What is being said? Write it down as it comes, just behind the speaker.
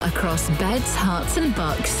across beds, hearts and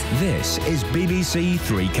bucks. This is BBC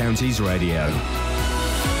Three Counties Radio.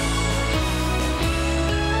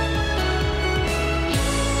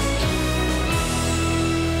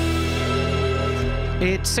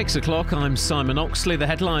 It's 6 o'clock. I'm Simon Oxley. The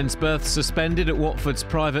headlines: birth suspended at Watford's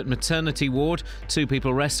private maternity ward, 2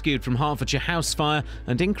 people rescued from Hertfordshire house fire,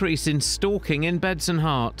 and increase in stalking in Beds and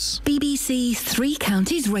Herts. BBC Three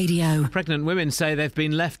Counties Radio. Pregnant women say they've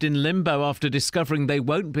been left in limbo after discovering they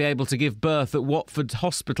won't be able to give birth at Watford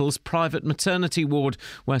Hospital's private maternity ward.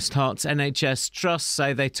 West Herts NHS trusts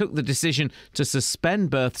say they took the decision to suspend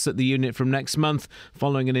births at the unit from next month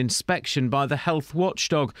following an inspection by the health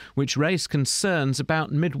watchdog, which raised concerns about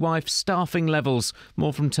midwife staffing levels.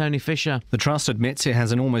 More from Tony Fisher. The Trust admits it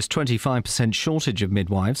has an almost 25% shortage of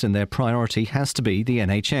midwives and their priority has to be the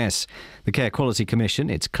NHS. The Care Quality Commission,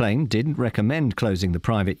 it's claimed, didn't recommend closing the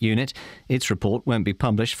private unit. Its report won't be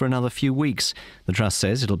published for another few weeks. The Trust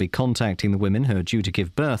says it'll be contacting the women who are due to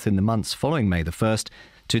give birth in the months following May the 1st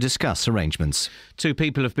to discuss arrangements. 2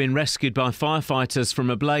 people have been rescued by firefighters from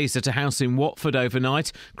a blaze at a house in Watford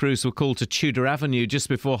overnight. Crews were called to Tudor Avenue just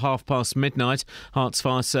before midnight. Herts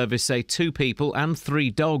Fire Service say 2 people and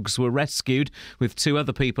 3 dogs were rescued, with 2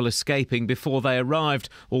 other people escaping before they arrived.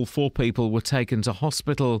 All 4 people were taken to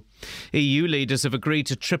hospital. EU leaders have agreed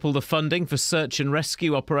to triple the funding for search and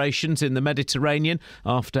rescue operations in the Mediterranean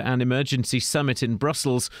after an emergency summit in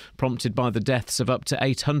Brussels, prompted by the deaths of up to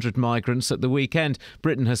 800 migrants at the weekend.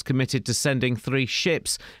 Britain has committed to sending 3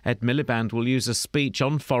 ships. Ed Miliband will use a speech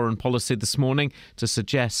on foreign policy this morning to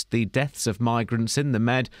suggest the deaths of migrants in the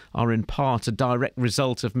Med are in part a direct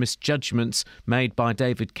result of misjudgments made by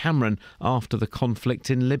David Cameron after the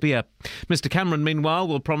conflict in Libya. Mr Cameron, meanwhile,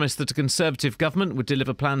 will promise that a Conservative government would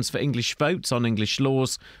deliver plans for English votes on English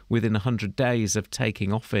laws within 100 days of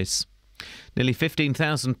taking office. Nearly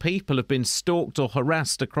 15,000 people have been stalked or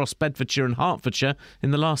harassed across Bedfordshire and Hertfordshire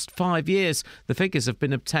in the last 5 years. The figures have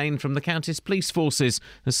been obtained from the county's police forces,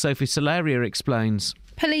 as Sophie Solaria explains.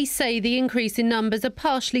 Police say the increase in numbers are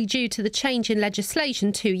partially due to the change in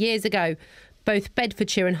legislation 2 years ago. Both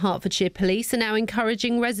Bedfordshire and Hertfordshire police are now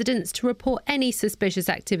encouraging residents to report any suspicious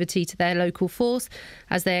activity to their local force,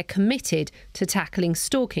 as they are committed to tackling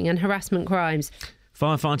stalking and harassment crimes.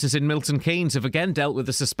 Firefighters in Milton Keynes have again dealt with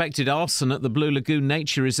a suspected arson at the Blue Lagoon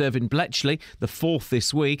Nature Reserve in Bletchley, the 4th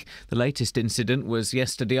this week. The latest incident was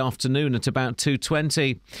yesterday afternoon at about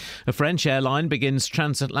 2:20. A French airline begins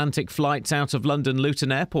transatlantic flights out of London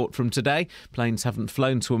Luton Airport from today. Planes haven't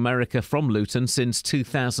flown to America from Luton since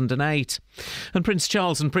 2008. And Prince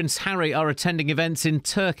Charles and Prince Harry are attending events in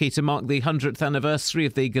Turkey to mark the 100th anniversary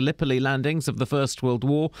of the Gallipoli landings of the First World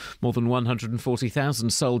War. More than 140,000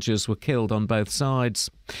 soldiers were killed on both sides.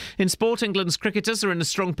 In sport, England's cricketers are in a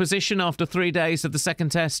strong position after 3 days of the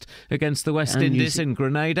second test against the West Indies in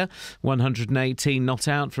Grenada. 118 not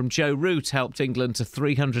out from Joe Root helped England to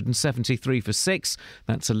 373 for 6.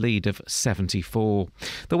 That's a lead of 74.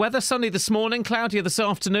 The weather: sunny this morning, cloudier this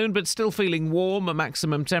afternoon, but still feeling warm. A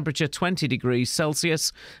maximum temperature 20 degrees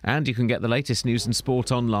Celsius. And you can get the latest news and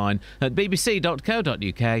sport online at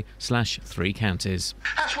bbc.co.uk/3 counties.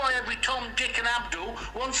 That's why every Tom, Dick and Abdul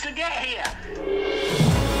wants to get here.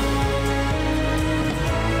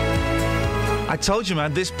 I told you,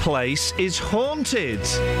 man, this place is haunted.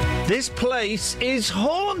 This place is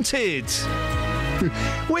haunted.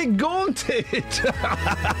 We're gaunted.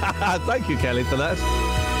 Thank you, Kelly, for that.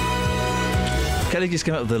 Kelly just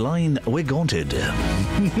came up with the line, we're gaunted.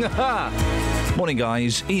 Morning,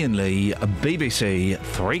 guys. Iain Lee, BBC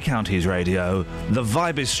Three Counties Radio. The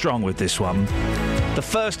vibe is strong with this one. The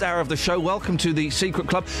first hour of the show. Welcome to the Secret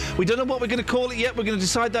Club. We don't know what we're going to call it yet. We're going to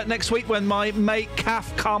decide that next week when my mate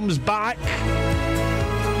Kath comes back.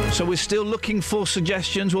 So we're still looking for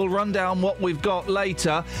suggestions. We'll run down what we've got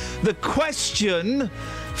later. The question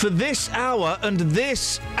for this hour and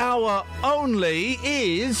this hour only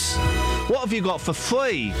is, what have you got for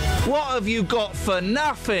free? What have you got for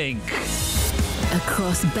nothing?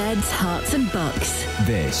 Across beds, hearts and bucks.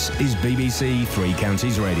 This is BBC Three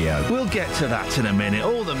Counties Radio. We'll get to that in a minute.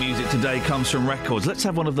 All the music today comes from records. Let's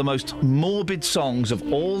have one of the most morbid songs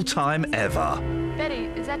of all time ever. Betty,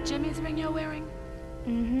 is that Jimmy's ring you're wearing?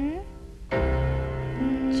 Mm-hmm.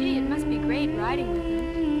 Gee, it must be great riding with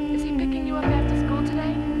him. Is he picking you up after school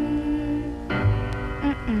today?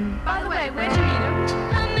 Mm-mm. By the way, where'd you meet him?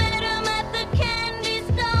 I met him at the candy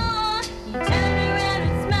store. He turned around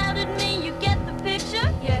and smiled at me. You get the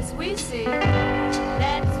picture? Yes, we see.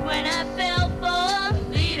 That's when I fell for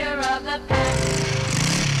leader of the pack.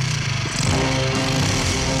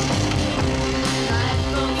 My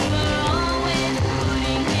folks were always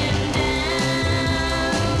putting him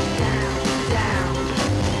down, down, down.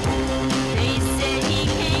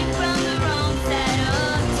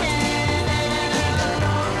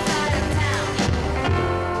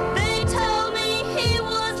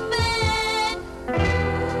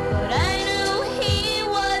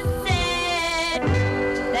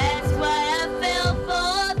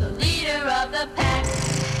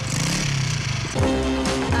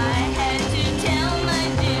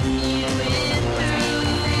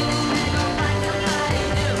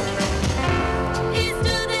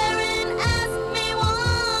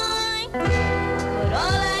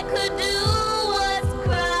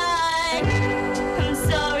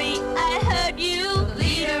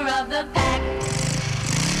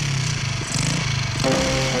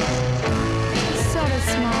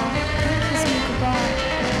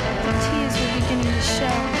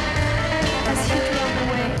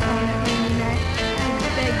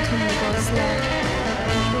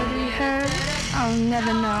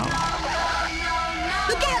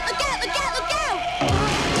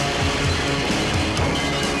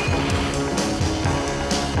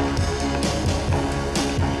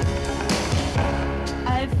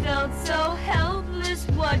 I felt so helpless,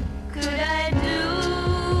 what could I do?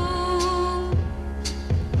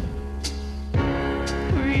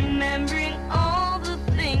 Remembering all the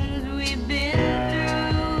things we've been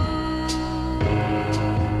through.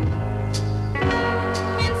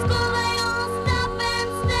 In school they all stop and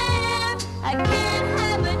stare. I can't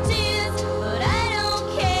have my tears, but I don't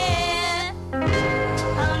care.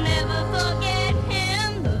 I'll never forget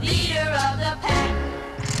him, the leader of the pack.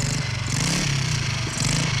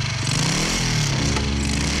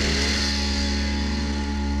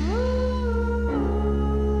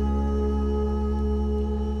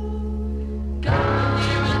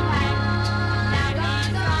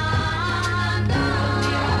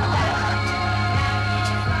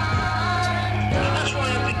 That's why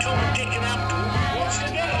I've been told Dick and Abdul wants to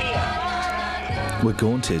get here. We're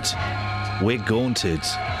gaunted. We're gaunted.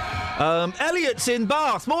 Elliot's in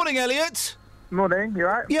Bath. Morning, Elliot. Morning, you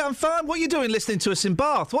alright? Yeah, I'm fine. What are you doing listening to us in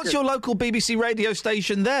Bath? What's your local BBC radio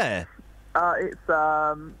station there? It's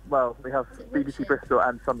well, we have BBC Bristol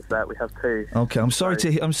and Somerset. We have two. Okay, I'm sorry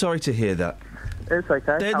to hear that. It's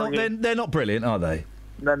okay. They're not brilliant, are they?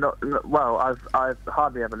 They're not. Well, I've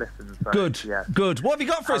hardly ever listened. So, Good. Yeah. Good. What have you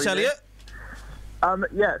got for us, How are you?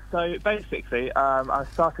 Elliot? Yeah. So basically, I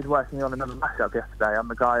started working on another mashup yesterday. I'm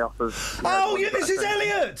the guy off of. Oh, yeah, this is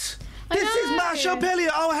Elliot. This is Mashup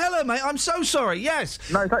Elliot. Oh, hello, mate. I'm so sorry. Yes.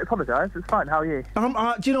 No, don't apologise. It's fine. How are you?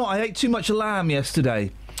 Do you know what? I ate too much lamb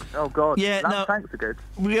yesterday. Oh God. Yeah. Lamb shanks are good.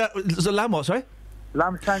 Yeah. So lamb what? Sorry.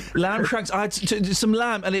 Lamb shanks. Lamb shanks. I had some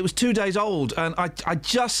lamb, and it was 2 days old, and I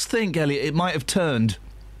just think, Elliot, it might have turned.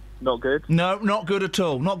 Not good. No, not good at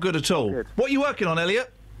all. Not good at all. Good. What are you working on,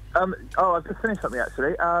 Elliot? I've just finished something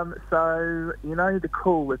actually. So you know the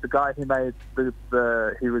call with the guy who made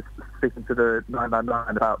he was speaking to the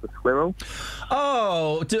 999 about the squirrel.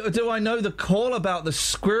 Oh, do I know the call about the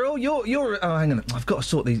squirrel? You're oh, hang on, I've got to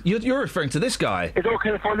sort these. You're referring to this guy. It's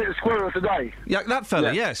okay to find a little squirrel today. Yeah, that fella.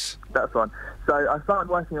 Yeah. Yes. That's one. So I started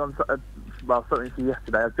working on something for you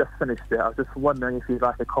yesterday. I've just finished it. I was just wondering if you'd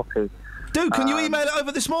like a copy. Dude, can you email it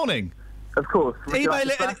over this morning? Of course. Email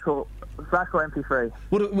it. Slack or MP3?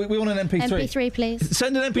 What, we want an MP3. MP3, please.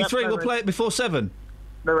 Send an MP3. Yep, we'll play it before 7.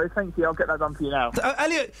 No worries, thank you. I'll get that done for you now.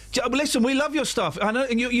 Elliot, listen, we love your stuff. I know,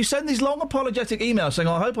 and you send these long apologetic emails saying,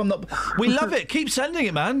 "Oh, I hope I'm not." We love it. Keep sending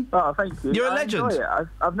it, man. Oh, thank you. You're a I legend. enjoy it.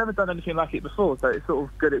 I've never done anything like it before, so it's sort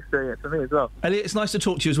of good experience for me as well. Elliot, it's nice to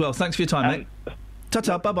talk to you as well. Thanks for your time, mate.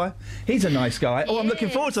 Ta-ta, bye-bye. He's a nice guy. Oh, I'm looking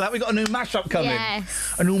forward to that. We've got a new mashup coming.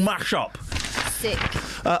 Yes. A new mashup. Sick.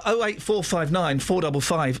 08459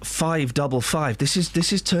 455 555. This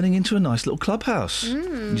is turning into a nice little clubhouse.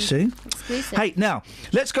 You see? Exclusive. Hey, now,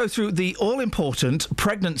 let's go through the all-important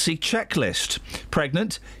pregnancy checklist.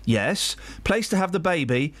 Pregnant? Yes. Place to have the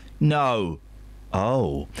baby? No.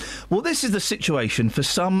 Oh. Well, this is the situation for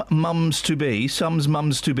some mums-to-be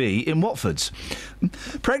in Watford's.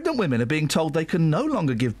 Pregnant women are being told they can no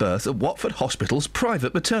longer give birth at Watford Hospital's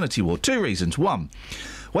private maternity ward. 2 reasons. 1.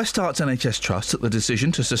 West Herts NHS Trust took the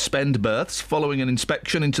decision to suspend births following an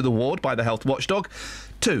inspection into the ward by the health watchdog.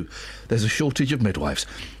 2. There's a shortage of midwives.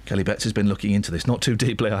 Kelly Betts has been looking into this, not too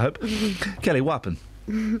deeply, I hope. Kelly, what happened?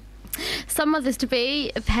 Some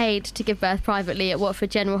mothers-to-be are paid to give birth privately at Watford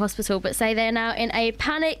General Hospital, but say they're now in a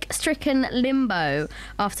panic-stricken limbo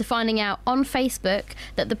after finding out on Facebook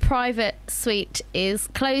that the private suite is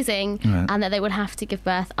closing and that they will have to give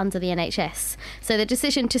birth under the NHS. So the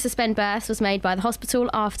decision to suspend births was made by the hospital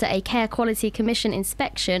after a Care Quality Commission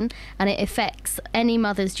inspection, and it affects any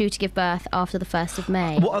mothers due to give birth after the 1st of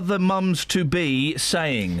May. What are the mums-to-be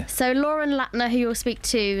saying? So Lauren Latner, who you'll speak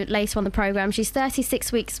to later on the programme, she's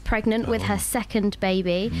 36 weeks pregnant with her second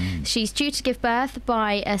baby. She's due to give birth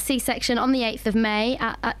by a C-section on the 8th of May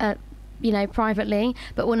privately,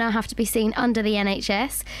 but will now have to be seen under the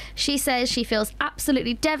NHS. She says she feels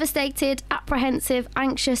absolutely devastated, apprehensive,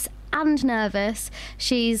 anxious and nervous.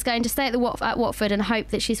 She's going to stay at Watford and hope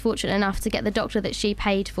that she's fortunate enough to get the doctor that she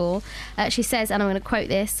paid for. She says, and I'm going to quote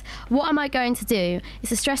this, "What am I going to do?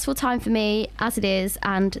 It's a stressful time for me as it is,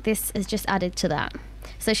 and this has just added to that."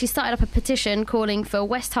 So she started up a petition calling for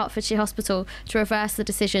West Hertfordshire Hospital to reverse the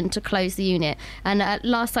decision to close the unit. And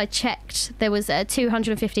last I checked, there was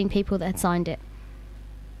 215 people that had signed it.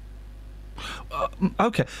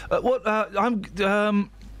 Okay. I'm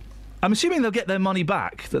assuming they'll get their money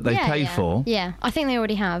back that they paid for. Yeah, I think they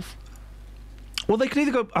already have. Well, they can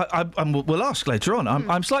either go... we'll ask later on.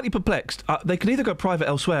 I'm slightly perplexed. They can either go private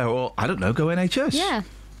elsewhere or, I don't know, go NHS. Yeah.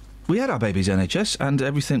 We had our baby's NHS, and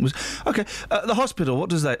everything was okay. The hospital. What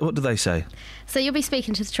do they say? So you'll be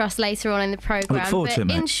speaking to the Trust later on in the programme. I look forward to it,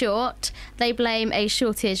 mate. In short, they blame a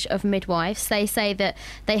shortage of midwives. They say that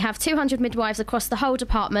they have 200 midwives across the whole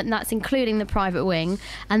department, and that's including the private wing,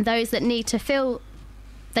 and those that need to fill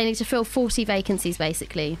 40 vacancies,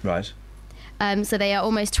 basically. Right. So they are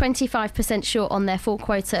almost 25% short on their full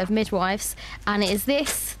quota of midwives, and it is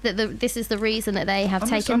this is the reason that they have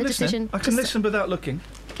taken the decision. I can listen without looking.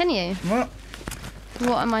 Can you? What?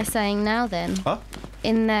 What am I saying now then? Huh?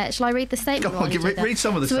 In there, shall I read the statement? Go on, read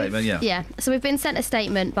some of the statement, yeah. Yeah. So we've been sent a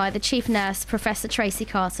statement by the chief nurse, Professor Tracy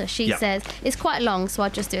Carter. She says it's quite long, so I'll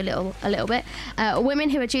just do a little bit. Women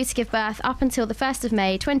who are due to give birth up until the 1st of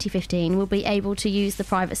May 2015 will be able to use the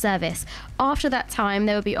private service. After that time,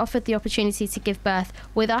 they will be offered the opportunity to give birth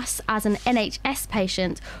with us as an NHS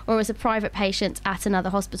patient or as a private patient at another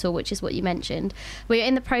hospital, which is what you mentioned. We are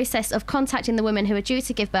in the process of contacting the women who are due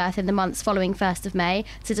to give birth in the months following 1st of May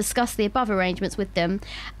to discuss the above arrangements with them.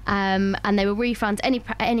 And they will refund any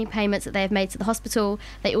payments that they have made to the hospital.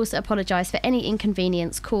 They also apologise for any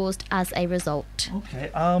inconvenience caused as a result. Okay.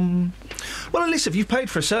 Well, listen, if you've paid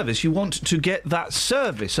for a service, you want to get that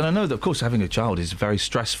service. And I know that, of course, having a child is a very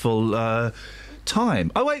stressful time.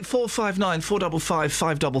 08459 455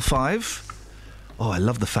 555. Oh, I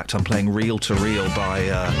love the fact I'm playing Reel to Reel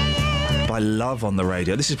by Love on the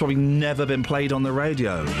radio. This has probably never been played on the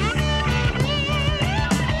radio.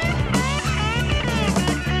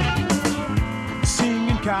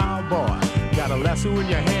 Cowboy, got a lasso in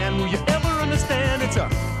your hand. Will you ever understand? It's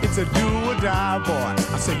a do or die, boy.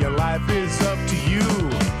 I say your life is up to you.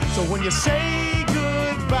 So when you say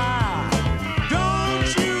goodbye, don't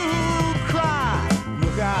you cry.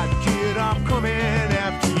 Look out, kid, I'm coming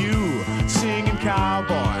after you. Singing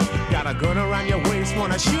cowboy, got a gun around your waist.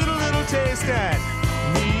 Wanna shoot a little taste at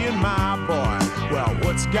me and my boy. Well,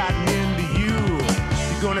 what's gotten into you?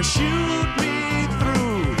 You're gonna shoot me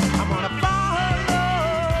through. I'm gonna follow.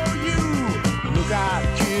 Look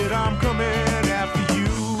out, kid, I'm coming after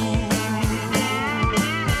you.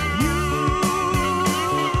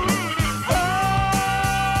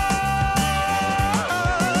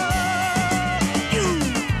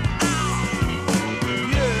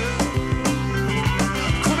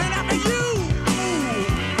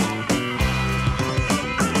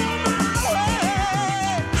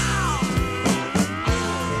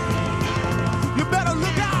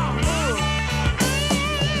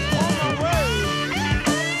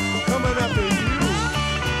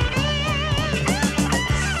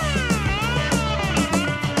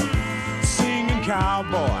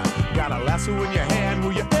 Cowboy, got a lasso in your hand.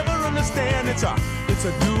 Will you ever understand? It's a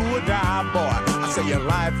do or die, boy. I say your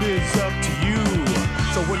life is up to you.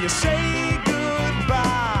 So when you say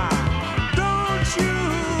goodbye, don't you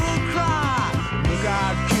cry. Look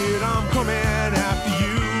out, kid, I'm coming after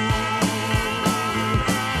you.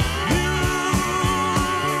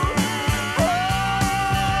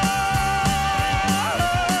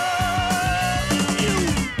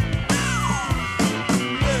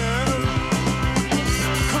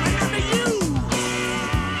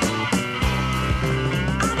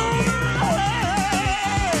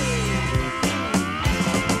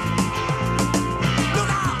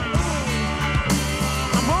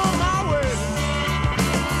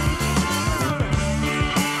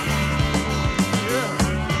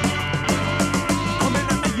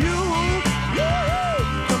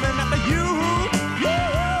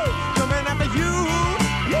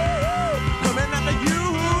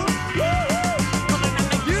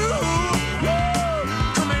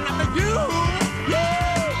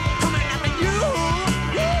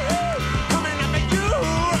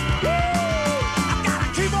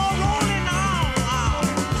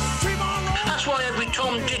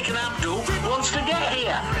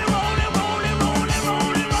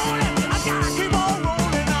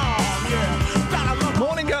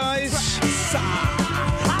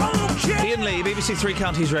 BBC Three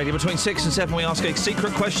Counties Radio. Between 6 and 7 we ask a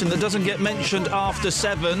secret question that doesn't get mentioned after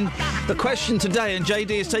 7. The question today, and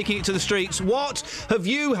JD is taking it to the streets, what have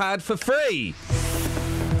you had for free?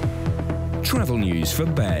 Travel news for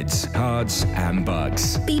beds, cards and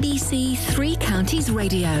bugs. BBC Three Counties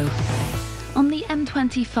Radio. On the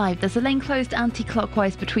M25, there's a lane closed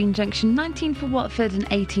anti-clockwise between junction 19 for Watford and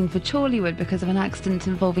 18 for Chorleywood because of an accident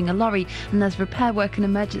involving a lorry, and there's repair work and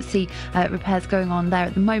emergency repairs going on there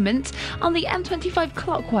at the moment. On the M25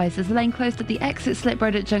 clockwise, there's a lane closed at the exit slip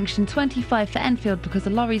road at junction 25 for Enfield because a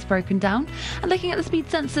lorry's broken down. And looking at the speed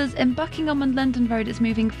sensors, in Buckingham and London Road, it's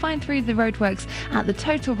moving fine through the roadworks at the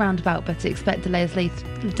total roundabout, but expect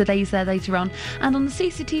delays there later on. And on the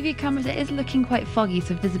CCTV cameras, it is looking quite foggy,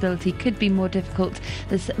 so visibility could be more difficult difficult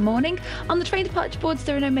this morning. On the train departure boards,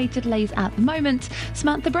 there are no major delays at the moment.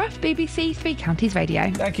 Samantha Bruff, BBC Three Counties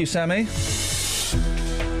Radio. Thank you, Sammy.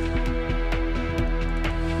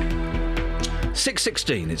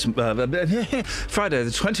 6:16. It's Friday the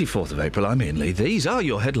 24th of April. I'm Iain Lee. These are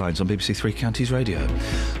your headlines on BBC Three Counties Radio.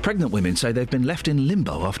 Pregnant women say they've been left in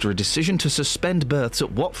limbo after a decision to suspend births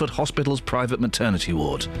at Watford Hospital's private maternity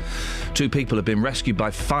ward. 2 people have been rescued by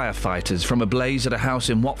firefighters from a blaze at a house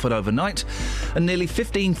in Watford overnight, and nearly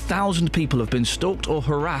 15,000 people have been stalked or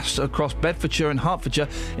harassed across Bedfordshire and Hertfordshire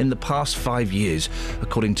in the past 5 years,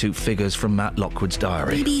 according to figures from Matt Lockwood's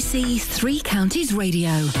diary. BBC Three Counties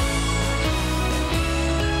Radio.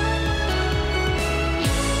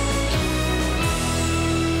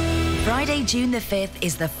 Friday, June the 5th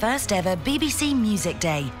is the first ever BBC Music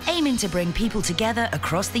Day, aiming to bring people together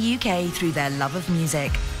across the UK through their love of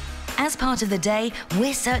music. As part of the day,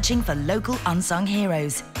 we're searching for local unsung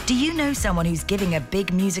heroes. Do you know someone who's giving a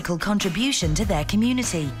big musical contribution to their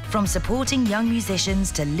community? From supporting young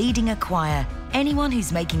musicians to leading a choir, anyone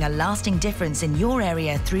who's making a lasting difference in your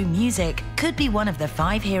area through music could be one of the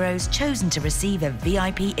 5 heroes chosen to receive a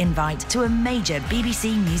VIP invite to a major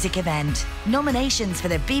BBC music event. Nominations for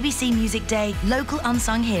the BBC Music Day Local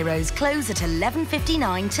Unsung Heroes close at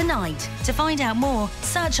 11:59 tonight. To find out more,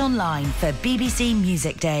 search online for BBC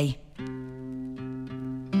Music Day.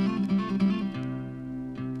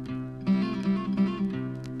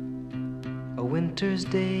 A winter's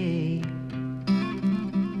day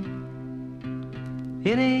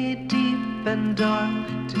in a deep and dark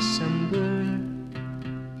December,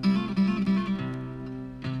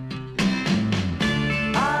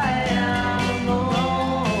 I am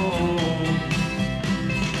alone,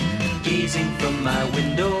 gazing from my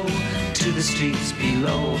window to the streets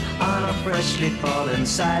below on a freshly fallen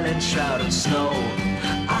silent shroud of snow.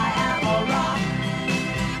 I am a rock,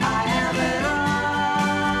 I am an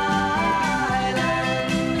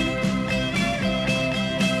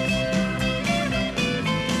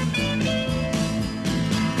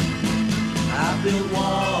built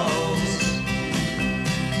walls,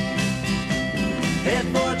 a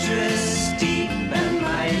fortress deep and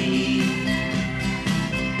mighty,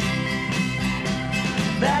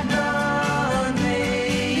 that none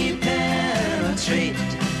may penetrate.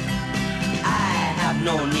 I have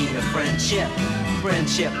no need of friendship.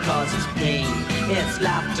 Friendship causes pain. It's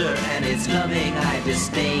laughter and it's loving I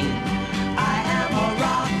disdain. I am a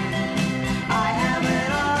rock, I am an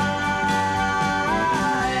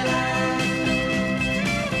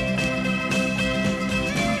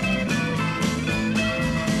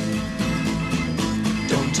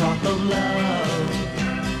talk of love.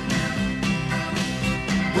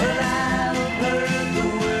 Well, I've heard the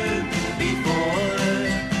word before.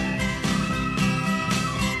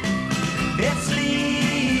 It's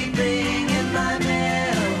sleeping in my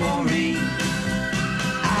memory.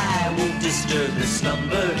 I won't disturb the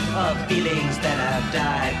slumber of feelings that have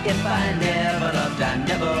died. If I never loved, I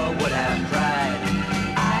never would have cried.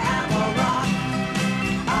 I am a rock,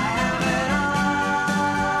 I am an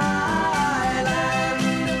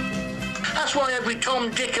That's why every Tom,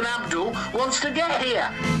 Dick and Abdul wants to get here.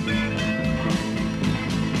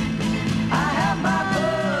 I have my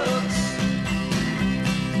books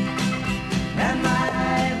and my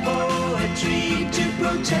poetry to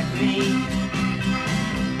protect me.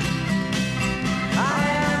 I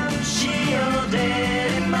am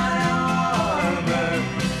shielded in my armor,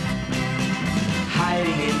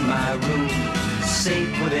 hiding in my room,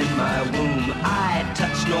 safe within my womb. I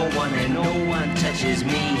touch no one and no one touches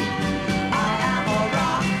me.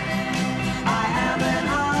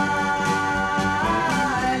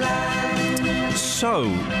 So,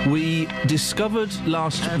 we discovered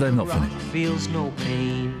last... They're not finished. Feels no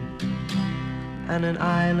pain, and an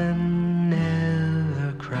island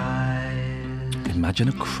never cries. Imagine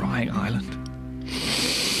a crying island.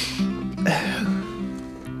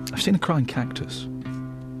 I've seen a crying cactus.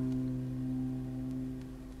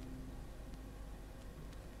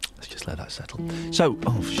 Let's just let that settle. So,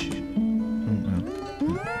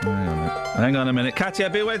 hang on a minute. Katya,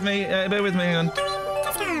 bear with me, hang on.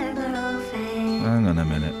 Hang on a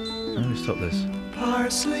minute. Let me stop this.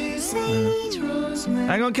 Parsley, sage, rosemary.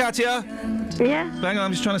 Hang on, Katya. Yeah. Hang on,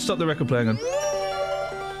 I'm just trying to stop the record player.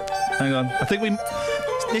 Hang on. I think we...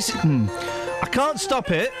 I can't stop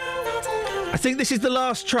it. I think this is the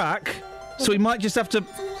last track, so we might just have to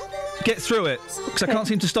get through it, because I can't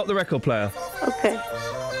seem to stop the record player. Okay.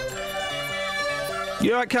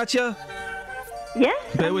 You all right, Katya? Yes.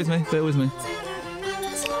 Bear with me.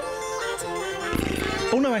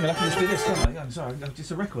 Oh, no, hang on, I can just do this, can't I? I'm sorry,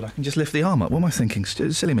 just a record. I can just lift the arm up. What am I thinking?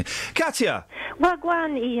 Silly me. Katia!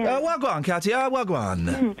 Wagwan, Ian. Wagwan, Katia,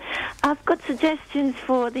 wagwan. I've got suggestions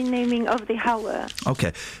for the naming of the hour.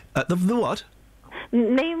 OK. The what?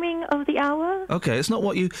 Naming of the hour? OK, it's not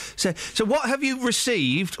what you say. So what have you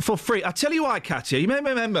received for free? I tell you why, Katia. You may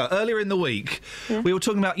remember, earlier in the week, we were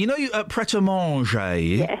talking about, you know, you at Pret-a-Manger?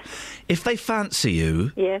 Yes. If they fancy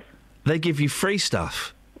you, yes, they give you free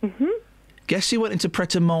stuff. Mm-hmm. Guess who went into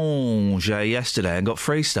Pret-a-Manger yesterday and got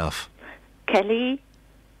free stuff? Kelly.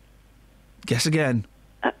 Guess again.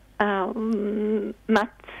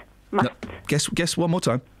 Matt. No, guess one more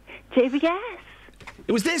time. JBS.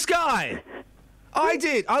 It was this guy. I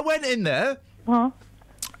did. I went in there. What?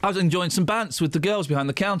 I was enjoying some bants with the girls behind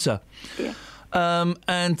the counter. Yeah.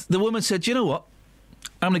 And the woman said, "Do you know what?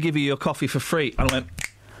 I'm going to give you your coffee for free." And I went,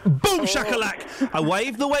 boom, shakalak. I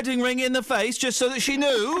waved the wedding ring in the face just so that she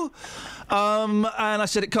knew. And I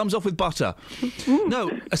said, it comes off with butter.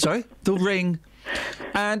 No, sorry, the ring.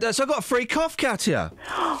 And so I got a free cough, Katia.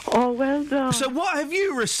 Oh, well done. So what have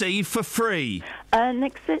you received for free? An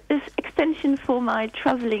extension for my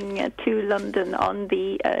travelling to London on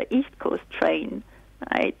the East Coast train.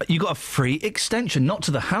 Right. You got a free extension, not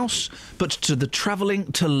to the house, but to the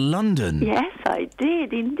travelling to London. Yes, I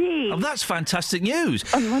did, indeed. Oh, that's fantastic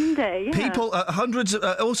news. On Monday, yeah. People, hundreds,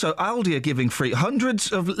 also Aldi are giving free,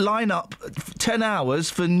 hundreds of line up 10 hours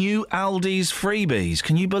for new Aldi's freebies.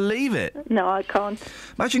 Can you believe it? No, I can't.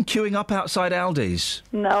 Imagine queuing up outside Aldi's.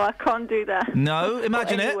 No, I can't do that. No?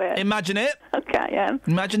 Imagine it. Imagine it. Okay, yeah.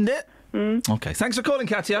 Imagined it? OK, thanks for calling,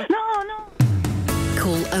 Katia. No.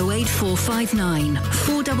 Call 08459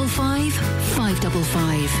 455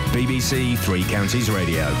 555. BBC Three Counties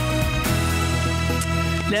Radio.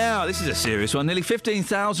 Now, this is a serious one. Nearly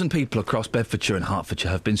 15,000 people across Bedfordshire and Hertfordshire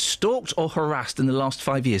have been stalked or harassed in the last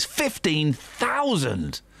 5 years.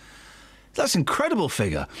 15,000! That's an incredible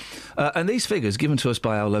figure. And these figures, given to us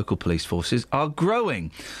by our local police forces, are growing.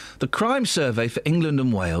 The crime survey for England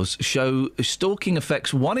and Wales show stalking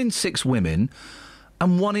affects 1 in 6 women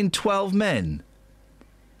and 1 in 12 men.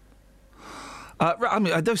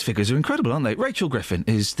 Those figures are incredible, aren't they? Rachel Griffin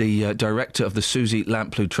is the director of the Susie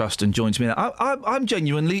Lamplugh Trust and joins me now. I'm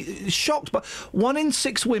genuinely shocked. But 1 in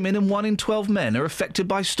 6 women and 1 in 12 men are affected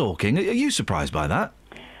by stalking. Are you surprised by that?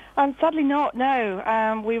 Sadly not,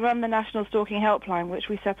 no. We run the National Stalking Helpline, which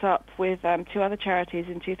we set up with 2 other charities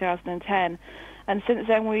in 2010. And since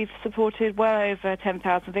then we've supported well over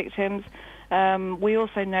 10,000 victims. We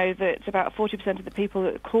also know that about 40% of the people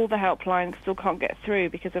that call the helpline still can't get through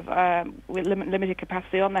because of limited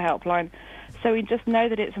capacity on the helpline. So we just know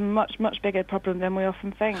that it's a much, much bigger problem than we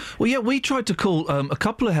often think. Well, yeah, we tried to call a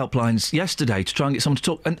couple of helplines yesterday to try and get someone to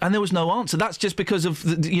talk, and there was no answer. That's just because of,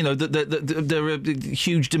 there are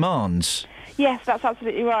huge demands. Yes, that's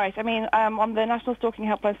absolutely right. I mean, on the National Stalking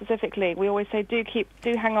Helpline specifically, we always say do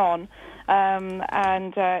hang on,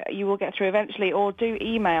 and you will get through eventually, or do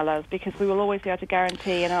email us because we will always be able to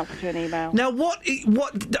guarantee an answer to an email. Now, what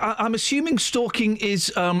I'm assuming stalking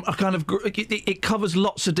is a kind of it covers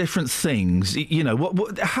lots of different things. You know,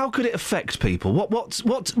 how could it affect people?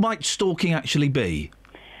 What might stalking actually be?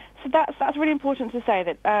 So that's really important to say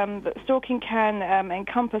that stalking can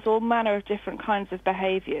encompass all manner of different kinds of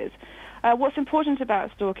behaviours. What's important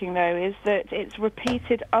about stalking, though, is that it's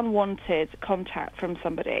repeated, unwanted contact from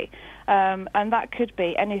somebody. And that could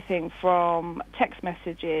be anything from text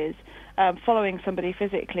messages, following somebody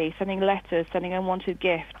physically, sending letters, sending unwanted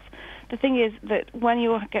gifts. The thing is that when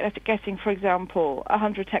you're getting, for example,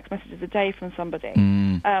 100 text messages a day from somebody,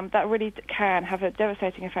 that really can have a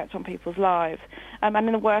devastating effect on people's lives. And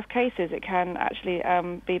in the worst cases, it can actually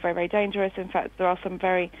be very, very dangerous. In fact, there are some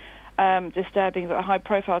very disturbing but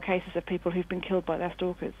high-profile cases of people who've been killed by their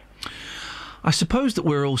stalkers. I suppose that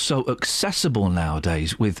we're all so accessible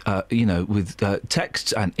nowadays with,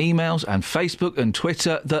 texts and emails and Facebook and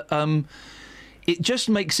Twitter that it just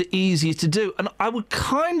makes it easier to do. And I would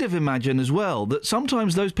kind of imagine as well that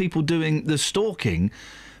sometimes those people doing the stalking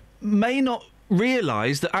may not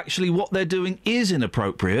realise that actually what they're doing is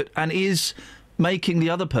inappropriate and is making the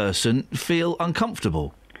other person feel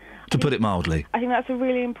uncomfortable. To put it mildly. I think that's a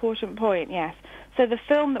really important point, yes. So the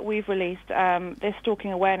film that we've released this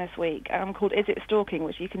Stalking Awareness Week, called Is It Stalking,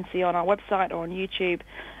 which you can see on our website or on YouTube,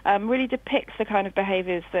 really depicts the kind of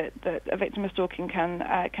behaviours that a victim of stalking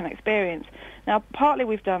can experience. Now, partly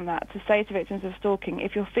we've done that to say to victims of stalking,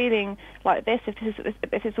 if you're feeling like this, if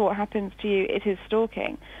this is what happens to you, it is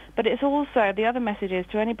stalking. But it's also, the other message is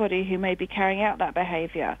to anybody who may be carrying out that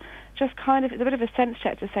behaviour, just kind of, it's a bit of a sense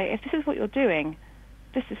check to say, if this is what you're doing,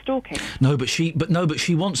 this is stalking. No, but she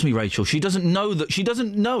wants me, Rachel. She doesn't know that. She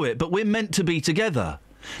doesn't know it, but we're meant to be together.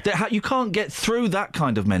 You can't get through that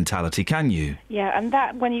kind of mentality, can you? Yeah, and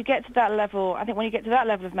that when you get to that level, I think when you get to that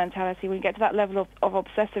level of mentality, when you get to that level of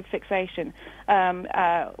obsessive fixation,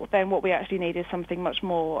 then what we actually need is something much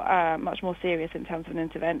more serious in terms of an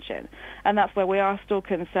intervention. And that's where we are still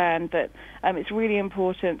concerned that it's really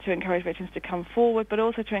important to encourage victims to come forward, but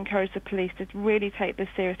also to encourage the police to really take this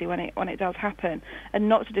seriously when it does happen, and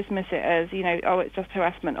not to dismiss it as, oh, it's just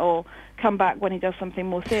harassment, or come back when he does something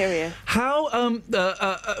more serious. How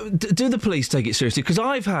do the police take it seriously? Because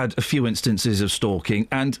I've had a few instances of stalking,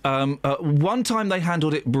 and one time they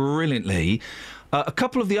handled it brilliantly. A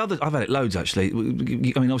couple of the others, I've had it loads actually. I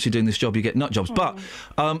mean, obviously doing this job, you get nut jobs. But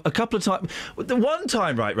a couple of times, the one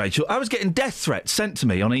time, right, Rachel, I was getting death threats sent to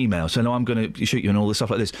me on email, saying, "No, I'm going to shoot you," and all this stuff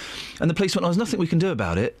like this. And the police went, "Oh, there's nothing we can do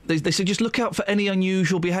about it." They said, "Just look out for any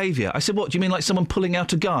unusual behaviour." I said, "What, do you mean like someone pulling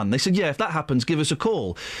out a gun?" They said, "Yeah, if that happens, give us a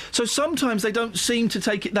call." So sometimes they don't seem to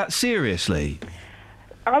take it that seriously.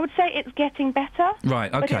 I would say it's getting better.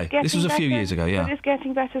 Right, OK. This was a few years ago, yeah. But it's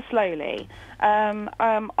getting better slowly.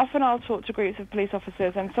 Often I'll talk to groups of police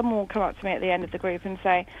officers, and someone will come up to me at the end of the group and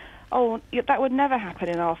say, "Oh, that would never happen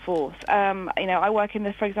in our force." I work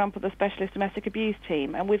in, for example, the specialist domestic abuse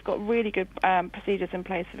team, and we've got really good procedures in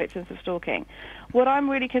place for victims of stalking. What I'm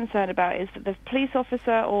really concerned about is that the police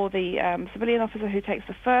officer or the civilian officer who takes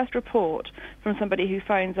the first report from somebody who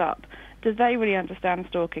phones up, do they really understand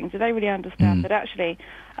stalking? Do they really understand that actually,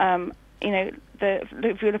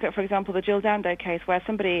 if you look at, for example, the Jill Dando case where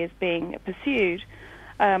somebody is being pursued,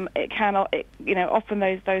 often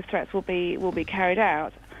those threats will be carried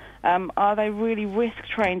out. Are they really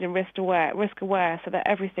risk-trained and risk-aware so that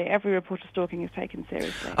every report of stalking is taken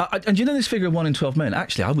seriously? And you know this figure of 1 in 12 men?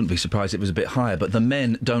 Actually, I wouldn't be surprised if it was a bit higher, but the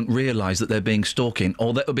men don't realise that they're being stalked,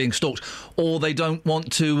 or they don't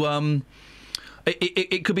want to...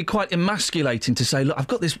 It could be quite emasculating to say, look, I've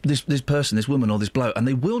got this person, this woman or this bloke, and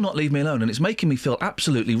they will not leave me alone, and it's making me feel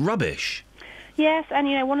absolutely rubbish. Yes, and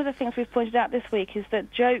one of the things we've pointed out this week is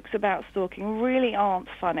that jokes about stalking really aren't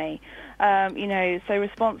funny. So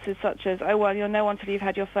responses such as, "Oh, well, you're no one till you've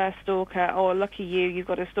had your first stalker," or "Lucky you, you've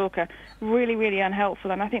got a stalker," really, really unhelpful,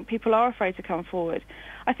 and I think people are afraid to come forward.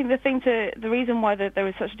 I think the reason why there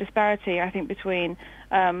is such a disparity, I think, between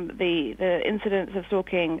the incidents of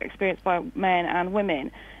stalking experienced by men and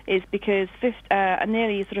women is because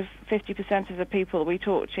nearly sort of 50% of the people we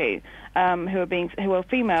talk to who are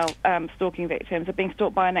female stalking victims are being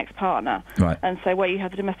stalked by an ex-partner. Right. And so where you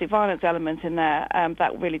have the domestic violence element in there,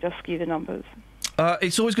 that really does skew the numbers.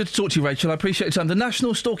 It's always good to talk to you, Rachel. I appreciate your time. The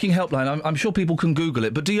National Stalking Helpline, I'm sure people can Google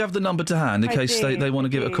it, but do you have the number to hand in case they want to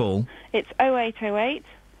give it a call? It's 0808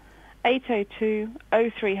 802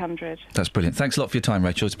 0300. That's brilliant. Thanks a lot for your time,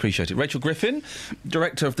 Rachel. It's appreciated. Rachel Griffin,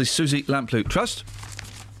 Director of the Susie Lamplugh Trust.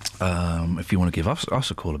 If you want to give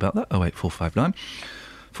us a call about that, 08459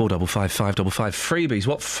 455 555. Freebies.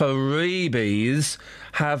 What freebies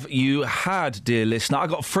have you had, dear listener? I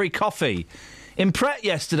got free coffee in Pret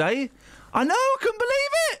yesterday. I know, I couldn't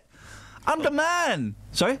believe it. I'm the man.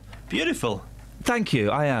 Sorry? Beautiful. Thank you,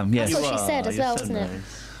 I am, yes. That's what she said as well, wasn't it?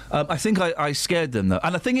 I think I scared them, though.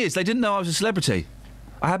 And the thing is, they didn't know I was a celebrity.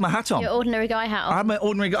 I had my hat on. Your ordinary guy hat on. I had my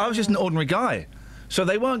ordinary guy. I was just an ordinary guy. So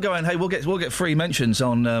they weren't going, hey, we'll get free mentions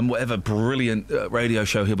on whatever brilliant radio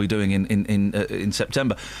show he'll be doing in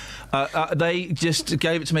September. They just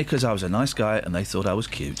gave it to me because I was a nice guy and they thought I was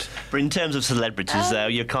cute. But in terms of celebrities, though,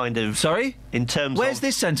 you're kind of... Sorry? In terms Where's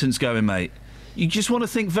this sentence going, mate? You just want to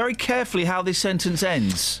think very carefully how this sentence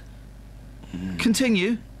ends.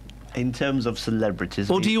 Continue. In terms of celebrities...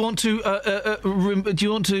 Or do you want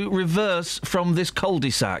to reverse from this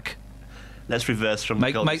cul-de-sac? Let's reverse from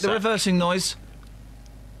the cul-de-sac. Make the reversing noise.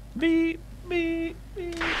 Beep, beep,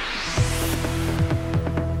 beep.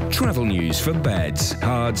 Travel news for beds,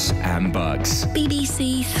 cards and bugs.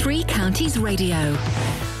 BBC Three Counties Radio.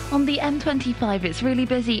 On the M25, it's really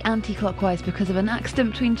busy anti-clockwise because of an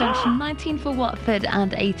accident between junction 19 for Watford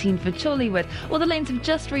and 18 for Chorleywood. All the lanes have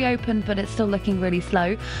just reopened, but it's still looking really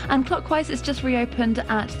slow. And clockwise, it's just reopened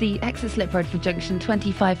at the exit slip road for junction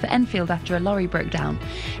 25 for Enfield after a lorry broke down.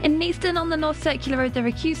 In Neaston, on the North Circular Road, there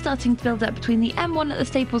are queues starting to build up between the M1 at the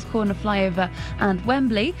Staples Corner flyover and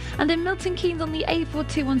Wembley. And in Milton Keynes, on the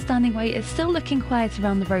A421 Standing Way, it's still looking quiet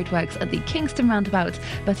around the roadworks at the Kingston roundabout,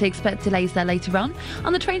 but I expect delays there later on.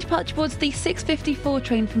 On the train departure boards, the 6:54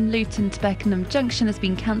 train from Luton to Beckenham Junction has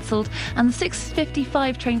been cancelled, and the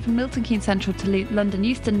 6:55 train from Milton Keynes Central to London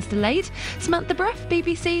Euston is delayed. Samantha Bruff,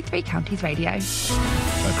 BBC Three Counties Radio.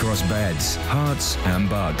 Across beds, hearts and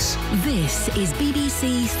bugs. This is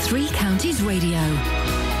BBC Three Counties Radio.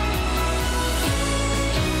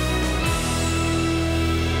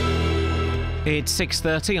 It's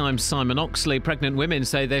 6:30. I'm Simon Oxley. Pregnant women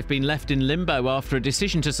say they've been left in limbo after a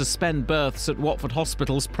decision to suspend births at Watford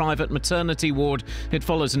Hospital's private maternity ward. It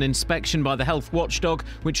follows an inspection by the health watchdog,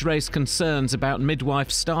 which raised concerns about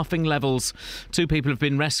midwife staffing levels. 2 people have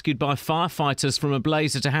been rescued by firefighters from a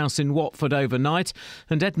blaze at a house in Watford overnight.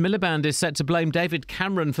 And Ed Miliband is set to blame David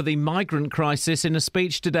Cameron for the migrant crisis in a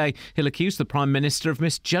speech today. He'll accuse the Prime Minister of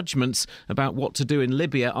misjudgments about what to do in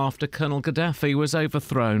Libya after Colonel Gaddafi was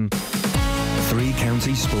overthrown. Three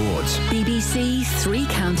Counties Sports. BBC Three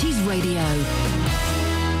Counties Radio.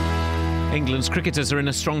 England's cricketers are in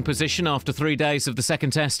a strong position after 3 days of the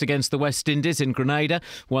second test against the West Indies in Grenada.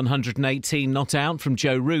 118 not out from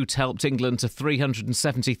Joe Root helped England to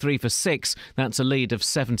 373 for 6. That's a lead of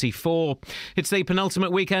 74. It's the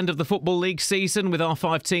penultimate weekend of the Football League season, with our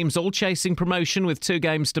 5 teams all chasing promotion with 2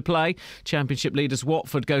 games to play. Championship leaders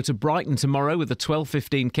Watford go to Brighton tomorrow with a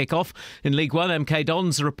 12:15 kick-off. In League One, MK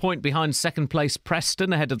Dons are a point behind second-place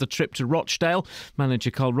Preston ahead of the trip to Rochdale.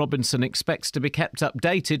 Manager Carl Robinson expects to be kept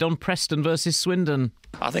updated on Preston versus Swindon.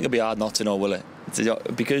 I think it'd be hard not to know, will it?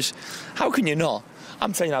 Because how can you not?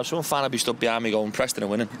 I'm telling you now, some fan will be stuck behind me going, Preston are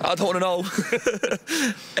winning. I don't want to know.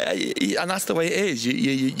 And that's the way it is.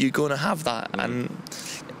 You're going to have that. And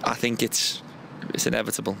I think it's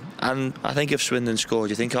inevitable. And I think if Swindon scored,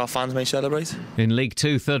 do you think our fans may celebrate? In League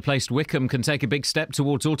 2, third-placed Wickham can take a big step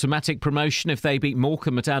towards automatic promotion if they beat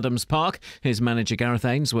Morecambe at Adams Park. Here's manager Gareth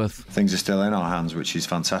Ainsworth. Things are still in our hands, which is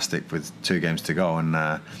fantastic with 2 games to go,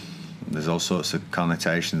 and there's all sorts of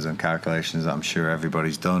connotations and calculations that I'm sure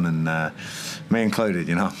everybody's done, and me included.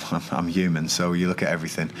 You know, I'm human, so you look at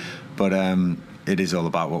everything. But it is all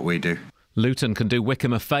about what we do. Luton can do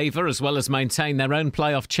Wickham a favour as well as maintain their own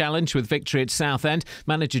playoff challenge with victory at Southend.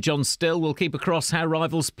 Manager John Still will keep across how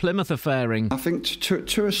rivals Plymouth are faring. I think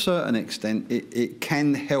to a certain extent it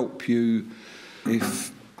can help you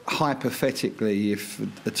if, hypothetically, if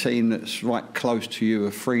a team that's right close to you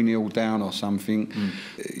are 3-0 down or something,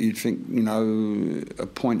 you'd think, you know, a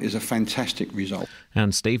point is a fantastic result.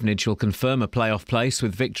 And Stevenage will confirm a playoff place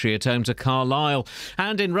with victory at home to Carlisle.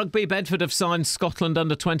 And in rugby, Bedford have signed Scotland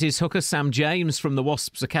under-20s hooker Sam James from the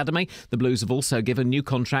Wasps Academy. The Blues have also given new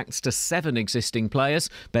contracts to 7 existing players.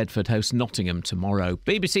 Bedford host Nottingham tomorrow.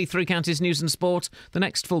 BBC Three Counties News and Sport. The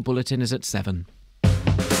next full bulletin is at 7.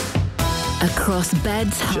 Across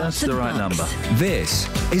beds, Just hearts the and right bucks. number. This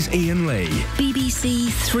is Iain Lee. BBC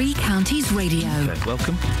Three Counties Radio. Okay,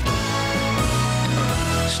 welcome.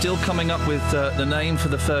 Still coming up with the name for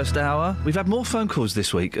the first hour. We've had more phone calls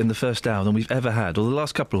this week in the first hour than we've ever had, or the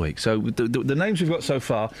last couple of weeks. So the names we've got so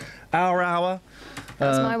far, Our Hour.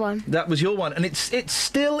 That's my one. That was your one. And it's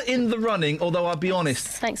still in the running, although I'll be honest.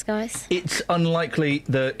 Thanks, guys. It's unlikely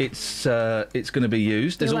that it's going to be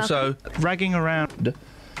used. There's You're also ragging around.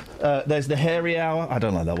 There's the Hairy Hour. I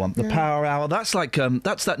don't like that one. The Power Hour. That's like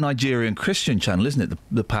that's that Nigerian Christian channel, isn't it?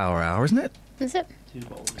 The Power Hour, isn't it? Is it?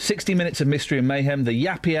 60 minutes of mystery and mayhem. The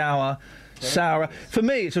Yappy Hour. Sour. For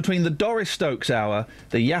me, it's between the Doris Stokes Hour,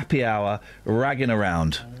 the Yappy Hour, ragging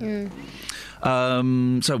around.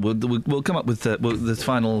 So we'll come up with the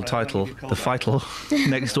final title, the vital,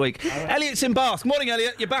 next week. Elliot's in Bath. Morning,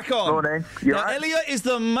 Elliot. You're back on. Morning. Now, Elliot is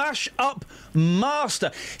the mash-up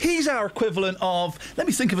master. He's our equivalent of, let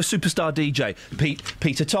me think of a superstar DJ,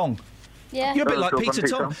 Peter Tong. Yeah. You're a bit like Peter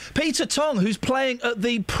Tong. Peter Tong, who's playing at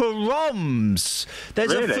the Proms.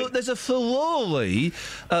 There's a furore,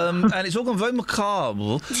 and it's all gone very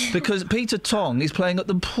macabre because Peter Tong is playing at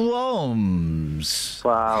the Proms.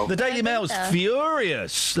 Wow. The Daily Mail's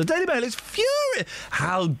furious. The Daily Mail is furious.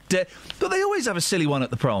 How dare... But they always have a silly one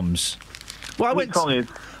at the Proms. Well, I went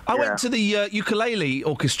to the ukulele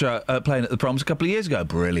orchestra playing at the Proms a couple of years ago.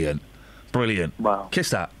 Brilliant. Wow.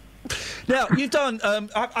 Kiss that. Now you've done.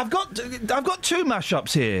 I've got 2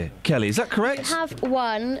 mashups here, Kelly. Is that correct? I have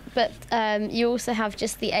one, but you also have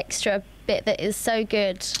just the extra bit that is so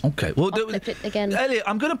good. Okay. Well, I'll flip it again. Elliot,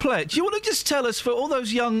 I'm going to play it. Do you want to just tell us, for all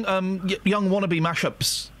those young wannabe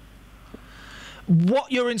mashups,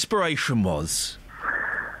 what your inspiration was?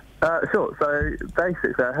 Sure. So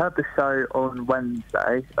basically, I heard the show on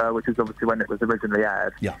Wednesday, which is obviously when it was originally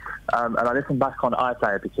aired. Yeah. And I listened back on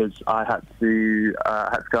iPlayer because I had to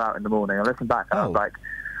go out in the morning. I listened back and I was like,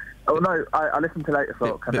 oh no, I listened till 8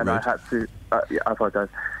 o'clock and then rude. I had to. Yeah, I apologise.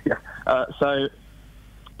 Yeah. So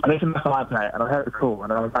I listened back on iPlayer and I heard the call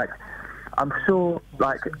and I was like, I'm sure,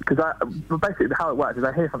 like, because basically how it works is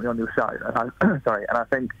I hear something on your show and and I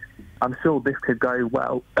think, I'm sure this could go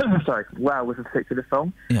well with a particular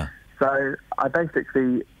song. Yeah. So I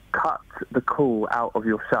basically cut the call out of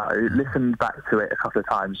your show, listened back to it a couple of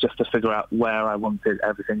times just to figure out where I wanted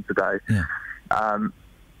everything to go. Yeah.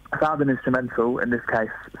 I found an instrumental, in this case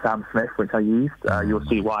Sam Smith, which I used. You'll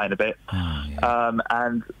see why in a bit.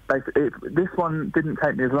 And basically, this one didn't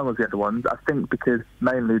take me as long as the other ones. I think because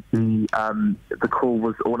mainly the call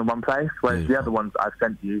was all in one place, whereas the other ones I've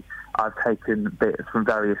sent you, I've taken bits from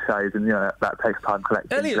various shows, and that takes time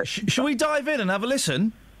collecting. Elliot, shall we dive in and have a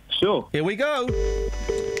listen? Sure. Here we go.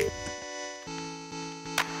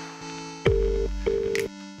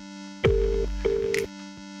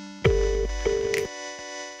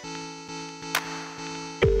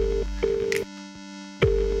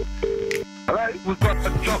 Hello, we've got a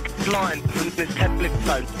dropped line from this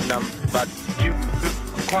telephone number. Do you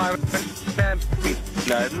require a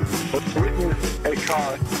no, written a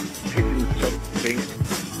car hitting something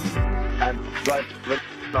and right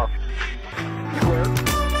off.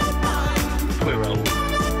 Squirrel.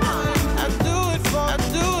 I do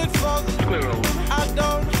it for the squirrel. I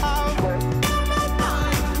don't have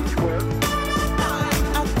squirrel.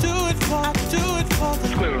 I do it for the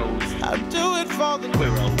squirrels. I do it for the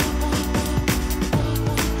squirrel.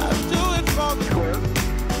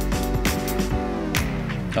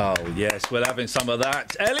 Oh, yes, we're having some of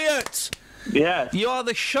that. Elliot! Yeah. You are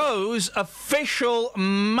the show's official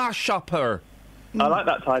mash-upper. I like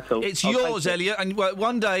that title. It's yours, Elliot, and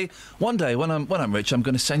one day when I'm rich, I'm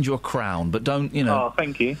going to send you a crown, but don't, Oh,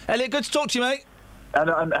 thank you. Elliot, good to talk to you, mate.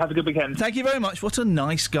 And have a good weekend. Thank you very much. What a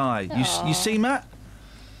nice guy. You see, Matt?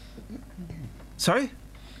 Sorry?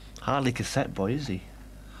 Hardly cassette boy, is he?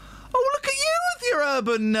 Oh, look at you with your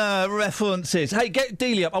urban references. Hey, get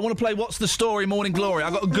Dealey up. I want to play What's the Story, Morning Glory.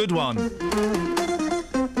 I've got a good one.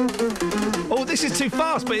 Oh, this is too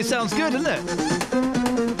fast, but it sounds good, doesn't it?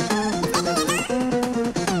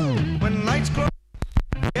 When lights grow,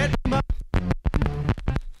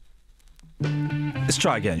 Let's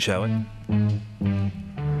try again, shall we?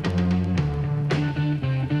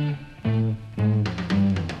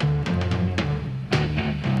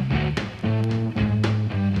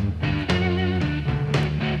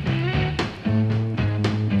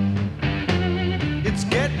 it's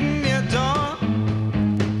getting near dawn.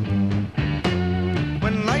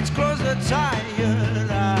 When lights close the tired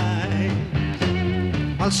eyes,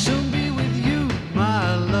 I'll soon be with you,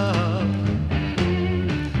 my love.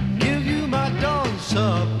 Give you my dawn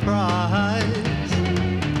surprise.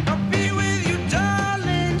 I'll be with you,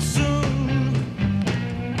 darling, soon.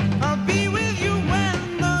 I'll be with you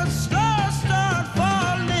when the stars start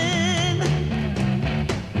falling.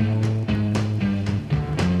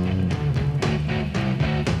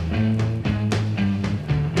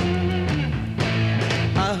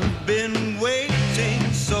 I've been waiting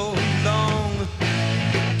so long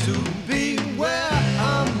to be where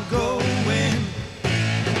I'm going,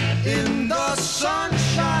 in the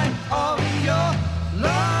sunshine of your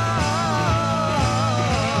love.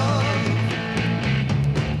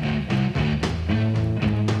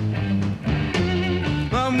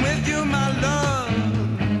 I'm with you, my love.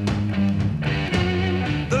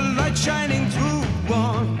 The light shining through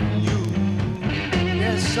on you.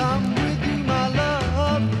 Yes, I'm with you, my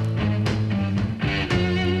love.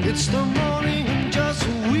 It's the morning and just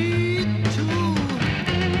we two.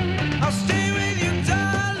 I'll stay with you,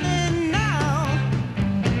 darling, now.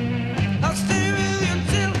 I'll stay with you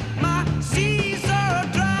till my seas are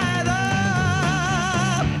dried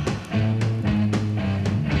up.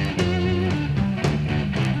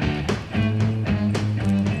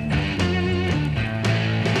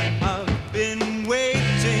 I've been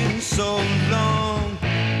waiting so long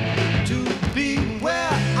to be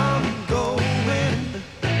where I'm going,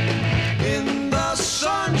 in the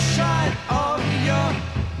sunshine of your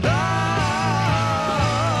love.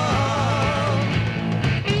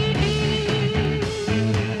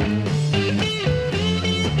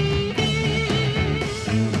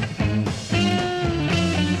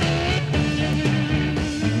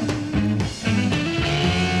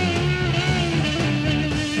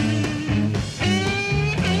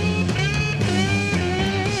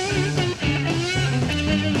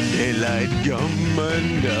 Daylight come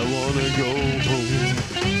and I wanna go home.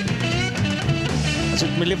 I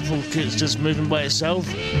think my Liverpool kit's just moving by itself.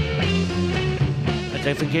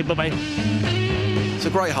 Okay, thank you, bye-bye. It's a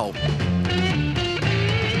great hole.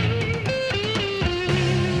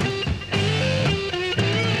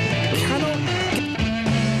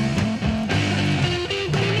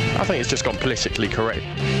 I think it's just gone politically correct.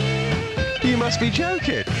 You must be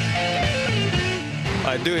joking.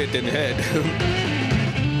 I do it in head.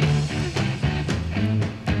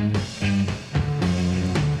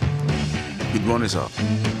 Good morning, sir.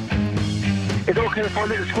 It's okay for a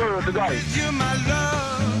little squirrel today. You, my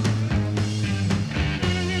love.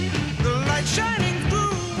 The light shining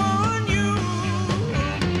through on you.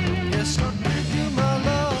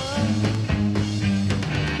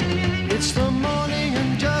 It's the morning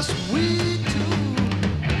and just we two.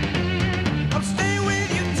 I'll stay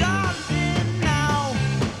with you, darling, now.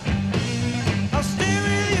 I'll stay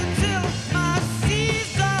with you till my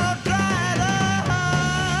seas are dried up.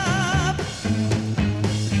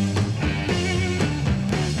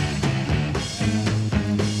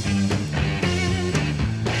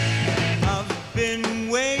 I've been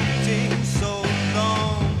waiting so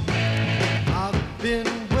long. I've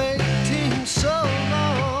been waiting so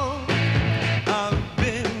long. I've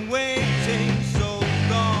been waiting so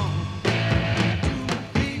long to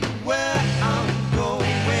be where I'm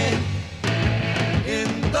going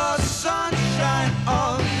in the sunshine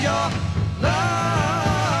of your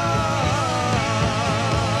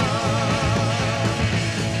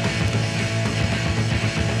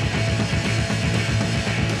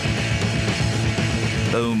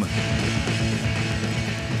Boom.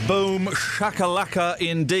 Boom, shakalaka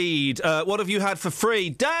indeed. What have you had for free?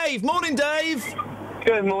 Dave! Morning, Dave!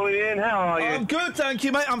 Good morning, Ian. How are you? I'm good, thank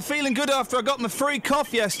you, mate. I'm feeling good after I got my free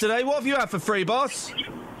cough yesterday. What have you had for free, boss?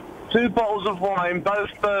 2 bottles of wine, both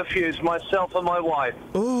perfumes, myself and my wife.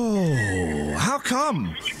 Oh, how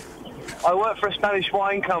come? I work for a Spanish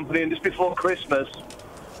wine company, and just before Christmas,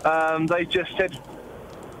 they just said,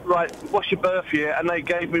 right, what's your birth year? And they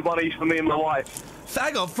gave me one each for me and my wife.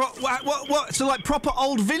 Hang on, what? So, like, proper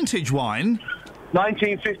old vintage wine?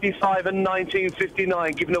 1955 and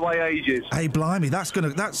 1959, giving away ages. Hey, blimey, that'll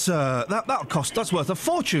cost, that's worth a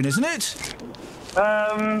fortune, isn't it?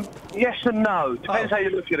 Yes and no. Depends how you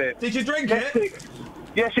look at it. Did you drink it?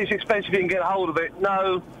 Yes, it's expensive. You can get hold of it.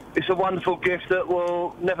 No, it's a wonderful gift that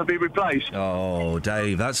will never be replaced. Oh,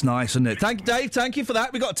 Dave, that's nice, isn't it? Dave, thank you for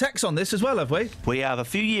that. We got a text on this as well, have we? We have. A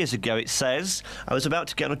few years ago, it says, I was about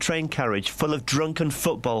to get on a train carriage full of drunken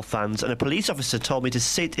football fans, and a police officer told me to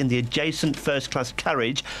sit in the adjacent first-class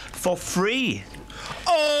carriage for free.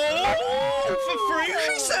 Oh, for free,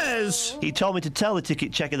 she says. He told me to tell the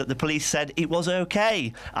ticket checker that the police said it was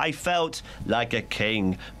okay. I felt like a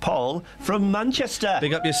king. Paul from Manchester.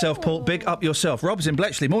 Big up yourself, Paul. Big up yourself. Rob's in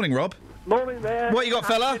Bletchley. Morning, Rob. Morning there. What you got,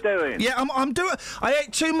 fella? How you doing? Yeah, I'm doing. I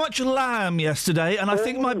ate too much lamb yesterday, and I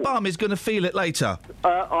think my bum is going to feel it later.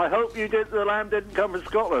 I hope the lamb didn't come from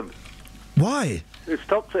Scotland. Why? It's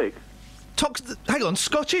toxic. Hang on,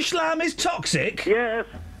 Scottish lamb is toxic? Yes.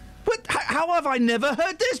 What? How have I never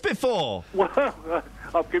heard this before? Well,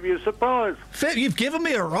 I'll give you a surprise. You've given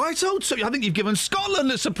me a right old... I think you've given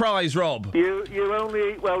Scotland a surprise, Rob. You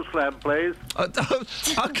only eat Welsh lamb, please.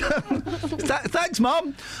 Thanks,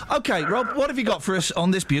 Mum. OK, Rob, what have you got for us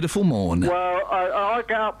on this beautiful morn? Well, I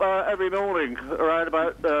get up every morning around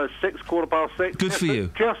about 6, 6:15. Good for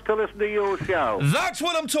you. Just to listen to your show. That's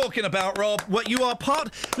what I'm talking about, Rob. What you are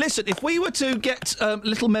part... Listen, if we were to get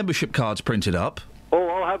little membership cards printed up... Oh,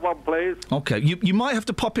 I'll have one, please. OK, you might have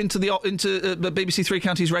to pop into the BBC Three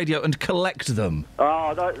Counties Radio and collect them.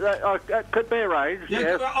 Oh, that could be arranged,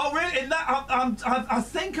 yes. Oh, really? In that, I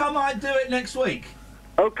think I might do it next week.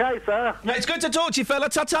 OK, sir. It's good to talk to you, fella.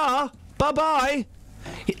 Ta-ta. Bye-bye.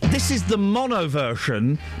 This is the mono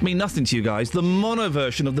version. I mean nothing to you guys. The mono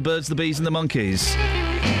version of The Birds, the Bees and the Monkeys.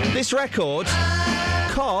 This record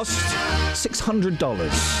cost $600.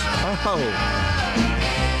 Oh.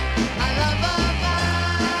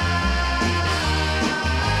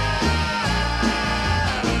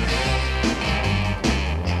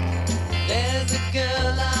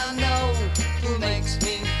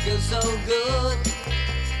 So good,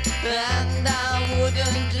 and I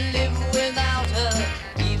wouldn't live without her,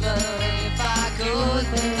 even if I could.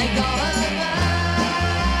 They call her Valerie.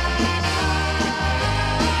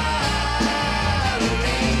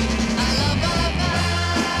 I love her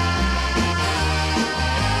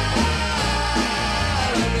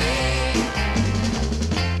Valerie.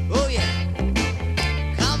 Oh yeah,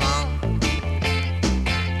 come on.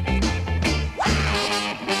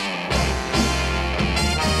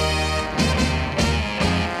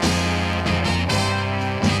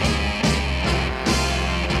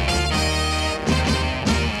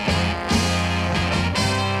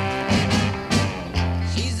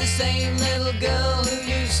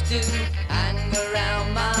 To hang around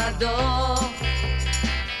my door,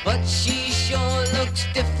 but she sure looks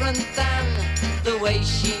different than the way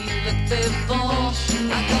she looked before.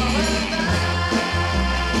 I call her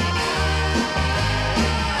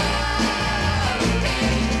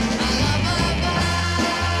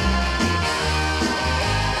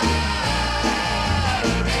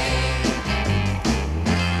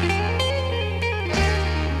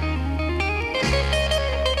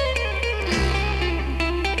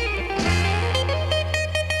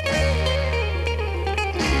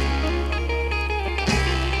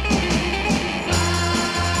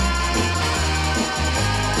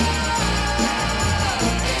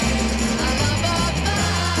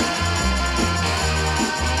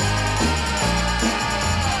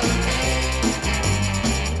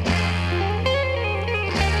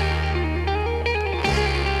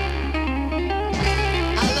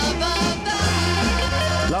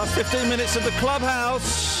 15 minutes of the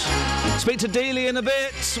clubhouse. Speak to Dealey in a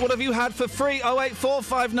bit. What have you had for free?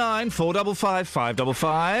 08459 455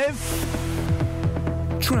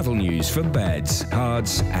 555. Travel news for beds,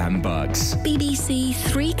 cards and bugs. BBC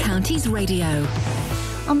Three Counties Radio.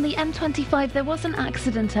 On the M25, there was an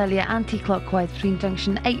accident earlier anti-clockwise between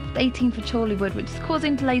junction 18 for Chorleywood, which is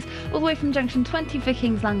causing delays all the way from junction 20 for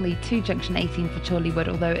Kings Langley to junction 18 for Chorleywood,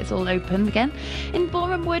 although it's all open again. In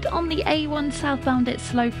Boreham Wood, on the A1 southbound, it's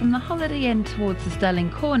slow from the Holiday Inn towards the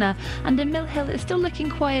Stirling Corner, and in Mill Hill, it's still looking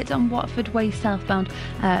quiet on Watford Way southbound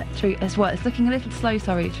through as well. It's looking a little slow,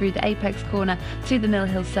 through the Apex Corner to the Mill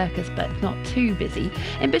Hill Circus, but not too busy.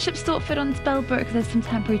 In Bishop's Stortford on Spellbrook, there's some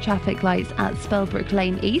temporary traffic lights at Spellbrook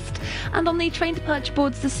Lane East. And on the train departure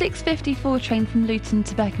boards, the 6:54 train from Luton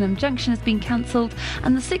to Beckenham Junction has been cancelled,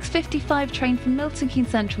 and the 6:55 train from Milton Keynes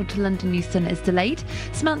Central to London Euston is delayed.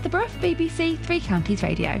 Samantha Bruff, BBC Three Counties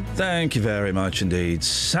Radio. Thank you very much indeed,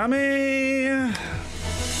 Sammy.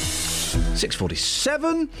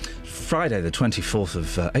 6:47, Friday the 24th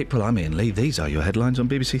of April. I'm Iain Lee. These are your headlines on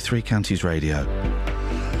BBC Three Counties Radio.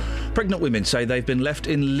 Pregnant women say they've been left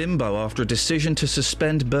in limbo after a decision to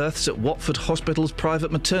suspend births at Watford Hospital's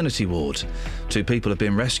private maternity ward. 2 people have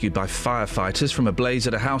been rescued by firefighters from a blaze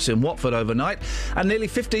at a house in Watford overnight, and nearly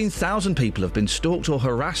 15,000 people have been stalked or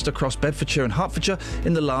harassed across Bedfordshire and Hertfordshire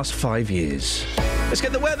in the last 5 years. Let's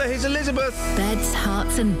get the weather. Here's Elizabeth. Beds,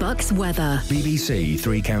 Herts and Bucks weather. BBC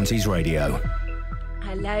Three Counties Radio.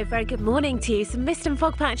 Hello, very good morning to you. Some mist and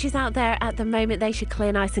fog patches out there at the moment. They should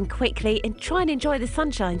clear nice and quickly, and try and enjoy the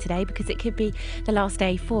sunshine today, because it could be the last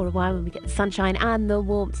day for a while when we get the sunshine and the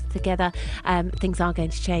warmth together. Things are going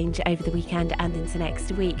to change over the weekend and into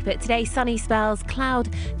next week. But today, sunny spells,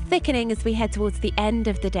 cloud thickening as we head towards the end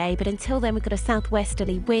of the day. But until then, we've got a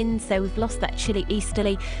southwesterly wind, so we've lost that chilly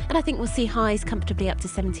easterly. And I think we'll see highs comfortably up to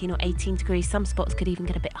 17 or 18 degrees. Some spots could even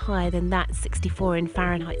get a bit higher than that, 64 in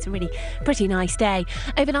Fahrenheit. It's a really pretty nice day.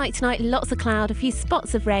 Overnight tonight, lots of cloud, a few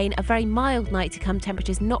spots of rain, a very mild night to come.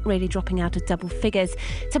 Temperatures not really dropping out of double figures.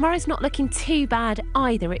 Tomorrow's not looking too bad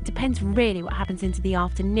either. It depends really what happens into the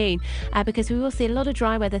afternoon, because we will see a lot of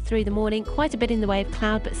dry weather through the morning, quite a bit in the way of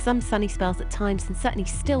cloud, but some sunny spells at times, and certainly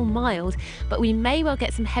still mild. But we may well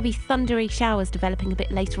get some heavy thundery showers developing a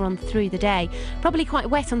bit later on through the day. Probably quite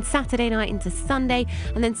wet on Saturday night into Sunday,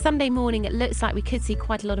 and then Sunday morning it looks like we could see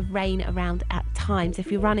quite a lot of rain around at times.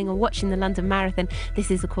 If you're running or watching the London Marathon, this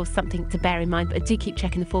is of course something to bear in mind, but do keep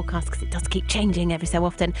checking the forecast because it does keep changing every so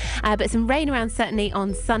often. But some rain around certainly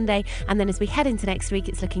on Sunday, and then as we head into next week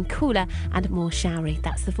it's looking cooler and more showery.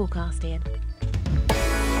 That's the forecast, Iain.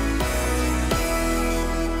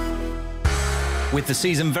 With the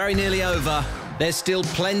season very nearly over, there's still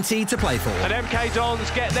plenty to play for. And MK Dons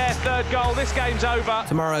get their third goal. This game's over.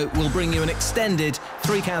 Tomorrow we'll bring you an extended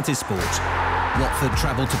Three Counties sport. Watford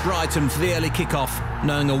travel to Brighton for the early kick-off,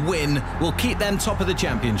 knowing a win will keep them top of the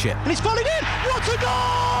Championship. And he's falling in! What a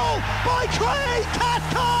goal by Craig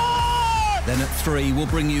Cathcart! Then at 3 we'll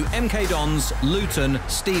bring you MK Dons, Luton,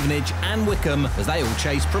 Stevenage and Wickham as they all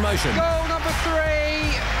chase promotion. Goal number 3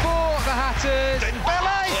 for the Hatters.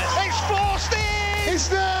 Dembele! It's forced in! It's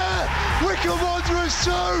there! Wickham Wanderers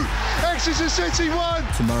 2, Exeter City 1.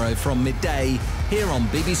 Tomorrow from midday, here on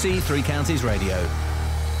BBC Three Counties Radio.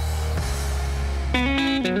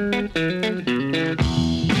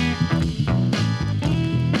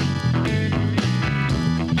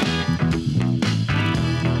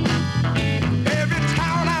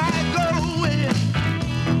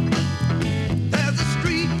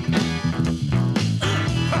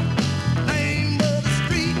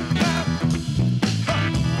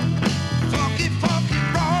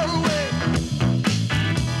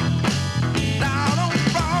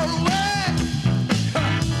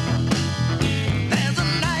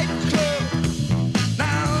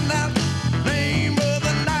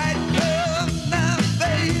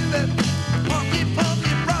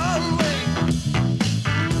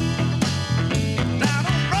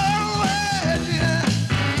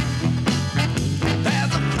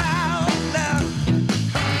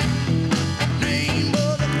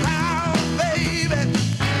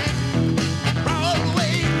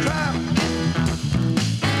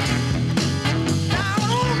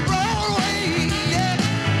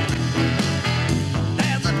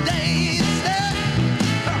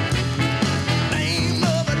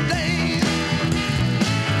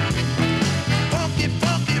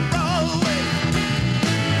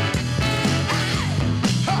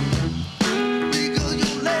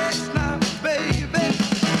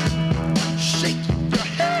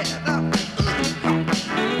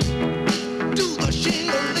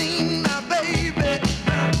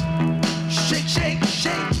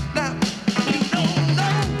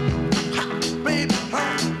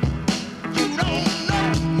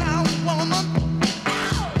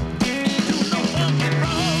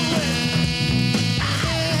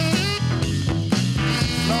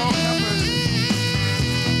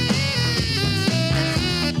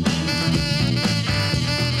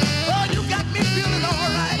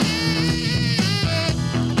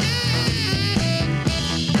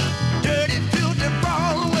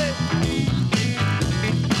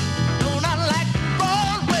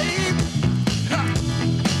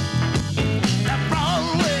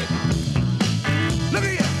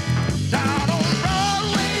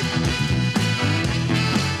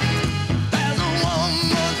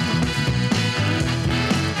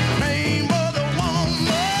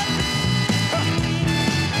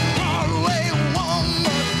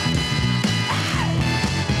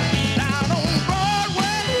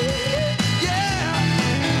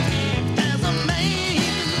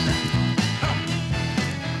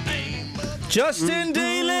 Justin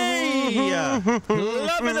Dealey!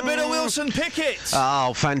 Loving a bit of Wilson Pickett.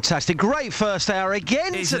 Oh, fantastic. Great first hour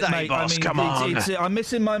again today, mate? boss. Come on. I'm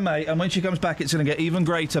missing my mate, and when she comes back, it's going to get even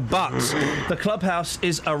greater. But the clubhouse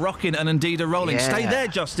is a rocking and indeed a rolling. Yeah. Stay there,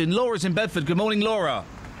 Justin. Laura's in Bedford. Good morning, Laura.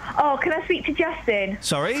 Oh, can I speak to Justin?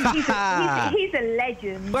 Sorry? He's a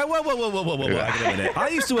legend. Whoa. Hang on a minute. I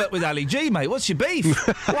used to work with Ali G, mate. What's your beef?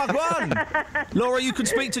 Wagwan. Laura, you can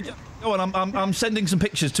speak to... Go on, I'm sending some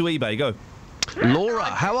pictures to eBay. Go. Laura,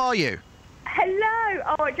 how are you? Hello.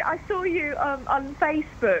 Oh, I saw you on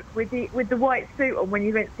Facebook with the white suit on when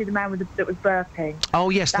you went to see the man that was burping.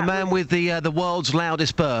 Oh, yes, the man with the world's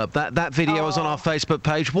loudest burp. That video was on our Facebook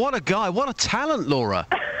page. What a guy. What a talent, Laura.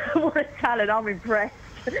 What a talent. I'm impressed.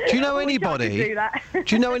 Do you know anybody? Do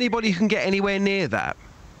you know anybody who can get anywhere near that?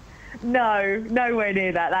 No, nowhere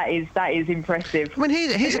near that. That is impressive. I mean,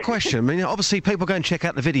 here's a question. I mean, obviously, people go and check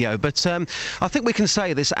out the video, but I think we can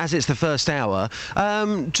say this as it's the first hour.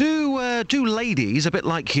 Do ladies, a bit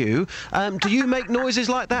like you, do you make noises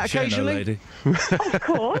like that occasionally? Lady. Of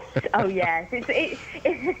course. Oh, yes.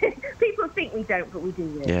 People think we don't, but we do.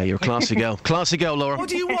 Really. Yeah, you're a classy girl. Classy girl, Laura. What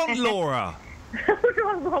do you want, Laura? What do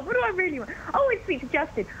I want? What do I really want? I want to speak to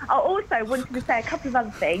Justin. I also wanted to say a couple of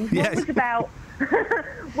other things. Yes.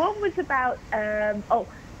 One was about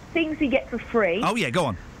things we get for free. Oh, yeah, go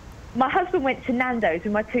on. My husband went to Nando's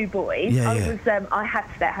with my two boys. Yeah. I had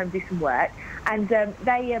to stay at home and do some work. And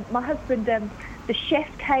my husband, the chef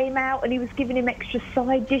came out and he was giving him extra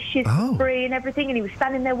side dishes for free and everything. And he was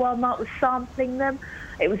standing there while Mark was sampling them.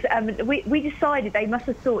 It was. We decided they must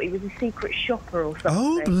have thought he was a secret shopper or something.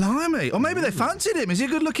 Oh, blimey. Or maybe they fancied him. Is he a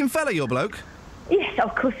good-looking fella, your bloke? Yes,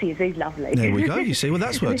 of course he is. He's lovely. There we go, you see. Well,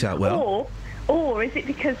 that's worked out well. Or is it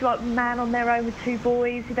because, like, man on their own with two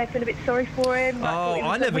boys, do they feel a bit sorry for him?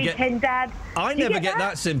 I never get... Dad. I never get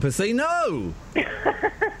that sympathy, no!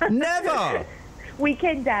 Never!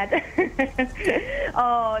 Weekend Dad.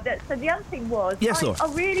 So the other thing was... Yes, Laura.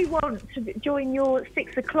 I really want to join your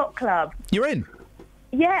 6 o'clock club. You're in?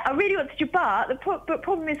 Yeah, I really want to, but the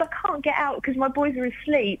problem is I can't get out because my boys are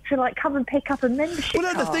asleep to, like, come and pick up a membership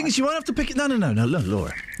Well, no, the thing is, you won't have to pick it... No,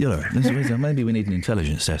 Laura. Maybe we need an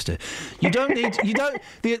intelligence test here.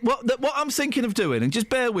 What I'm thinking of doing, and just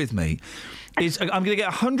bear with me, is I'm going to get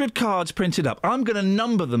 100 cards printed up. I'm going to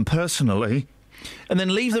number them personally and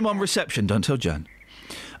then leave them on reception. Don't tell Jan.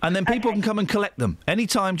 And then people can come and collect them any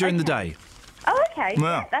time during the day. Oh, okay.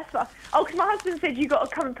 Yeah. That's what... Oh, because my husband said you've got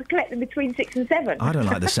to come and collect them between 6 and 7. I don't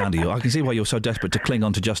like the sound of you. I can see why you're so desperate to cling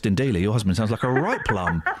on to Justin Dealey. Your husband sounds like a right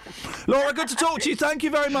plum. Laura, good to talk to you. Thank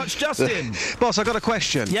you very much, Justin. Boss, I've got a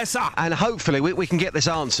question. Yes, sir. And hopefully we can get this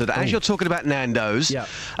answered. As you're talking about Nando's,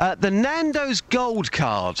 the Nando's Gold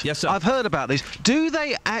Card. Yes, sir. I've heard about these. Do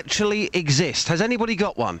they actually exist? Has anybody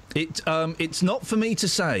got one? It's not for me to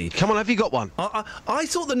say. Come on, have you got one? I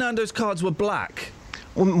thought the Nando's cards were black.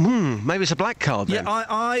 Well, maybe it's a black card then. Yeah,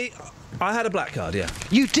 I had a black card, yeah.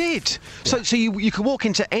 You did? Yeah. So you could walk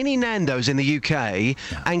into any Nando's in the UK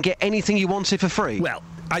and get anything you wanted for free? Well,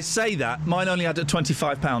 I say that. Mine only had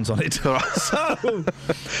 £25 on it.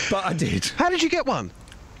 But I did. How did you get one?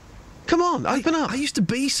 Come on, open up. I used to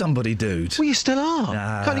be somebody, dude. Well, you still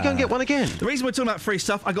are. Can't you go and get one again? The reason we're talking about free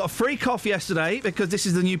stuff, I got a free cough yesterday because this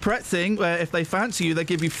is the new Pret thing where if they fancy you, they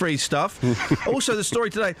give you free stuff. Also, the story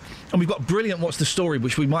today, and we've got brilliant What's the Story,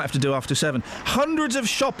 which we might have to do after 7. Hundreds of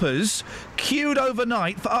shoppers queued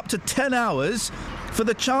overnight for up to 10 hours for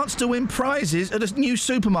the chance to win prizes at a new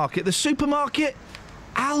supermarket. The supermarket?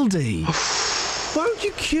 Aldi. Why would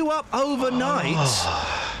you queue up overnight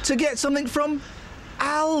to get something from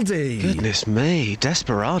Aldi? Goodness me,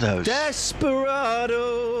 desperados.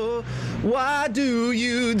 Desperado, why do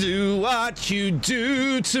you do what you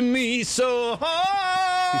do to me so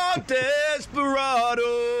hard, Desperado?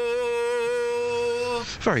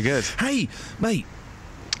 Very good. Hey, mate.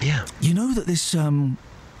 Yeah. You know that this, you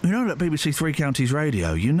know that BBC Three Counties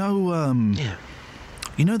Radio, you know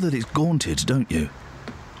that it's gaunted, don't you?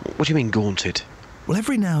 What do you mean, gaunted? Well,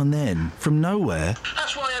 every now and then, from nowhere...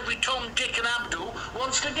 That's why every Tom, Dick and Abdul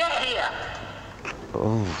wants to get here.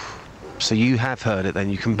 Oh. So you have heard it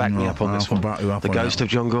then, you can back me up on this one. The ghost of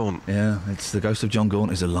John Gaunt. Yeah, it's the ghost of John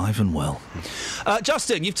Gaunt is alive and well.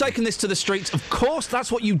 Justin, you've taken this to the streets. Of course,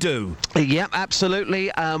 that's what you do. Yep,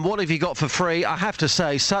 absolutely. What have you got for free? I have to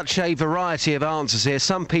say, such a variety of answers here.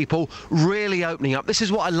 Some people really opening up. This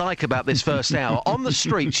is what I like about this first hour. On the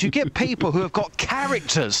streets, you get people who have got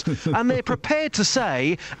characters, and they're prepared to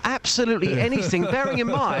say absolutely anything, bearing in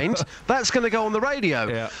mind that's going to go on the radio.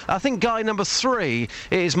 Yeah. I think guy number 3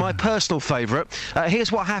 is my personal favourite.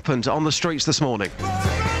 Here's what happened on the streets this morning.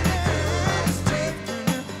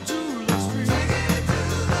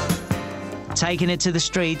 taking it to the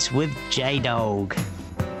streets with J-Dog.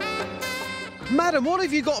 Madam, what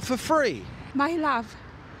have you got for free? My love.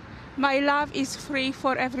 My love is free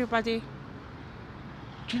for everybody.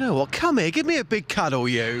 Do you know what? Come here, give me a big cuddle,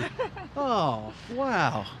 you. Oh,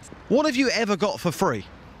 wow. What have you ever got for free?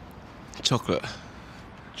 Chocolate.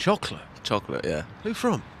 Chocolate? Chocolate, yeah. Who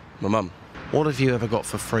from? My mum. What have you ever got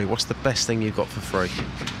for free? What's the best thing you got for free?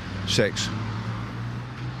 Sex.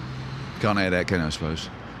 Can't hear that, can I suppose?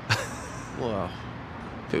 Well,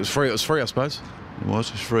 if it was free, I suppose.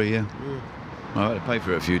 It's free, yeah. I had to pay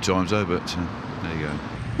for it a few times, though, but there you go.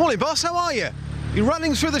 Morning, boss. How are you? You're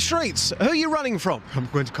running through the streets. Who are you running from? I'm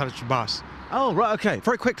going to college bus. Oh, right, OK.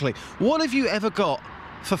 Very quickly. What have you ever got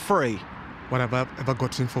for free? What have I ever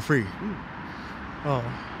gotten for free? Oh,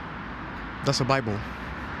 that's a Bible.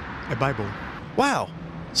 A Bible. Wow.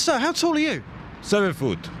 So, how tall are you? 7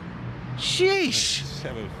 foot. Sheesh.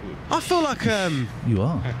 7 foot. I feel like, You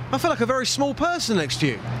are. I feel like a very small person next to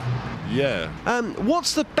you. Yeah.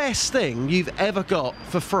 What's the best thing you've ever got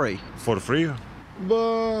for free? For free?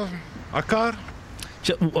 A car.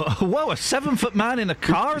 Whoa, a 7-foot man in a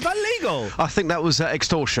car? Is that legal? I think that was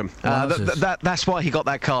extortion. That's why he got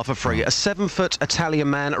that car for free. A 7-foot Italian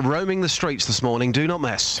man roaming the streets this morning. Do not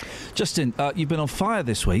mess. Justin, you've been on fire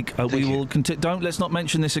this week. We will let's not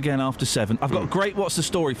mention this again after 7. I've got a great What's the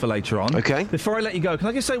Story for later on. Okay. Before I let you go, can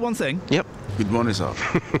I just say one thing? Yep. Good morning, sir.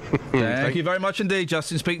 Thank you very much indeed,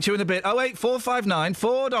 Justin. Speak to you in a bit. 08459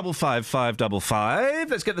 455 555.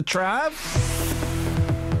 Let's get the Trav.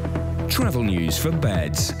 Travel news for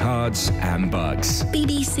beds, cards and bugs.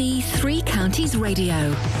 BBC Three Counties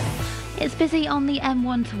Radio. It's busy on the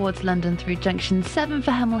M1 towards London through junction 7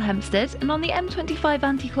 for Hemel Hempstead, and on the M25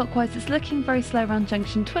 anti-clockwise it's looking very slow around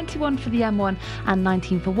junction 21 for the M1 and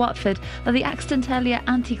 19 for Watford. Though the accident earlier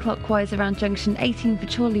anti-clockwise around junction 18 for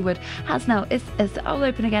Chorleywood is all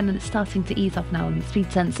open again, and it's starting to ease off now on the speed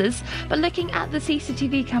sensors. But looking at the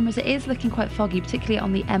CCTV cameras, it is looking quite foggy, particularly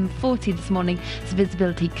on the M40 this morning, so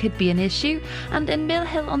visibility could be an issue. And in Mill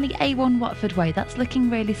Hill on the A1 Watford Way, that's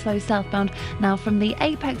looking really slow southbound now from the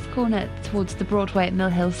Apex corner towards the Broadway at Mill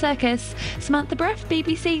Hill Circus. Samantha Breff,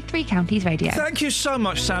 BBC Three Counties Radio. Thank you so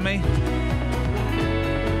much, Sammy.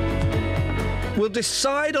 We'll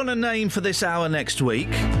decide on a name for this hour next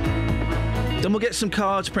week. Then we'll get some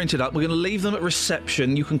cards printed up. We're going to leave them at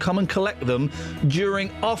reception. You can come and collect them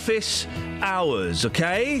during office hours,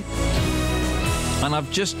 OK? And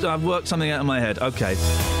I've worked something out in my head. OK.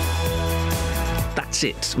 That's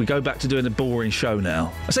it. We go back to doing a boring show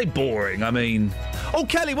now. I say boring, I mean... Oh,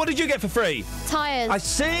 Kelly, what did you get for free? Tyres. I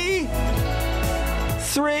see.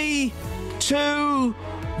 3, 2...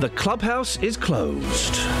 The clubhouse is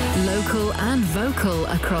closed. Local and vocal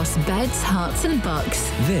across beds, hearts and bucks.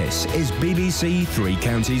 This is BBC Three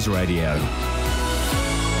Counties Radio.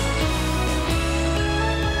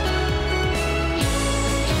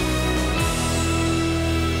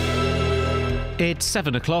 It's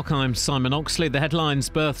 7 o'clock. I'm Simon Oxley. The headlines: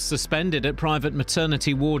 birth suspended at private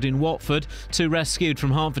maternity ward in Watford, 2 rescued from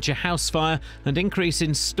Hertfordshire house fire, and increase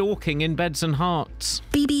in stalking in Beds and Herts.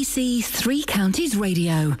 BBC Three Counties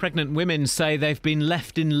Radio. Pregnant women say they've been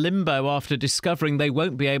left in limbo after discovering they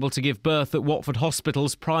won't be able to give birth at Watford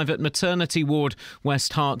Hospital's private maternity ward.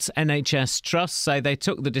 West Herts NHS Trust say they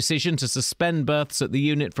took the decision to suspend births at the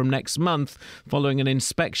unit from next month following an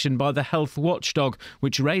inspection by the health watchdog,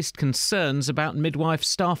 which raised concerns about midwife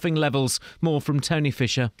staffing levels. More from Tony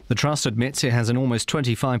Fisher. The Trust admits it has an almost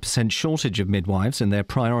 25% shortage of midwives and their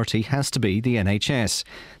priority has to be the NHS.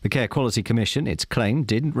 The Care Quality Commission, it's claimed,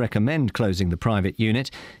 didn't recommend closing the private unit.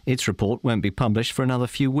 Its report won't be published for another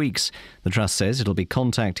few weeks. The Trust says it'll be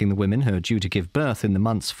contacting the women who are due to give birth in the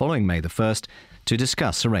months following May the 1st to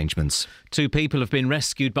discuss arrangements. 2 people have been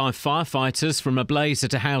rescued by firefighters from a blaze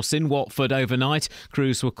at a house in Watford overnight.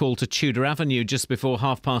 Crews were called to Tudor Avenue just before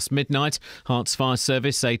midnight. Herts Fire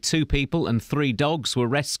Service say 2 people and 3 dogs were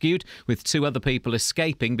rescued, with 2 other people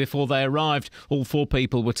escaping before they arrived. All 4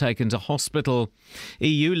 people were taken to hospital.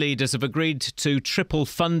 EU leaders have agreed to triple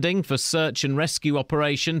funding for search and rescue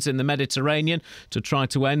operations in the Mediterranean to try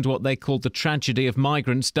to end what they called the tragedy of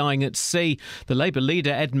migrants dying at sea. The Labour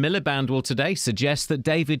leader Ed Miliband will today suggest that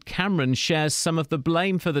David Cameron shares some of the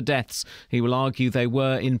blame for the deaths. He will argue they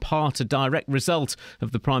were in part a direct result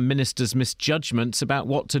of the Prime Minister's misjudgments about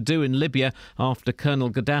what to do in Libya after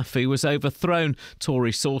Colonel Gaddafi was overthrown.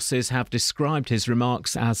 Tory sources have described his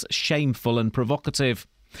remarks as shameful and provocative.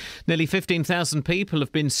 Nearly 15,000 people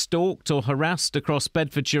have been stalked or harassed across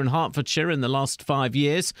Bedfordshire and Hertfordshire in the last 5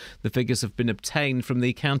 years. The figures have been obtained from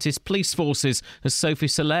the county's police forces, as Sophie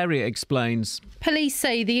Solaria explains. Police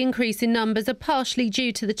say the increase in numbers are partially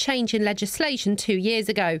due to the change in legislation 2 years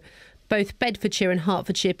ago. Both Bedfordshire and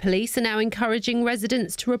Hertfordshire police are now encouraging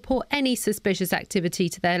residents to report any suspicious activity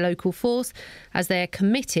to their local force, as they are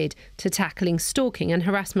committed to tackling stalking and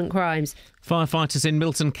harassment crimes. Firefighters in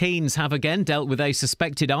Milton Keynes have again dealt with a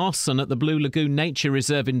suspected arson at the Blue Lagoon Nature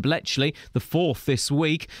Reserve in Bletchley, the fourth this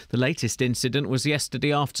week. The latest incident was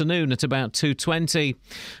yesterday afternoon at about 2:20.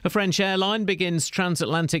 A French airline begins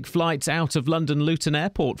transatlantic flights out of London Luton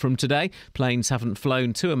Airport from today. Planes haven't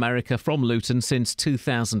flown to America from Luton since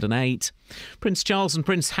 2008. Prince Charles and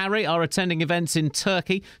Prince Harry are attending events in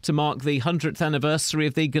Turkey to mark the 100th anniversary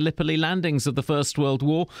of the Gallipoli landings of the First World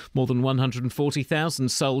War. More than 140,000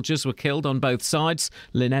 soldiers were killed on both sides.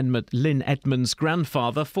 Lynn Edmonds'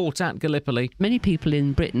 grandfather fought at Gallipoli. Many people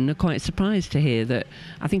in Britain are quite surprised to hear that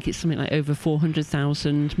I think it's something like over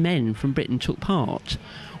 400,000 men from Britain took part,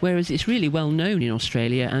 whereas it's really well known in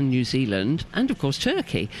Australia and New Zealand and, of course,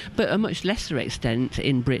 Turkey, but a much lesser extent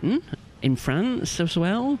in Britain, in France as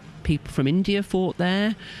well. People from India fought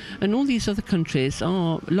there, and all these other countries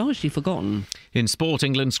are largely forgotten. In sport,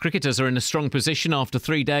 England's cricketers are in a strong position after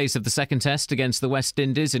 3 days of the second test against the West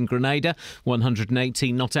Indies in Grenada.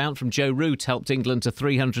 118 not out from Joe Root helped England to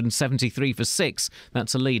 373 for 6.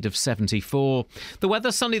 That's a lead of 74. The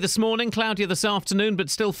weather sunny this morning, cloudier this afternoon,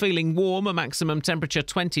 but still feeling warm, a maximum temperature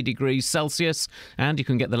 20 degrees Celsius. And you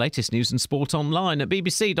can get the latest news and sport online at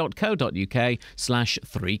bbc.co.uk/3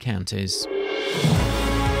 counties.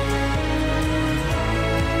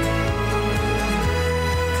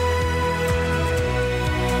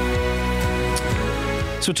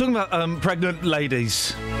 So we're talking about pregnant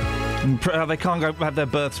ladies and how they can't go have their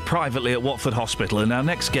births privately at Watford Hospital. And our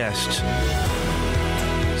next guest,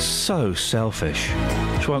 so selfish.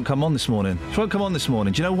 She won't come on this morning. Do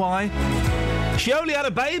you know why? She only had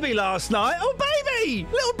a baby last night. Oh, baby!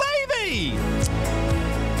 Little baby!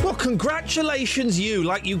 Well, congratulations, you.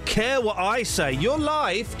 Like you care what I say. Your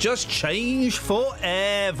life just changed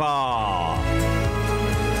forever.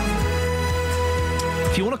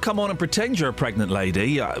 If you want to come on and pretend you're a pregnant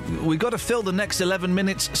lady, we've got to fill the next 11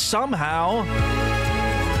 minutes somehow.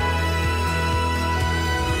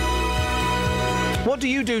 What do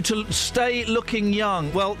you do to stay looking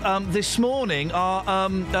young? Well, this morning, well,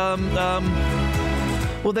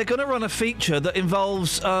 they're going to run a feature that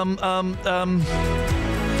involves, well,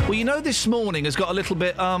 you know, This Morning has got a little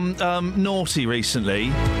bit naughty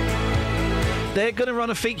recently. They're going to run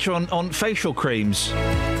a feature on facial creams.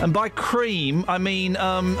 And by cream, I mean,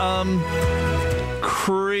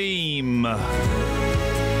 cream.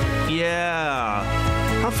 Yeah.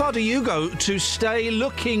 How far do you go to stay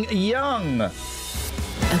looking young?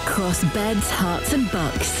 Across beds, hearts and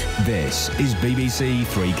bucks. This is BBC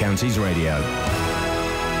Three Counties Radio.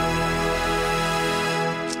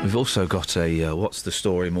 We've also got a What's the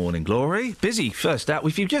Story Morning Glory. Busy first out.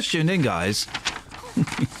 If you've just tuned in, guys...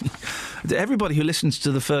 Everybody who listens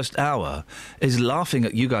to the first hour is laughing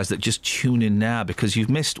at you guys that just tune in now because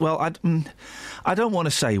you've missed... Well, I don't want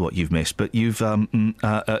to say what you've missed, but you've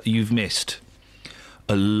missed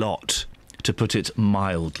a lot, to put it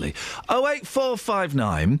mildly.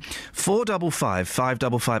 08459 455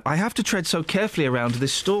 555. I have to tread so carefully around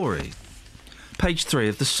this story. Page 3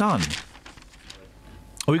 of The Sun.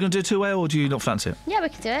 Are we going to do it two-way, or do you not fancy it? Yeah, we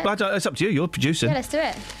can do it. Well, it's up to you. You're producing. Yeah, let's do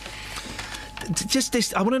it. Just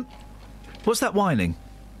this... I want to... What's that whining?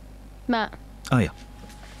 Matt. Oh, yeah.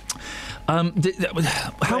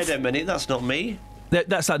 Wait a minute, that's not me.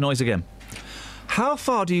 That's that noise again. How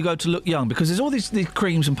far do you go to look young? Because there's all these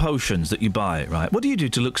creams and potions that you buy, right? What do you do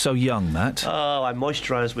to look so young, Matt? Oh, I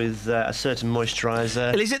moisturise with a certain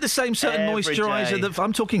moisturiser. Is it the same certain moisturiser that...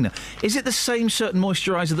 I'm talking now. Is it the same certain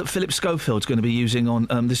moisturiser that Philip Schofield's going to be using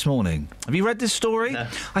on This Morning? Have you read this story? No.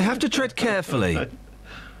 I have to tread carefully.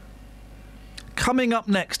 Coming up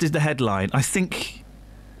next is the headline. I think...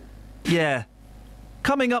 Yeah.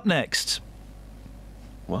 Coming up next.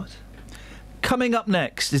 What? Coming up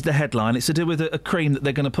next is the headline. It's to do with a cream that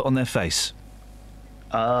they're going to put on their face.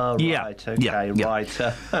 Oh, right, yeah. OK, yeah. right.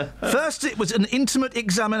 First, it was an intimate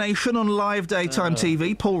examination on live daytime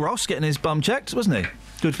TV. Paul Ross getting his bum checked, wasn't he?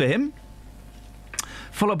 Good for him.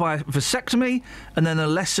 Followed by a vasectomy and then a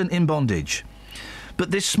lesson in bondage. But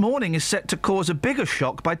This Morning is set to cause a bigger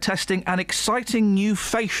shock by testing an exciting new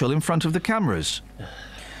facial in front of the cameras.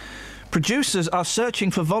 Producers are searching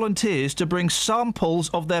for volunteers to bring samples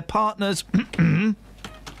of their partners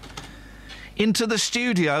into the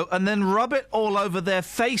studio and then rub it all over their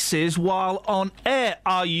faces while on air.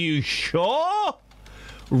 Are you sure?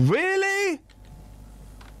 Really?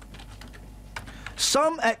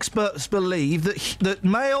 Some experts believe that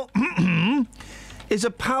male is a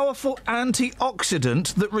powerful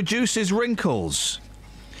antioxidant that reduces wrinkles.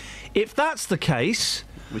 If that's the case,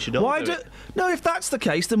 We should all Why do it. No, if that's the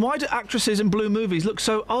case, then why do actresses in blue movies look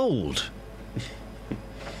so old?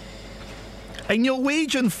 A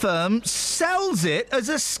Norwegian firm sells it as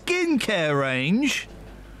a skincare range.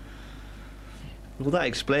 Well, that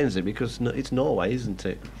explains it, because it's Norway, isn't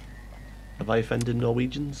it? Have I offended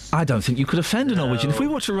Norwegians? I don't think you could offend a Norwegian. If we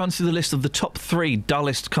were to run through the list of the top 3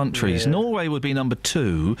 dullest countries, Norway would be number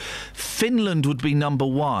 2, Finland would be number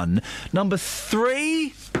 1, number 3,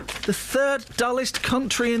 the 3rd dullest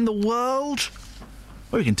country in the world.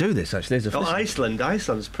 Well, we can do this, actually. There's Iceland.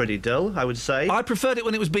 Iceland's pretty dull, I would say. I preferred it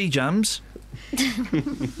when it was B-Jams.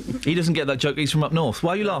 He doesn't get that joke. He's from up north.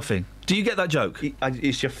 Why are you laughing? Do you get that joke?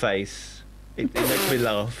 It's your face. It makes me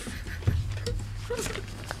laugh.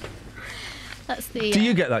 That's the. Do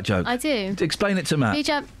you get that joke? I do. Explain it to Matt.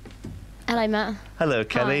 B-Jam. Hello, Matt. Hello,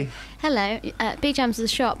 Kelly. Hello. B-Jam's is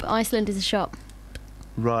a shop. Iceland is a shop.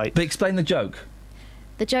 Right. But explain the joke.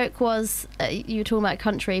 The joke was you were talking about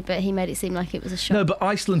country, but he made it seem like it was a shop. No, but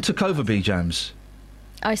Iceland took over B-Jams.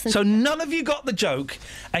 Iceland. So none of you got the joke,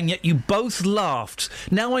 and yet you both laughed.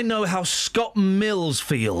 Now I know how Scott Mills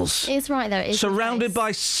feels. It's right there. It is surrounded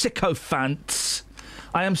by sycophants.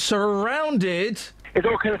 I am surrounded. It's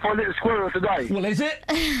okay if I lit a squirrel today. Well, is it?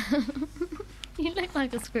 You look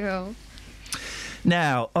like a squirrel.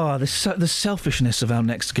 Now, the selfishness of our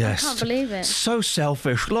next guest. I can't believe it. So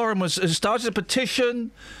selfish. Lauren has started a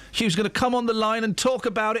petition. She was going to come on the line and talk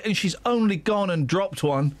about it, and she's only gone and dropped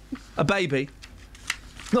one. A baby.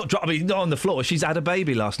 Not on the floor. She's had a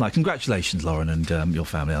baby last night. Congratulations, Lauren, and your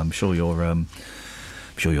family. I'm sure you're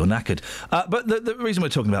knackered. But the reason we're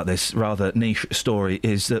talking about this rather niche story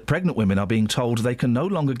is that pregnant women are being told they can no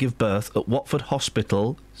longer give birth at Watford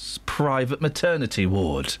Hospital's private maternity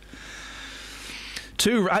ward.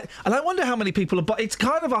 And I wonder how many people are... But it's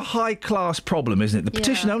kind of a high-class problem, isn't it? The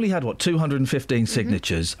petition only had, 215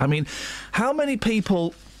 signatures. I mean, how many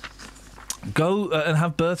people go and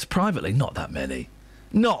have births privately? Not that many.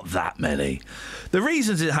 Not that many. The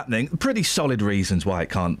reasons it's happening, pretty solid reasons why they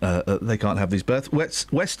can't have these births. West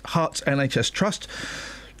Herts NHS Trust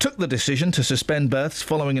took the decision to suspend births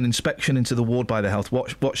following an inspection into the ward by the health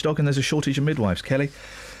watchdog, and there's a shortage of midwives. Kelly,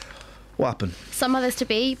 what happened? Some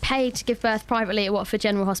mothers-to-be paid to give birth privately at Watford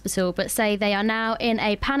General Hospital, but say they are now in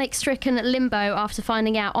a panic-stricken limbo after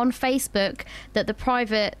finding out on Facebook that the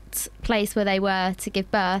private place where they were to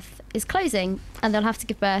give birth is closing, and they'll have to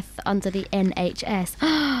give birth under the NHS.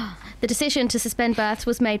 The decision to suspend births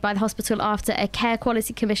was made by the hospital after a Care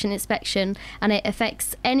Quality Commission inspection, and it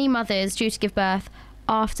affects any mothers due to give birth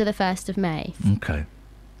after the 1st of May. OK.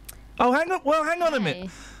 Oh, hang on a minute.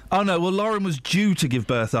 Oh, no, well, Lauren was due to give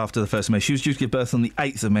birth after the 1st of May. She was due to give birth on the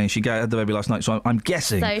 8th of May, and she had the baby last night, so I'm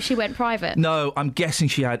guessing... So she went private? No, I'm guessing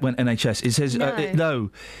she went NHS. It says...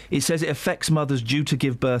 it says it affects mothers due to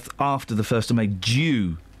give birth after the 1st of May.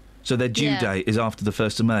 Due. So their due date is after the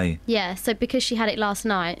 1st of May. Yeah, so because she had it last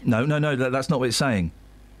night... No, that's not what it's saying.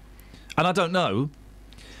 And I don't know,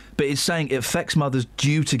 but it's saying it affects mothers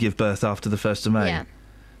due to give birth after the 1st of May. Yeah.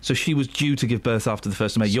 So she was due to give birth after the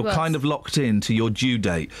 1st of May. You're kind of locked in to your due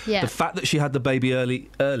date. Yeah. The fact that she had the baby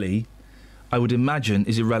early, I would imagine,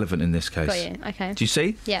 is irrelevant in this case. Got you, OK. Do you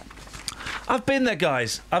see? Yeah. I've been there,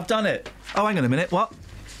 guys. I've done it. Oh, hang on a minute. What?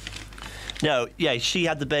 No, she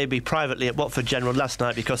had the baby privately at Watford General last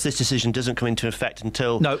night because this decision doesn't come into effect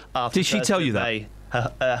until after Did she tell you that? May.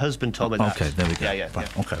 Her husband told me that. OK, there we go. Yeah.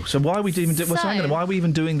 Right, OK. So why are we why are we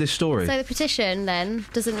even doing this story? So the petition, then,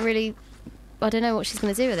 doesn't really... I don't know what she's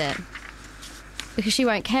going to do with it. Because she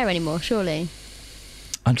won't care anymore, surely.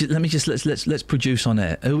 Let's produce on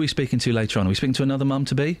air. Who are we speaking to later on? Are we speaking to another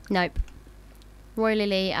mum-to-be? Nope. Roy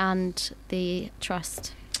Lilly and the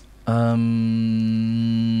Trust. There's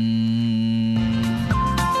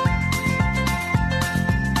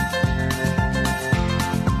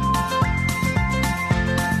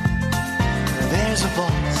a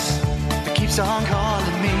voice that keeps on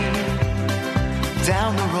calling me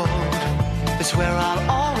down the road. It's where I'll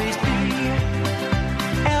always be.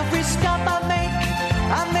 Every stop I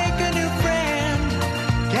make a new friend.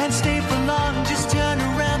 Can't stay for long, just turn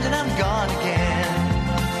around and I'm gone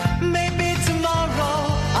again. Maybe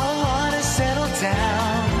tomorrow I'll wanna settle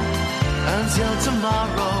down. Until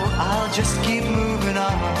tomorrow I'll just keep moving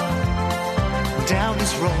on. Down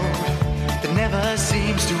this road that never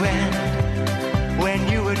seems to end. When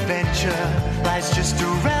new adventure lies just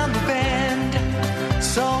around the bend.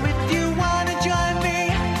 So if you wanna join me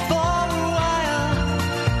for a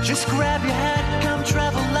while, just grab your hat, come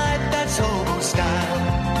travel light, that's hobo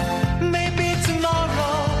style. Maybe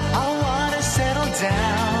tomorrow I'll wanna settle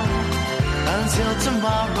down. Until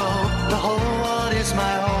tomorrow, the whole world is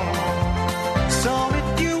my home. So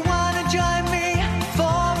if you wanna join me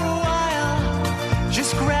for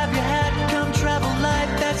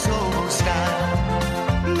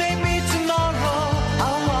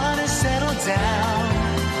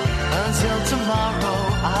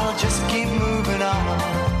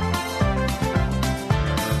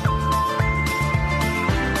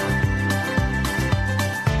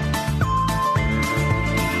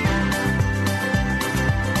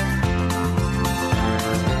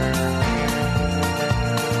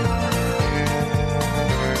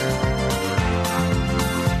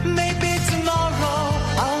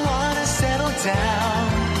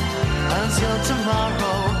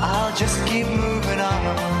keep moving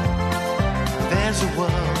on. There's a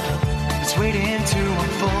world that's waiting to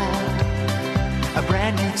unfold, a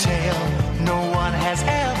brand new tale no one has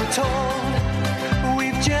ever told.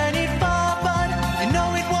 We've journeyed far, but you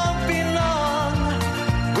know it won't be long.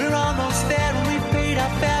 We're almost there and we've paid our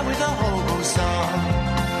fare with a hobo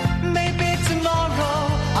song. Maybe tomorrow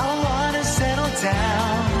I'll wanna settle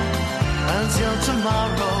down. Until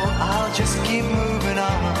tomorrow I'll just keep moving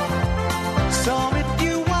on. So if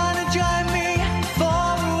you wanna join me for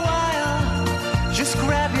a while, just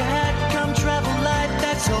grab your hat, come travel light,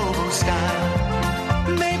 that's hobo style.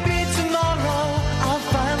 Maybe tomorrow I'll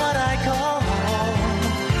find what I call home.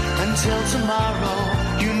 Until tomorrow,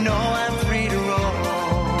 you know I'm free to roll.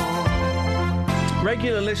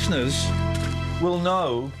 Regular listeners will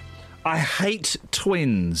know I hate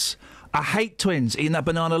twins. I hate twins. Eating that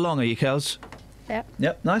banana long, are you, Kels? Yep.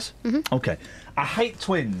 Yep, nice? Mm-hmm. OK. I hate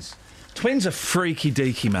twins. Twins are freaky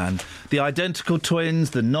deaky, man. The identical twins,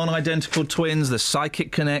 the non-identical twins, the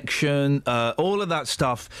psychic connection, all of that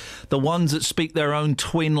stuff. The ones that speak their own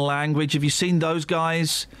twin language. Have you seen those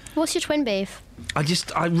guys? What's your twin beef?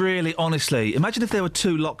 I really, honestly, imagine if there were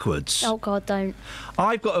two Lockwoods. Oh, God, don't.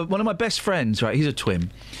 I've got one of my best friends, right, he's a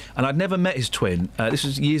twin, and I'd never met his twin. This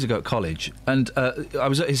was years ago at college, and I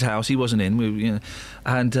was at his house, he wasn't in,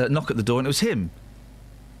 and knock at the door, and it was him.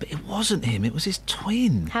 But it wasn't him, it was his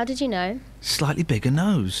twin. How did you know? Slightly bigger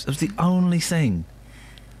nose. That was the only thing.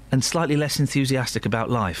 And slightly less enthusiastic about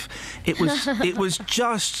life. It was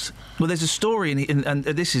just... Well, there's a story, and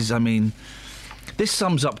this is, I mean... This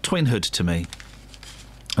sums up twinhood to me.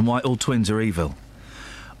 And why all twins are evil.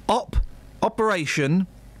 Operation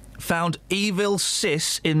found evil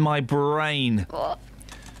cysts in my brain. What?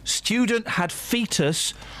 Student had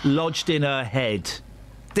fetus lodged in her head.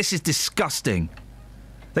 This is disgusting.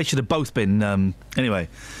 They should have both been... Anyway.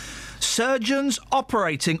 Surgeons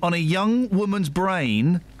operating on a young woman's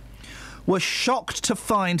brain were shocked to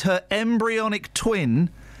find her embryonic twin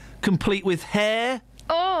complete with hair,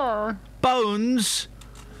 bones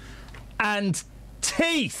and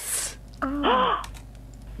teeth. Oh.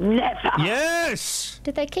 Never. Yes!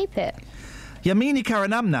 Did they keep it? Yamini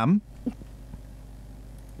Karanamnam,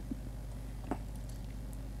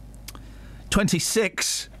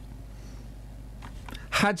 26,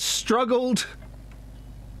 had struggled...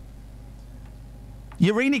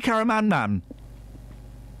 Yamini Karanamnam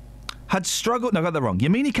had struggled... No, I got that wrong.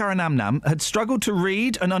 Yamini Karanamnam had struggled to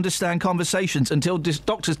read and understand conversations until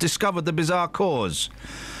doctors discovered the bizarre cause.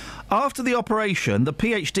 After the operation, the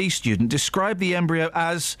PhD student described the embryo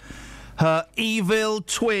as her evil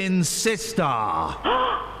twin sister.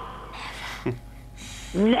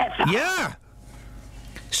 Never. Yeah.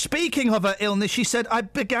 Speaking of her illness, she said, I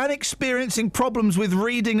began experiencing problems with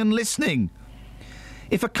reading and listening.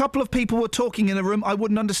 If a couple of people were talking in a room, I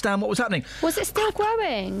wouldn't understand what was happening. Was it still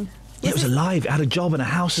growing? Yeah, it was alive. It had a job and a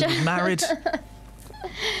house and was married.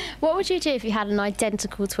 What would you do if you had an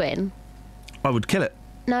identical twin? I would kill it.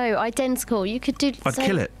 No, identical. You could do I'd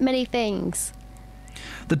kill it. Many things.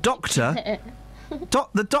 The doctor...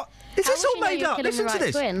 Is this all made up? Listen to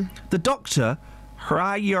this. Twin? The doctor,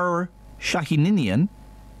 Hrayur Shahininian,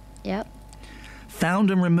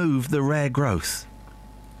 found and removed the rare growth.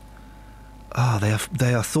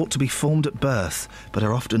 They are thought to be formed at birth, but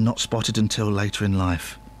are often not spotted until later in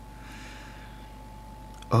life.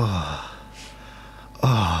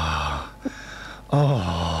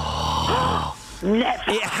 Never.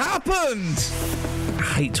 It happened! I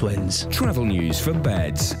hate twins. Travel news for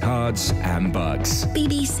beds, cards and bugs.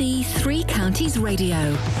 BBC Three Counties Radio.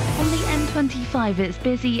 On the M25, it's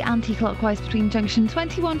busy anti-clockwise between junction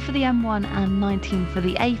 21 for the M1 and 19 for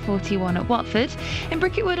the A41 at Watford. In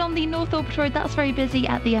Bricketwood on the North Orbit Road, that's very busy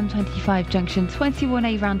at the M25 junction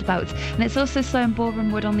 21A roundabout. And it's also slow in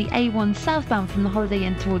Boreham Wood on the A1 southbound from the Holiday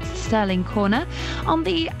Inn towards Stirling Corner. On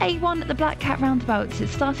the A1 at the Black Cat roundabout,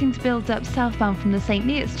 it's starting to build up southbound from the St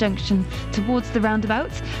Neots junction towards the roundabout.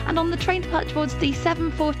 And on the train depart towards the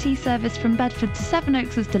 7:40 service from Bedford to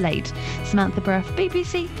Sevenoaks was delayed. Samantha Bruff,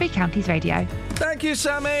 BBC Three Counties Radio. Thank you,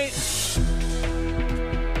 Sammy.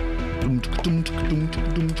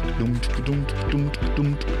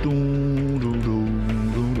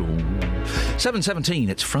 7:17,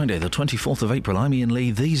 it's Friday the 24th of April. I'm Iain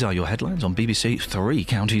Lee. These are your headlines on BBC Three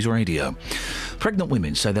Counties Radio. Pregnant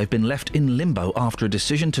women say they've been left in limbo after a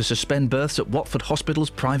decision to suspend births at Watford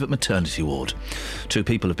Hospital's private maternity ward. 2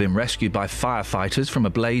 people have been rescued by firefighters from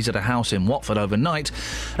a blaze at a house in Watford overnight,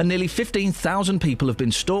 and nearly 15,000 people have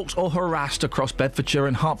been stalked or harassed across Bedfordshire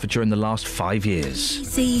and Hertfordshire in the last 5 years.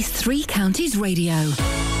 BBC Three Counties Radio.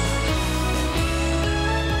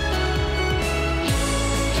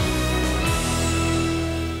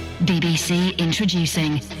 BBC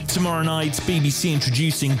Introducing. Tomorrow night, BBC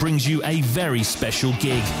Introducing brings you a very special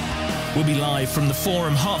gig. We'll be live from the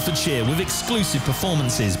Forum, Hertfordshire, with exclusive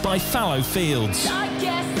performances by Fallow Fields. I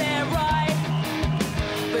guess they're right,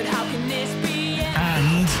 but how can this be?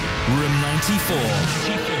 And Room 94.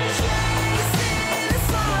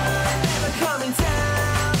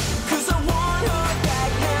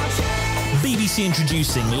 BBC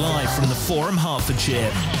Introducing live from the Forum,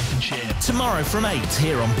 Hertfordshire. Tomorrow from 8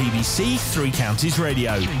 here on BBC Three Counties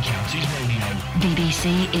Radio.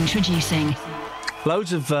 BBC Introducing.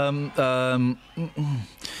 Loads of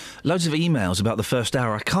emails about the first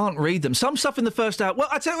hour. I can't read them. Some stuff in the first hour. Well,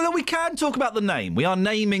 I tell you, we can talk about the name. We are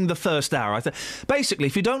naming the first hour. Basically,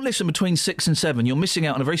 if you don't listen between 6 and 7, you're missing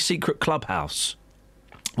out on a very secret clubhouse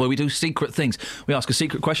where we do secret things. We ask a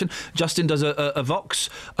secret question. Justin does a Vox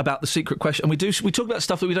about the secret question, and we talk about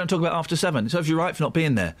stuff that we don't talk about after 7. So if you're right for not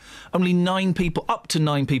being there, only 9 people, up to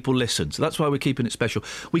 9 people listen. So that's why we're keeping it special.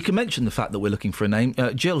 We can mention the fact that we're looking for a name.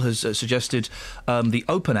 Jill has suggested the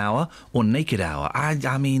open hour or naked hour.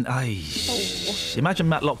 Imagine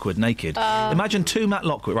Matt Lockwood naked. Imagine 2 Matt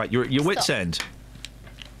Lockwood. Right, you're at your wit's end.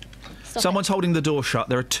 Someone's holding the door shut.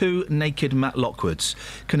 There are 2 naked Matt Lockwoods.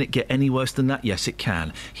 Can it get any worse than that? Yes, it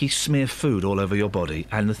can. He smears food all over your body,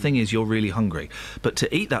 and the thing is, you're really hungry. But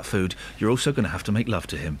to eat that food, you're also going to have to make love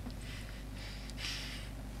to him.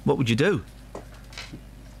 What would you do?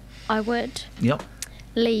 I would. Yep.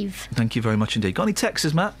 Leave. Thank you very much indeed. Got any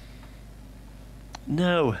texts, Matt?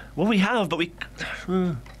 No. Well, we have, but we...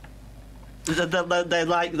 They're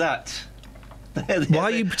like that. Why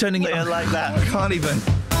are you pretending... They're like that. I can't even...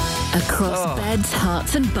 Across beds,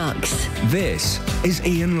 hearts and bucks. This is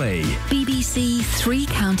Iain Lee. BBC Three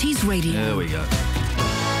Counties Radio. There we go.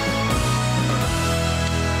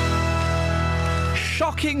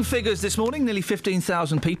 Shocking figures this morning. Nearly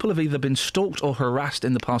 15,000 people have either been stalked or harassed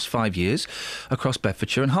in the past 5 years across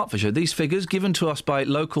Bedfordshire and Hertfordshire. These figures, given to us by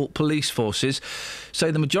local police forces,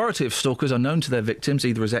 say the majority of stalkers are known to their victims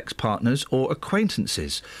either as ex-partners or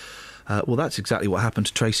acquaintances. Well, that's exactly what happened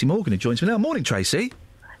to Tracy Morgan, who joins me now. Morning, Tracy.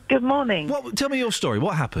 Good morning. Tell me your story.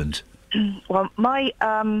 What happened? Well, my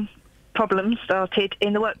problem started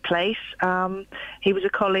in the workplace. He was a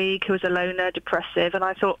colleague who was a loner, depressive, and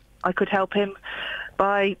I thought I could help him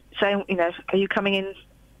by saying, are you coming in?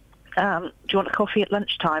 Do you want a coffee at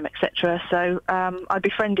lunchtime, etc. So I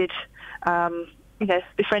befriended him,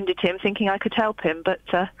 thinking I could help him, but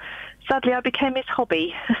sadly I became his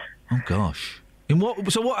hobby. Oh gosh.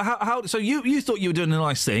 So you thought you were doing a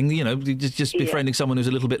nice thing, just befriending someone who's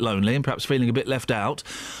a little bit lonely and perhaps feeling a bit left out.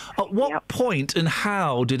 At what point and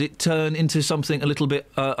how did it turn into something a little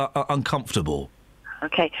bit uncomfortable?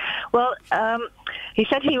 Okay. Well, he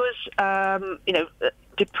said he was,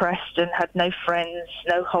 depressed and had no friends,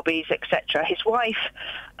 no hobbies, etc. His wife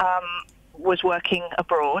was working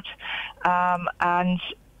abroad, and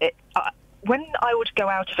when I would go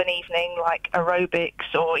out of an evening, like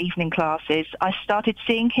aerobics or evening classes, I started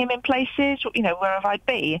seeing him in places, wherever I'd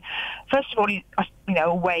be. First of all, I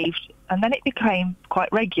waved, and then it became quite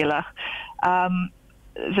regular.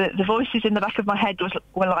 The voices in the back of my head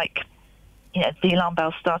were like, the alarm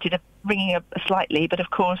bells started ringing slightly, but of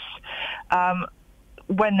course,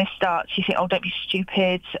 when this starts, you think, oh, don't be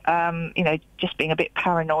stupid, just being a bit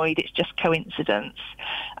paranoid, it's just coincidence.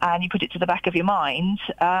 And you put it to the back of your mind.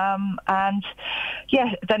 Then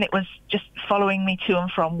it was just following me to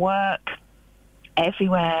and from work.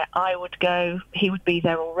 Everywhere I would go, he would be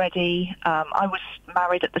there already. I was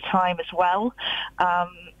married at the time as well.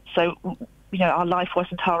 So our life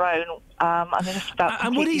wasn't our own. And just about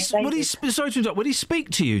and would he sorry to interrupt, would he speak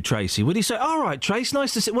to you, Tracy? Would he say, all right, Trace,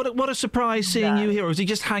 nice to see, what a surprise seeing you here, or is he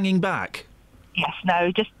just hanging back? Yes,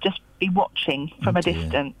 no, just be watching from a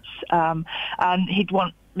distance. And he'd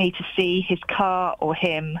want me to see his car or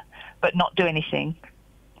him, but not do anything.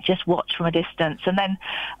 Just watch from a distance. And then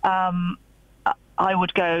I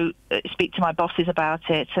would go speak to my bosses about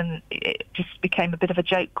it, and it just became a bit of a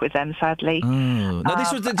joke with them, sadly. Oh. Now,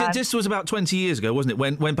 this was about 20 years ago, wasn't it,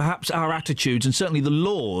 when perhaps our attitudes and certainly the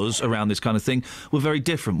laws around this kind of thing were very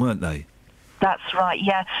different, weren't they? That's right,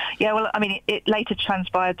 yeah. Well, I mean, it later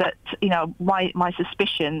transpired that, my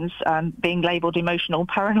suspicions, being labelled emotional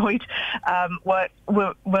paranoid,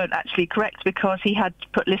 weren't actually correct, because he had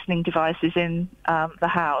put listening devices in the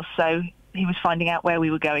house, so he was finding out where we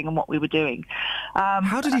were going and what we were doing.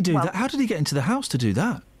 How did he do that? How did he get into the house to do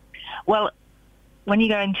that? Well, when you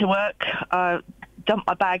go into work, dump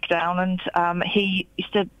my bag down, and he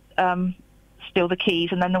used to steal the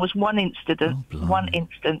keys. And then there was one instance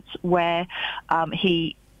where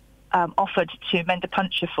he offered to mend a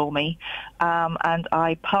puncture for me, and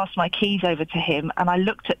I passed my keys over to him, and I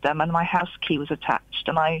looked at them, and my house key was attached,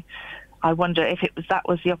 and I wonder if that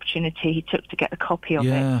was the opportunity he took to get a copy of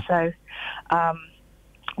it. So,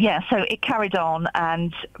 so it carried on,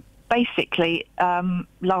 and basically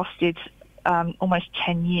lasted almost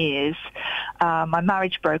 10 years. My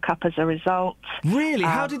marriage broke up as a result. Really?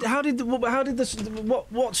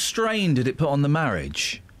 What strain did it put on the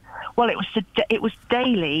marriage? Well, it was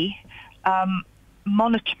daily,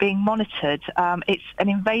 being monitored. It's an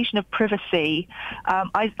invasion of privacy.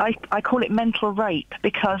 I call it mental rape,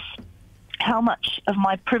 because how much of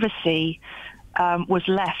my privacy was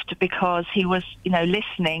left because he was,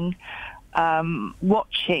 listening,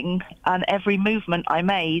 watching, and every movement I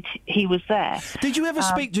made, he was there. Did you ever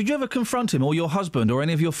did you ever confront him, or your husband or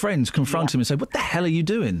any of your friends confront him and say, what the hell are you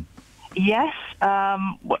doing? Yes,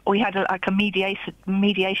 we had a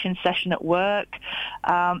mediation session at work,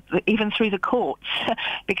 even through the courts,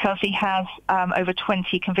 because he has over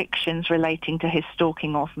 20 convictions relating to his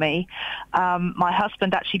stalking of me. My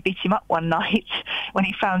husband actually beat him up one night when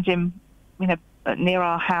he found him, near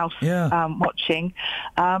our house, watching.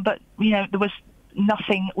 But there was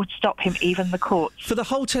nothing would stop him, even the courts. For the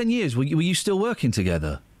whole 10 years, were you still working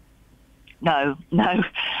together? No.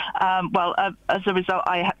 As a result,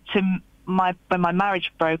 I had to. When my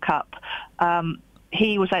marriage broke up,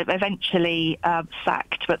 he was eventually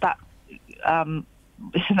sacked, but that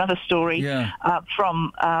is another story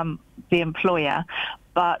from the employer.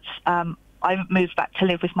 But I moved back to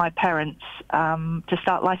live with my parents to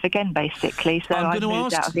start life again, basically. So I'm going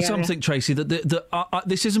to ask something, Tracy, that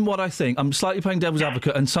this isn't what I think. I'm slightly playing devil's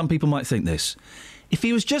advocate, and some people might think this. If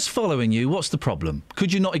he was just following you, what's the problem?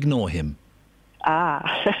 Could you not ignore him?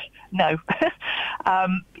 No.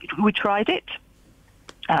 We tried it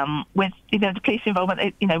with the police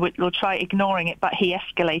involvement. We'll try ignoring it, but he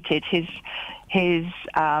escalated his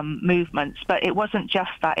movements. But it wasn't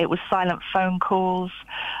just that; it was silent phone calls.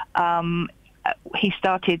 He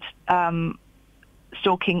started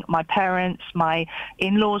stalking my parents, my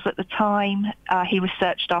in-laws at the time. He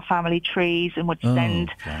researched our family trees and would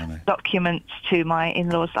send documents to my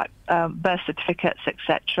in-laws, like birth certificates,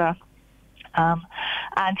 etc.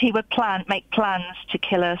 And he would make plans to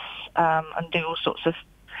kill us and do all sorts of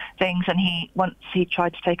things. And once he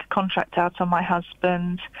tried to take a contract out on my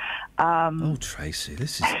husband. Tracy,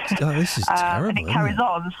 this is terrible. And it carries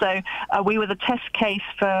on. So we were the test case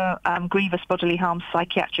for grievous bodily harm,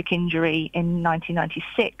 psychiatric injury in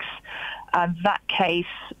 1996. And that case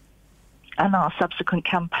and our subsequent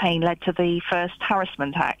campaign led to the first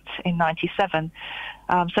Harassment Act in 97.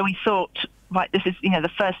 So we thought, right, this is,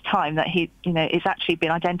 the first time that it's actually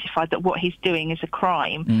been identified that what he's doing is a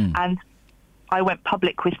crime. And I went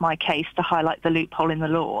public with my case to highlight the loophole in the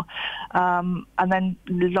law. And then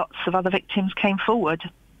lots of other victims came forward.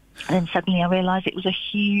 And then suddenly I realised it was a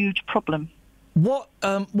huge problem. What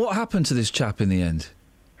happened to this chap in the end?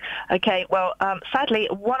 Okay, well, sadly,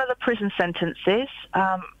 one of the prison sentences,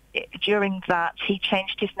 during that, he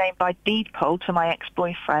changed his name by deed poll to my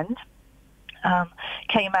ex-boyfriend.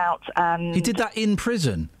 Came out and... He did that in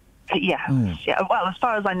prison? Yeah. Well, as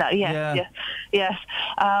far as I know, yes.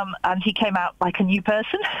 And he came out like a new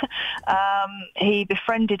person. He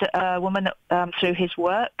befriended a woman through his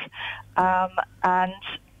work, and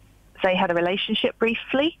they had a relationship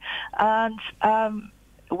briefly, and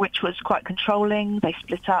which was quite controlling. They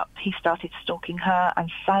split up. He started stalking her,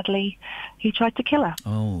 and sadly, he tried to kill her.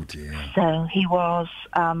 Oh, dear. So he was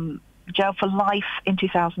jailed for life in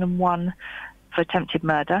 2001 for attempted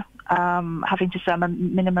murder, having to serve a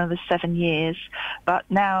minimum of 7 years. But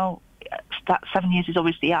now that 7 years is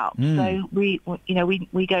obviously up. So we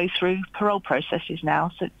go through parole processes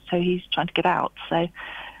now. So he's trying to get out. So,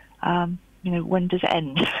 when does it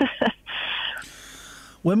end?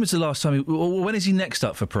 When was the last time? When is he next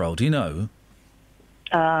up for parole? Do you know?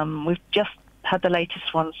 We've just had the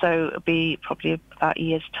latest one, so it'll be probably about a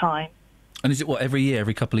year's time. And is it every year,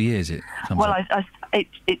 every couple of years it comes up?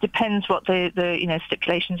 It depends what the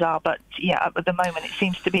stipulations are, but at the moment it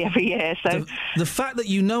seems to be every year. So the fact that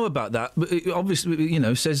you know about that,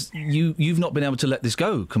 obviously, says you've not been able to let this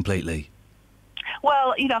go completely.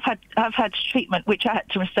 Well, I've had treatment which I had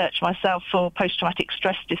to research myself for post-traumatic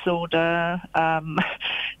stress disorder,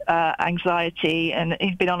 anxiety, and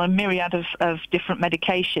he's been on a myriad of different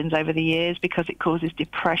medications over the years because it causes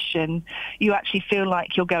depression. You actually feel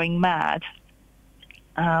like you're going mad,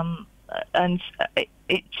 and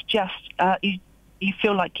it's just you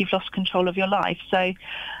feel like you've lost control of your life. So,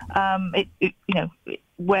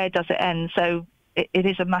 where does it end? So it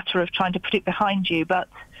is a matter of trying to put it behind you, but.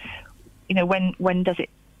 When does it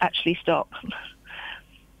actually stop?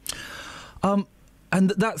 And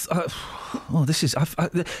that's this is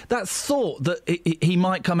that thought that he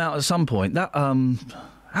might come out at some point. That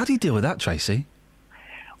how do you deal with that, Tracy?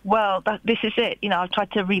 Well, this is it. You know, I've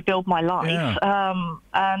tried to rebuild my life,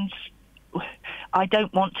 and I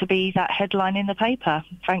don't want to be that headline in the paper,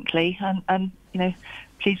 frankly. And you know,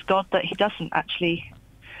 please God that he doesn't actually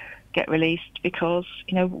get released, because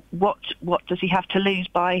you know what does he have to lose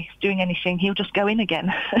by doing anything? He'll just go in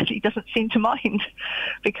again. He doesn't seem to mind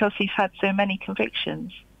because he's had so many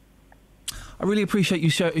convictions. I really appreciate you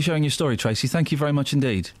sharing your story, Tracy. Thank you very much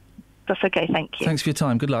indeed. That's okay, thank you. Thanks for your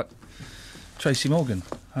time. Good luck. Tracy Morgan.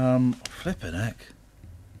 Flippin' heck.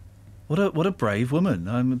 What a brave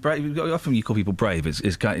woman. Brave, often you call people brave.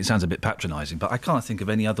 It sounds a bit patronising, but I can't think of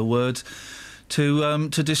any other word to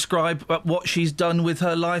describe what she's done with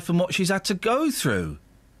her life and what she's had to go through.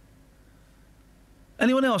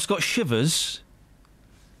 Anyone else got shivers?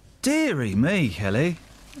 Dearie me, Kelly.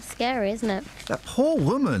 It's scary, isn't it? That poor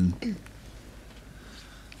woman.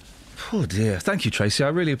 Oh dear. Thank you, Tracy. I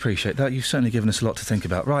really appreciate that. You've certainly given us a lot to think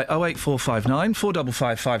about. Right, 08459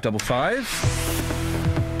 455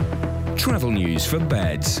 555. Travel news for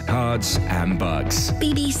beds, cards and bugs.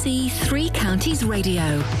 BBC Three Counties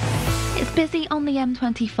Radio. It's busy on the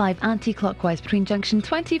M25 anti-clockwise between junction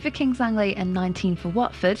 20 for Kings Langley and 19 for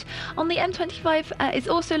Watford. On the M25, it's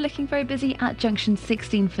also looking very busy at junction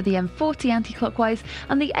 16 for the M40 anti-clockwise,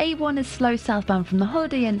 and the A1 is slow southbound from the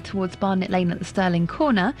Holiday Inn towards Barnet Lane at the Stirling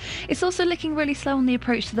Corner. It's also looking really slow on the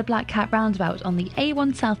approach to the Black Cat roundabout on the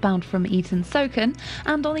A1 southbound from Eton Soken,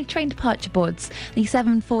 and on the train departure boards. The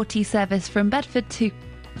 7:40 service from Bedford to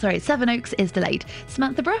Sevenoaks is delayed.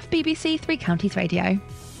 Samantha Bruff, BBC Three Counties Radio.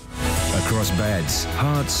 Across beds,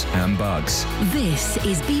 hearts and bugs. This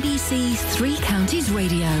is BBC Three Counties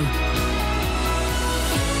Radio.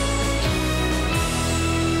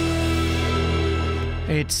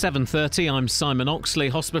 It's 7:30. I'm Simon Oxley.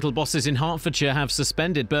 Hospital bosses in Hertfordshire have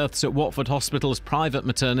suspended births at Watford Hospital's private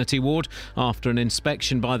maternity ward after an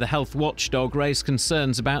inspection by the health watchdog raised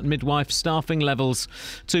concerns about midwife staffing levels.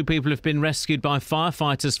 2 people have been rescued by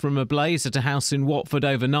firefighters from a blaze at a house in Watford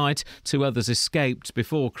overnight. 2 others escaped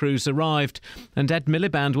before crews arrived. And Ed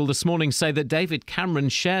Miliband will this morning say that David Cameron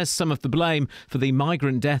shares some of the blame for the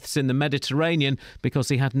migrant deaths in the Mediterranean because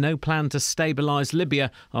he had no plan to stabilise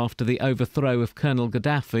Libya after the overthrow of Colonel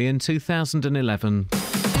Gaddafi in 2011.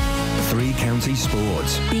 Three Counties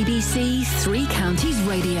Sports. BBC Three Counties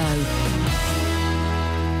Radio.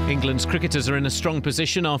 England's cricketers are in a strong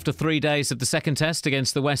position after 3 days of the second test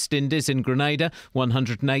against the West Indies in Grenada.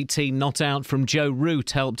 118 not out from Joe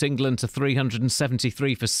Root helped England to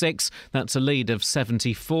 373 for 6. That's a lead of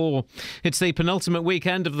 74. It's the penultimate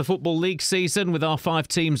weekend of the Football League season, with our 5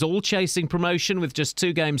 teams all chasing promotion with just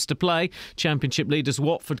 2 games to play. Championship leaders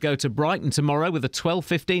Watford go to Brighton tomorrow with a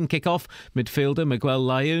 12:15 kick-off. Midfielder Miguel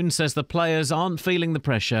Layún says the players aren't feeling the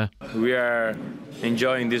pressure. We are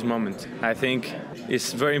enjoying this moment. I think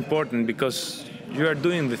it's very important because you are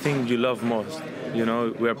doing the thing you love most. You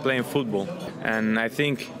know, we are playing football, and I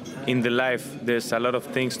think in the life there's a lot of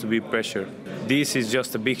things to be pressured. This is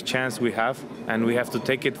just a big chance we have, and we have to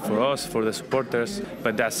take it for us, for the supporters,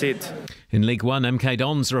 but that's it. In League One, MK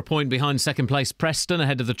Dons are a point behind second-place Preston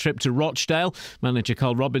ahead of the trip to Rochdale. Manager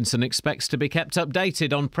Carl Robinson expects to be kept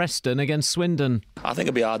updated on Preston against Swindon. I think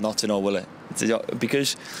it'll be hard not to know, will it?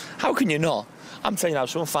 Because how can you not? I'm telling you now,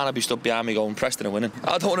 some fan will be stuck behind me going, Preston are winning.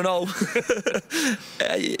 I don't want to know.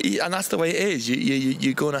 And that's the way it is.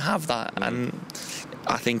 You're going to have that. And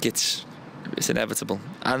I think it's inevitable.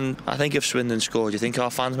 And I think if Swindon scored, do you think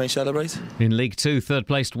our fans may celebrate? In League 2,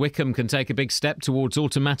 third-placed Wickham can take a big step towards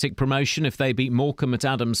automatic promotion if they beat Morecambe at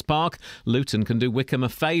Adams Park. Luton can do Wickham a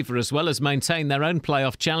favour as well as maintain their own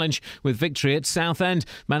playoff challenge with victory at Southend.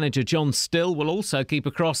 Manager John Still will also keep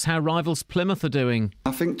across how rivals Plymouth are doing.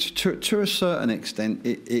 I think to a certain extent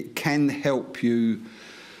it can help you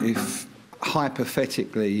if,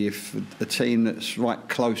 hypothetically, if a team that's right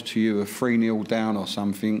close to you are 3-0 down or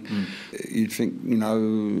something, you'd think, you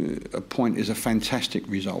know, a point is a fantastic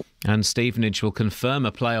result. And Stevenage will confirm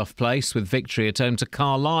a playoff place with victory at home to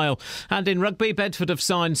Carlisle. And in rugby, Bedford have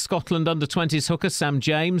signed Scotland under-20s hooker Sam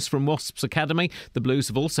James from Wasps Academy. The Blues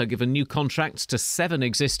have also given new contracts to 7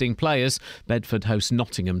 existing players. Bedford host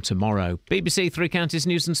Nottingham tomorrow. BBC Three Counties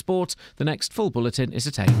News and Sport. The next full bulletin is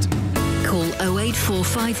at 8. Call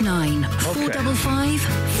 08459 455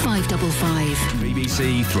 555.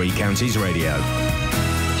 BBC Three Counties Radio.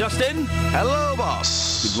 Justin? Hello,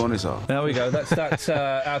 boss. Good morning, sir. There we go. That's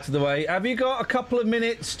out of the way. Have you got a couple of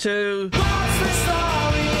minutes to...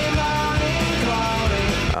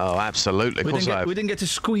 Oh, absolutely. We didn't get to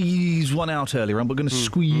squeeze one out earlier on. We're going to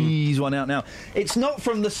squeeze one out now. It's not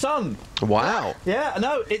from the Sun. Wow. Yeah,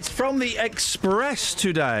 no, it's from the Express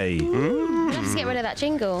today. Let's get rid of that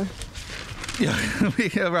jingle.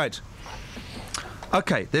 Yeah, right.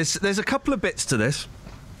 Okay, there's a couple of bits to this.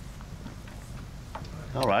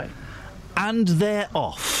 All right. And they're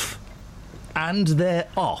off. And they're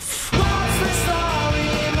off.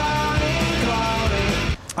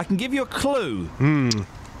 I can give you a clue.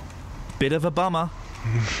 Bit of a bummer.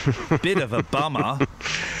 Bit of a bummer.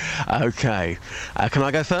 OK. Can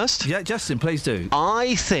I go first? Yeah, Justin, please do.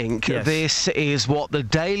 I think this is what the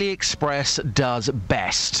Daily Express does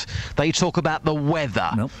best. They talk about the weather.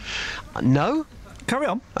 Nope. No? Carry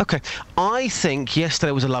on. OK. I think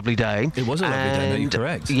yesterday was a lovely day. It was a lovely day, no, you're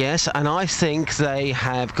correct. Yes, and I think they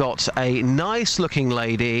have got a nice-looking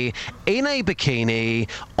lady in a bikini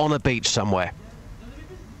on a beach somewhere.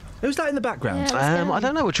 Who's that in the background? I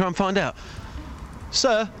don't know. We'll try and find out.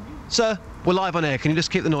 Sir, we're live on air. Can you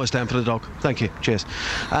just keep the noise down for the dog? Thank you. Cheers.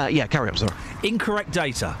 Yeah, carry on, sorry. Incorrect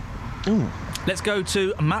data. Ooh. Let's go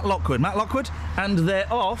to Matt Lockwood. Matt Lockwood, and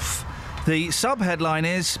they're off. The sub-headline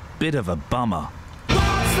is Bit of a Bummer.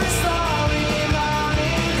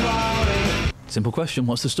 Simple question.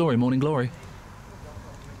 What's the story? Morning Glory.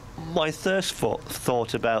 My first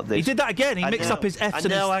thought about this... He did that again. He mixed up his F's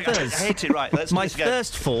and his Th's. I hate it. Right, let's My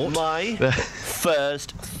first thought. My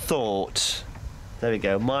first thought. There we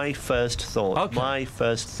go. My first thought. Okay. My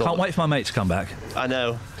first thought. Can't wait for my mate to come back. I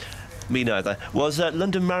know. Me neither. Was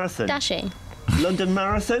London Marathon. Dashing. London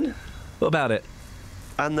Marathon. What about it?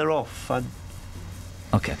 And they're off.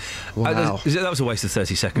 Okay. Wow. That was a waste of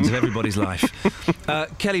 30 seconds of everybody's life.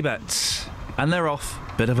 Kelly Betts. And they're off.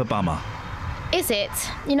 Bit of a bummer. Is it?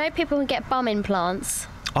 You know, people can get bum implants.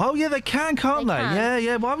 Oh, yeah, they can, can't they? can.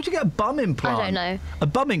 Yeah. Why would you get a bum implant? I don't know. A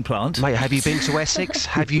bum implant? Mate, have you been to Essex?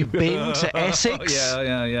 Have you been to Essex?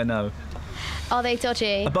 Yeah, no. Are they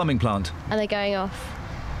dodgy? A bum implant. Are they going off?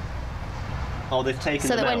 Oh, they've taken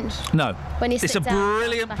So them that when- out. No. When you It's sit a down,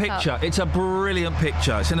 brilliant back picture. up. It's a brilliant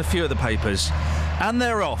picture. It's in a few of the papers. And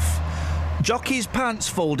they're off. Jockey's pants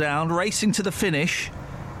fall down, racing to the finish.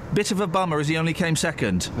 Bit of a bummer as he only came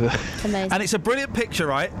second. Amazing. And it's a brilliant picture,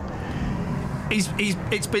 right?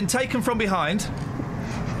 It's been taken from behind.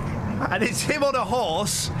 And it's him on a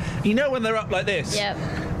horse. You know when they're up like this? Yep.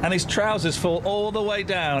 And his trousers fall all the way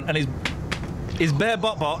down and his bare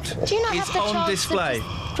bot Do you not is have the on chance display. to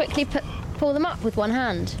just quickly pull them up with one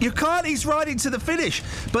hand? You can't, he's riding to the finish.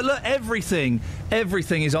 But look, everything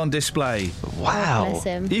is on display. Wow. Bless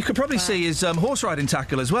him. You could probably see his horse riding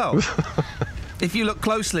tackle as well. If you look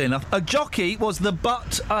closely enough. A jockey was the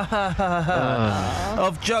butt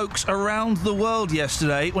of jokes around the world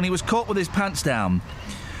yesterday when he was caught with his pants down.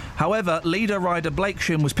 However, leader rider Blake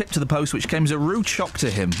Shim was pipped to the post, which came as a rude shock to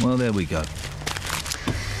him. Well, there we go.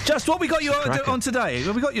 Just what we got you on today?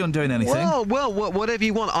 Have we got you on doing anything? Well, whatever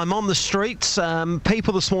you want. I'm on the streets.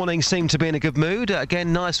 People this morning seem to be in a good mood.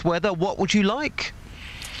 Again, nice weather. What would you like?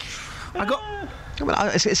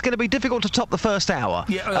 It's going to be difficult to top the first hour.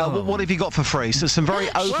 Yeah, what have you got for free? So some very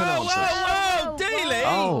open answers. Whoa, Dealey!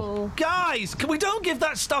 Oh. Guys, we don't give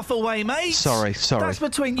that stuff away, mate. Sorry. That's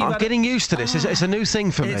between you. I'm getting used to this. It's a new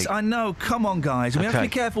thing for me. I know. Come on, guys. We have to be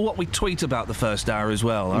careful what we tweet about the first hour as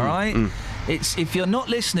well. All right. It's if you're not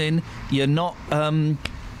listening, you're not.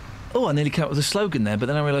 Oh, I nearly came up with a slogan there, but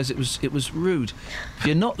then I realised it was rude. If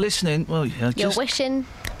you're not listening, well, You're wishing.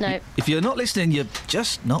 No. If you're not listening, you're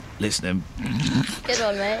just not listening. Good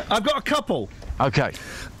one, mate. I've got a couple. Okay.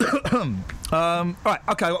 Right. Okay,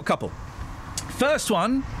 I've got a couple. First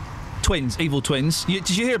one, twins, evil twins. Did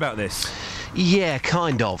you hear about this? Yeah,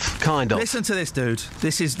 kind of. Listen to this, dude.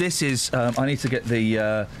 This is. I need to get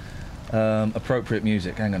the appropriate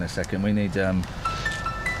music. Hang on a second. We need.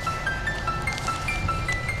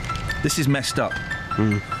 This is messed up.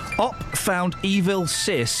 Op found evil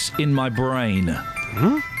cysts in my brain.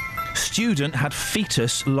 Student had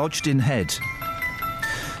fetus lodged in head.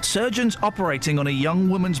 Surgeons operating on a young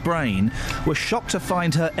woman's brain were shocked to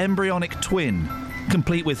find her embryonic twin,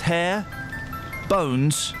 complete with hair,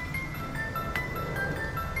 bones,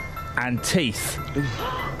 and teeth.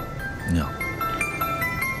 No.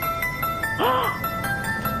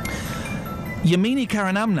 Yamini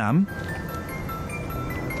Karanamnam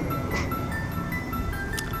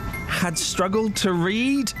had struggled to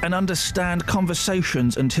read and understand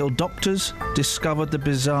conversations until doctors discovered the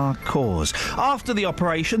bizarre cause. After the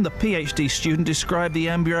operation, the PhD student described the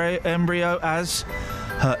embryo as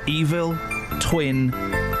her evil twin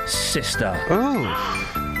sister. Oh.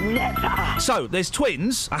 Never. So, there's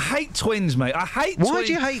twins. I hate twins, mate. I hate twins. Why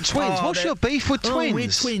do you hate twins? Oh, What's your beef with twins? Oh, we're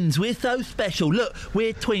twins. We're so special. Look,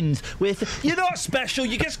 we're twins. You're not special.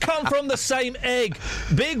 You just come from the same egg.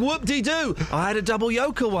 Big whoop-de-doo. I had a double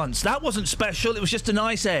yolker once. That wasn't special. It was just a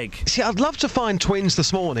nice egg. See, I'd love to find twins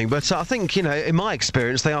this morning, but I think, you know, in my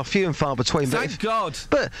experience, they are few and far between. Thank God.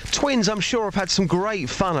 But twins, I'm sure, have had some great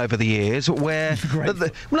fun over the years where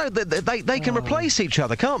they can replace each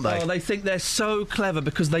other, can't they? Oh, they think they're so clever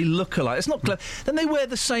because they look alike. It's not clever. Then they wear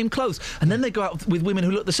the same clothes, and then they go out with women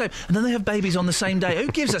who look the same, and then they have babies on the same day.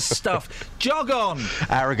 Who gives a stuff? Jog on.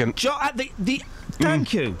 Arrogant.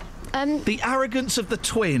 Thank you. The arrogance of the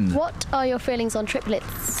twin. What are your feelings on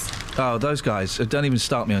triplets? Oh, those guys. Don't even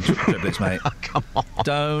start me on triplets, mate. Come on.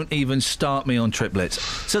 Don't even start me on triplets.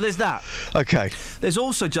 So there's that. Okay. There's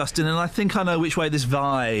also, Justin, and I think I know which way this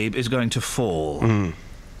vibe is going to fall.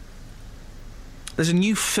 There's a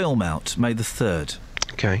new film out, May the 3rd.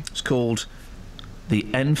 Okay. It's called The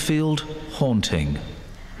Enfield Haunting.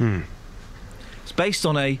 It's based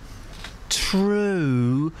on a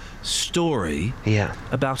true story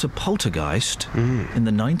about a poltergeist in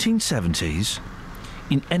the 1970s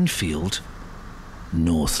in Enfield,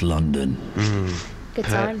 North London. Good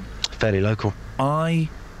time. Fairly local. I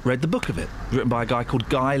read the book of it, written by a guy called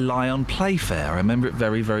Guy Lyon Playfair. I remember it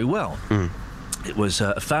very, very well. It was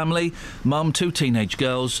a family, mum, 2 teenage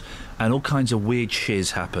girls, and all kinds of weird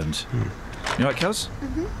shiz happened. You right, Kels?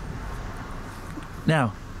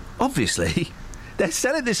 Now, obviously, they're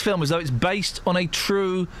selling this film as though it's based on a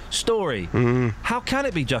true story. How can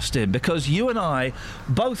it be, Justin? Because you and I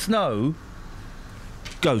both know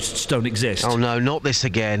ghosts don't exist. Oh, no, not this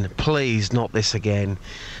again. Please, not this again.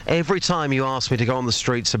 Every time you ask me to go on the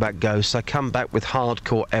streets about ghosts, I come back with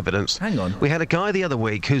hardcore evidence. Hang on. We had a guy the other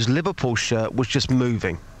week whose Liverpool shirt was just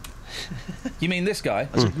moving. You mean this guy?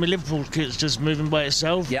 My Liverpool kit's just moving by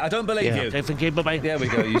itself. Yeah, I don't believe you. Okay, thank you. Bye-bye. There we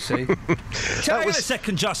go, you see. Hang on a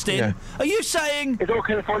second, Justin. Yeah. Are you saying... It's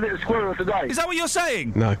okay to find a little squirrel today. Is that what you're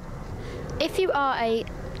saying? No. If you are a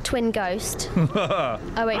twin ghost,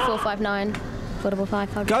 08459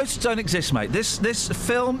 455. Ghosts don't exist, mate. This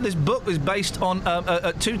book is based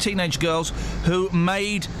on 2 teenage girls who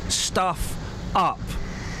made stuff up.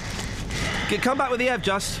 Come back with the Ev,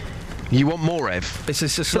 Just. You want more, Ev? It's a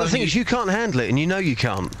slow But the thing is, you can't handle it, and you know you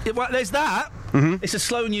can't. Well, there's that. It's a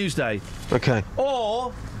slow news day. Okay.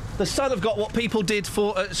 Or the Sun have got what people did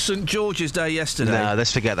for St George's Day yesterday. No,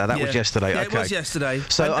 let's forget that. That was yesterday. Yeah, okay. it was yesterday.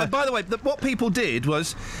 So, and by the way, what people did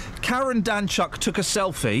was Karen Danchuk took a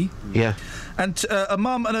selfie. Yeah. And a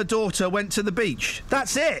mum and a daughter went to the beach.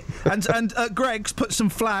 That's it. And Greg's put some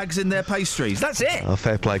flags in their pastries. That's it. Oh,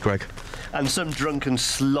 fair play, Greg. And some drunken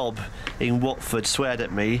slob in Watford sweared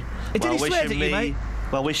at me. Did he swear at you, mate?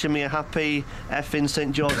 Well, wishing me a happy effing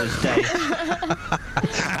St George's Day.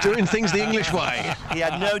 Doing things the English way. He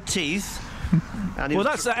had no teeth. And Well,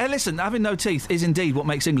 that's listen. Having no teeth is indeed what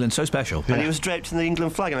makes England so special. And he was draped in the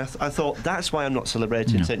England flag, and I thought that's why I'm not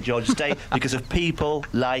celebrating St George's Day, because of people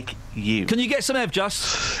like you. Can you get some Ev,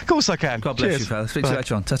 Just? Of course I can. God bless Cheers. you, fella. Speak to you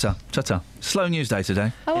later on. Ta-ta. Ta-ta. Slow news day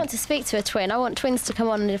today. I want to speak to a twin. I want twins to come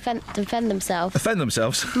on and defend themselves. Defend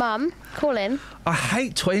themselves? Mum, call in. I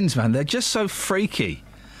hate twins, man. They're just so freaky.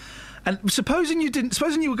 And supposing you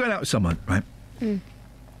were going out with someone, right?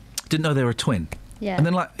 Didn't know they were a twin. Yeah. And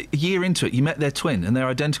then, like, a year into it, you met their twin, and they're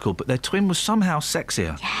identical, but their twin was somehow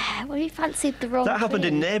sexier. Yeah, well, you fancied the wrong That happened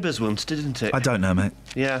twin. in Neighbours once, didn't it? I don't know, mate.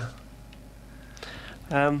 Yeah.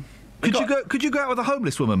 Could you go out with a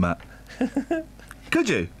homeless woman, Matt? Could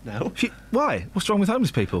you? No. Why? What's wrong with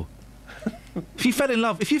homeless people? If you fell in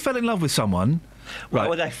love with someone, Why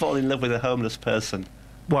would I fall in love with a homeless person?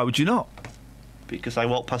 Why would you not? Because I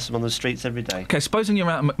walk past them on the streets every day. Okay, supposing you're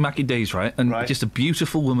out at Mackie D's, right, and just a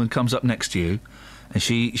beautiful woman comes up next to you, and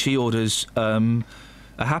she orders a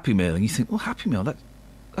Happy Meal, and you think, well, Happy Meal,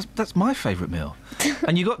 that's my favourite meal.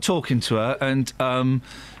 And you got talking to her, and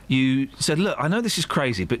you said, look, I know this is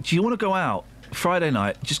crazy, but do you want to go out Friday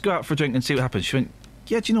night, just go out for a drink and see what happens? She went,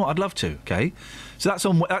 yeah, do you know what, I'd love to, okay? So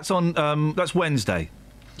that's Wednesday.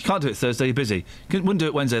 You can't do it Thursday, you're busy. You wouldn't do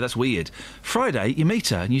it Wednesday, that's weird. Friday, you meet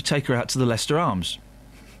her and you take her out to the Leicester Arms.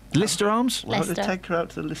 Lister Arms? Why would they take her out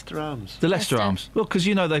to the Lister Arms? The Leicester Arms. Well, because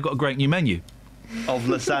you know they've got a great new menu. Of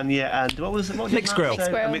lasagna and... What was it? Mixed grill.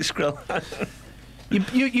 Mixed grill.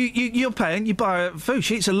 You're paying, you buy her food.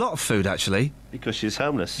 She eats a lot of food, actually. Because she's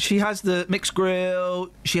homeless. She has the mixed grill,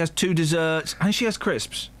 she has 2 desserts, and she has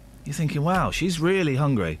crisps. You're thinking, wow, she's really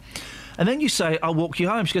hungry. And then you say, I'll walk you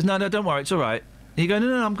home. She goes, no, don't worry, it's all right. And you go,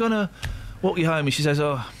 no, I'm going to walk you home. And she says,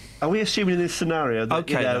 oh, Are we assuming in this scenario that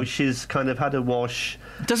then. she's kind of had a wash?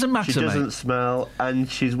 Doesn't matter, She doesn't mate. smell, and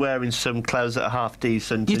she's wearing some clothes that are half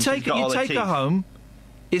decent. You and take she's got all her teeth. her home.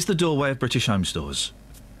 It's the doorway of British Home Stores.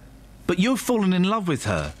 But you've fallen in love with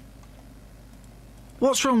her.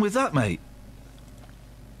 What's wrong with that, mate?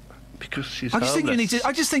 Because she's I just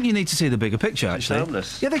think you need to see the bigger picture. Actually,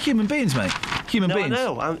 homeless. Yeah, they're human beings, mate. Human beings.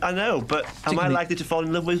 I know, but am I likely to fall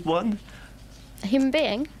in love with one? A human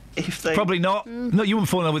being? If they... Probably not. No, you wouldn't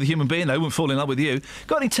fall in love with a human being, though. Wouldn't fall in love with you.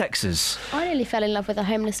 Got any texts? I nearly fell in love with a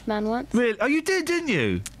homeless man once. Really? Oh, you did, didn't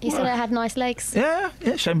you? He said I had nice legs. Yeah,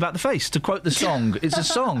 shame about the face. To quote the song, it's a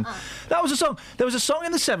song. That was a song. There was a song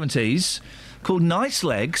in the 70s called "Nice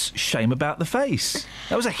Legs, Shame About the Face."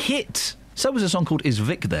 That was a hit. So was a song called "Is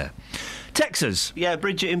Vic There?" Texas. Yeah,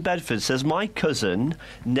 Bridget in Bedford says, my cousin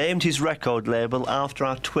named his record label after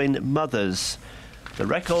our twin mothers. The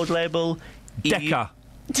record label... Decca.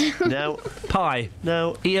 No. Pi.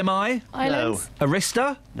 No. EMI. Islands. No.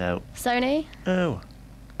 Arista. No. Sony. No.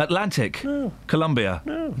 Atlantic. No. Columbia.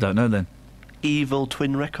 No. Don't know then. Evil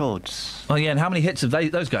Twin Records. Oh yeah, and how many hits have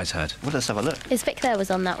those guys had? Well, let's have a look. His Vic there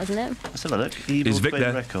was on that, wasn't it? Let's have a look. Evil Vic Twin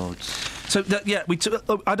there? Records. So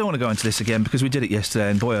I don't want to go into this again because we did it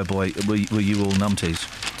yesterday, and boy oh boy, were you all numpties.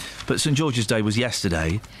 But St George's Day was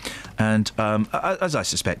yesterday, and as I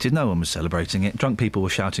suspected, no one was celebrating it. Drunk people were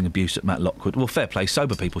shouting abuse at Matt Lockwood. Well, fair play,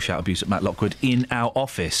 sober people shout abuse at Matt Lockwood in our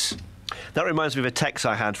office. That reminds me of a text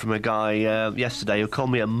I had from a guy yesterday who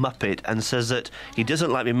called me a muppet and says that he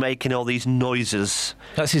doesn't like me making all these noises.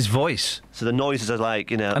 That's his voice. So the noises are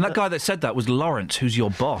like, And that guy that said that was Lawrence, who's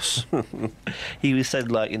your boss. He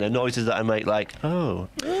said, like, noises that I make, like, oh.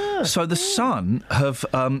 Yeah. So the Sun have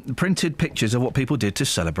printed pictures of what people did to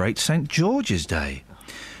celebrate St George's Day.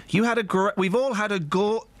 You had we've all had a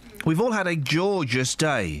gorgeous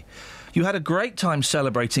day. You had a great time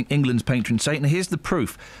celebrating England's patron saint, and here's the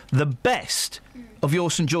proof. The best of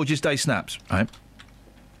your St George's Day snaps, right?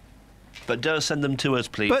 But don't send them to us,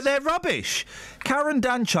 please. But they're rubbish. Karen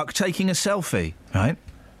Danchuk taking a selfie, right?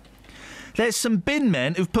 There's some bin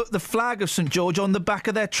men who've put the flag of St George on the back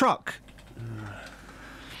of their truck.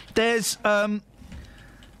 There's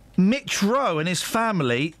Mitch Rowe and his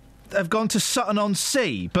family have gone to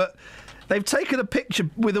Sutton-on-Sea, but... they've taken a picture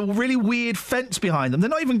with a really weird fence behind them. They're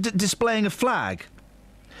not even displaying a flag.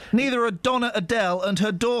 Neither are Donna Adele and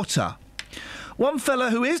her daughter. One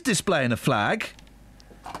fella who is displaying a flag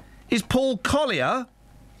is Paul Collier,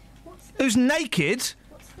 who's naked,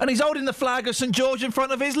 and he's holding the flag of St George in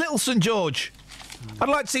front of his little St George. I'd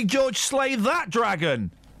like to see George slay that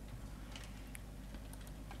dragon.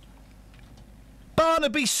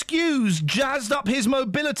 Barnaby Skews jazzed up his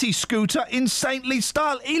mobility scooter in saintly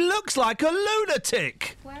style. He looks like a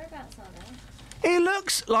lunatic. Whereabouts are they? He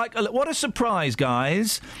looks like what a surprise,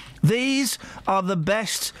 guys. These are the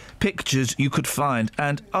best pictures you could find,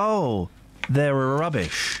 and they're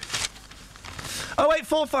rubbish.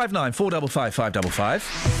 08459 455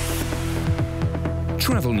 555.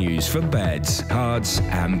 Travel news for beds, cards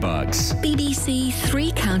and bugs. BBC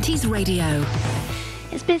Three Counties Radio.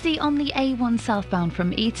 It's busy on the A1 southbound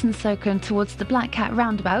from Eton Socon towards the Black Cat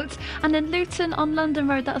roundabout, and in Luton on London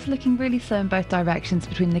Road that's looking really slow in both directions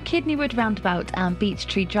between the Kidneywood roundabout and Beech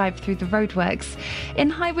Tree Drive through the roadworks. In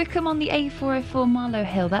High Wycombe on the A404 Marlow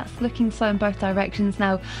Hill that's looking slow in both directions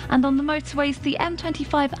now, and on the motorways the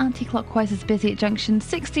M25 anti-clockwise is busy at junction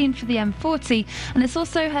 16 for the M40, and it's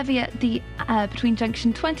also heavy at the between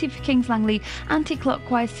junction 20 for Kings Langley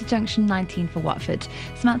anti-clockwise to junction 19 for Watford.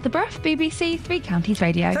 Samantha Bruff, BBC Three Counties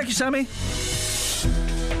Radio. Thank you, Sammy.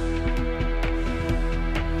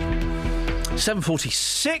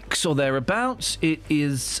 7:46 or thereabouts. It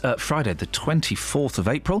is Friday, the 24th of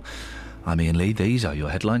April. I'm Iain Lee. These are your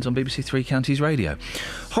headlines on BBC Three Counties Radio.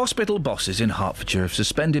 Hospital bosses in Hertfordshire have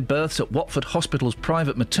suspended births at Watford Hospital's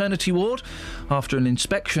private maternity ward after an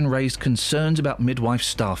inspection raised concerns about midwife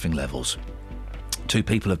staffing levels. 2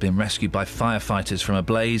 people have been rescued by firefighters from a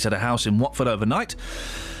blaze at a house in Watford overnight.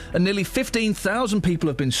 And nearly 15,000 people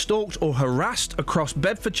have been stalked or harassed across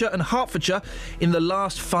Bedfordshire and Hertfordshire in the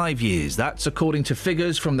last 5 years. That's according to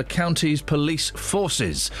figures from the county's police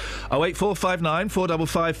forces. 08459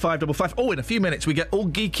 455 555. Oh, in a few minutes we get all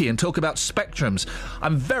geeky and talk about spectrums.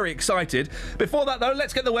 I'm very excited. Before that, though,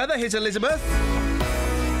 let's get the weather. Here's Elizabeth.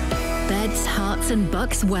 Beds, hearts and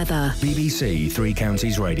bucks weather. BBC Three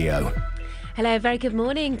Counties Radio. Hello, very good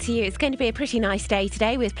morning to you. It's going to be a pretty nice day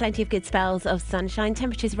today with plenty of good spells of sunshine.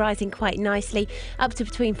 Temperatures rising quite nicely, up to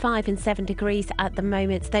between 5 and 7 degrees at the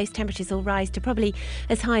moment. Those temperatures will rise to probably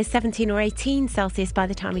as high as 17 or 18 Celsius by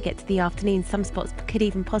the time we get to the afternoon. Some spots could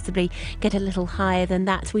even possibly get a little higher than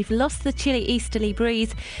that. We've lost the chilly easterly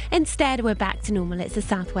breeze. Instead, we're back to normal. It's a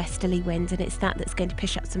southwesterly wind, and it's that's going to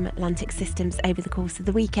push up some Atlantic systems over the course of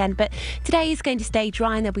the weekend. But today is going to stay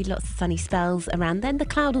dry, and there'll be lots of sunny spells around. Then the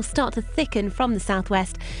cloud will start to thicken from the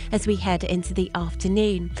southwest as we head into the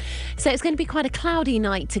afternoon. So it's going to be quite a cloudy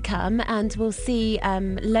night to come, and we'll see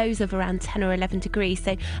lows of around 10 or 11 degrees.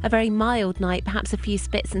 So a very mild night, perhaps a few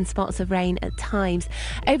spits and spots of rain at times.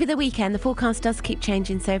 Over the weekend, the forecast does keep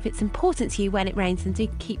changing, so if it's important to you when it rains, then do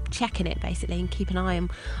keep checking it basically and keep an eye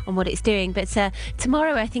on what it's doing. But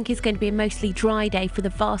tomorrow I think is going to be a mostly dry day for the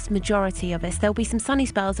vast majority of us. There'll be some sunny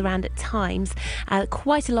spells around at times,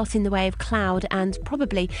 quite a lot in the way of cloud, and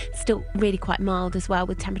probably still really quite mild as well,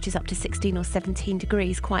 with temperatures up to 16 or 17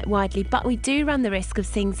 degrees quite widely. But we do run the risk of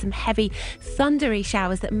seeing some heavy thundery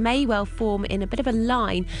showers that may well form in a bit of a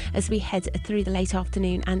line as we head through the late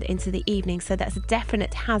afternoon and into the evening. So that's a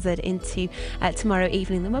definite hazard into tomorrow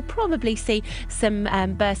evening. Then we'll probably see some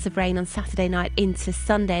bursts of rain on Saturday night into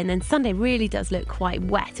Sunday, and then Sunday really does look quite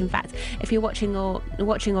wet. In fact, if you're watching or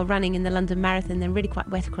running in the London Marathon, then really quite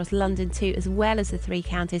wet across London too, as well as the three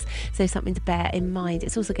counties. So something to bear in mind.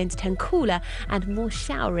 It's also going to turn cooler and more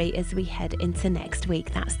showery as we head into next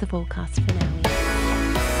week. That's the forecast for now.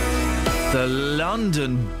 The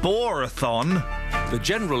London Borathon. The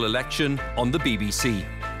general election on the BBC.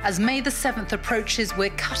 As May the 7th approaches, we're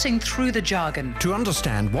cutting through the jargon to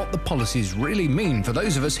understand what the policies really mean for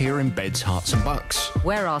those of us here in Beds, Herts and Bucks.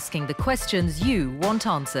 We're asking the questions you want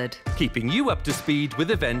answered, keeping you up to speed with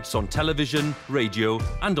events on television, radio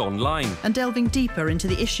and online, and delving deeper into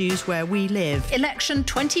the issues where we live. Election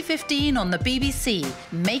 2015 on the BBC,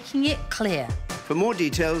 making it clear. For more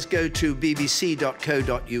details, go to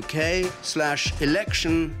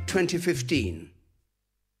bbc.co.uk/election 2015.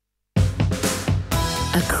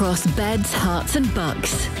 Across Beds, Herts and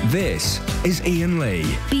Bucks. This is Iain Lee.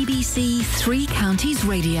 BBC Three Counties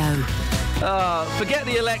Radio. Forget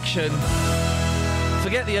the election.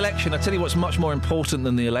 Forget the election. I tell you what's much more important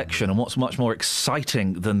than the election, and what's much more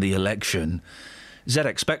exciting than the election.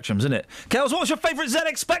 ZX Spectrums, isn't it? Kels, what's your favourite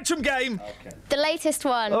ZX Spectrum game? Okay. The latest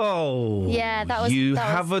one. Oh. Yeah, that was... You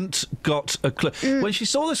haven't got a clue. When she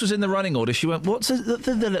saw this was in the running order, she went, what's the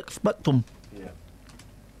ZX Spectrum? Yeah.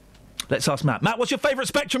 Let's ask Matt. Matt, what's your favourite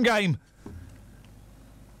Spectrum game?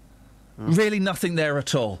 Really nothing there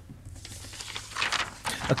at all.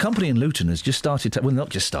 A company in Luton has just started... not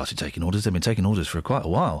just started taking orders, they've been taking orders for quite a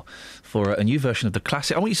while for a new version of the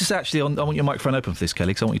classic... I want you to say, actually, I want your microphone open for this, Kelly,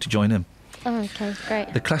 because I want you to join in. Oh, OK,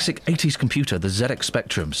 great. The classic 80s computer, the ZX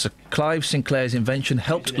Spectrum. Sir Clive Sinclair's invention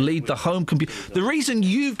helped lead the home computer... The reason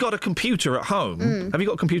you've got a computer at home... Have you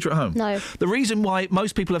got a computer at home? No. The reason why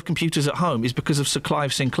most people have computers at home is because of Sir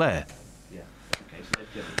Clive Sinclair.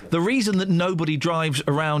 The reason that nobody drives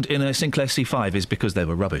around in a Sinclair C5 is because they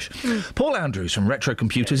were rubbish. Paul Andrews from Retro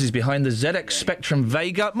Computers is behind the ZX Spectrum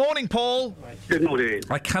Vega. Morning, Paul. Good morning.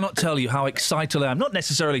 I cannot tell you how excited I am, not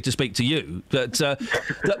necessarily to speak to you, but,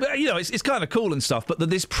 you know, it's kind of cool and stuff, but that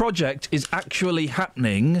this project is actually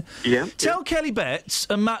happening. Yeah. Tell Kelly Betts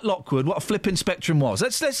and Matt Lockwood what a flipping Spectrum was.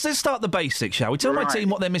 Let's start the basics, shall we? Tell my team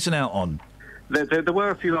what they're missing out on. There were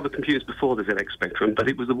a few other computers before the ZX Spectrum, but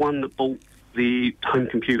it was the one that brought the home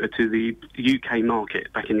computer to the UK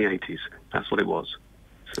market back in the 80s. That's what it was.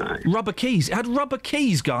 So. Rubber keys. It had rubber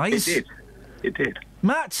keys, guys. It did.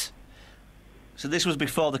 Matt? So this was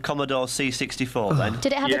before the Commodore C64 then?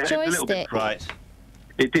 Did it have a joystick? Right.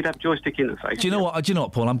 It did have joystick interface. Do you know what?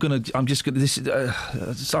 Paul? I'm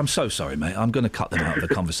so sorry, mate. I'm going to cut them out of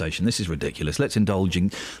the conversation. This is ridiculous. Let's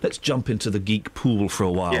jump into the geek pool for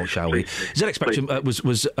a while, shall we? ZX Spectrum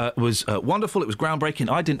was wonderful. It was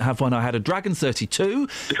groundbreaking. I didn't have one. I had a Dragon 32.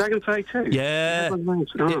 The Dragon 32. Yeah.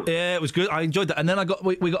 Yeah, it was good. I enjoyed that. And then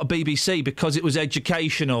we got a BBC because it was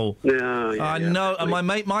educational. I know. And my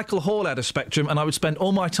mate Michael Hall had a Spectrum, and I would spend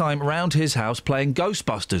all my time around his house playing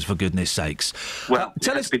Ghostbusters, for goodness sakes. Well.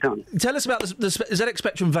 Tell us about the ZX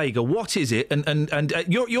Spectrum Vega. What is it? And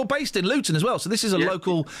you're based in Luton as well, so this is a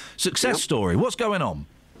local success story. What's going on?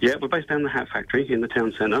 Yeah, we're based down the Hat Factory in the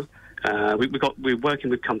town centre. We're working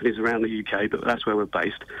with companies around the UK, but that's where we're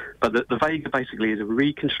based. But the Vega basically is a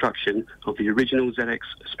reconstruction of the original ZX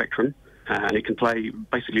Spectrum, and it can play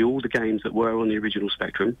basically all the games that were on the original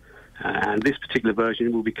Spectrum. And this particular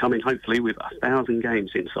version will be coming, hopefully, with 1,000 games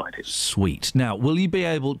inside it. Sweet. Now, will you be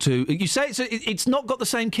able to... You say it's not got the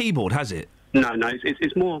same keyboard, has it? No,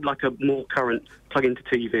 it's more like a more current plug-into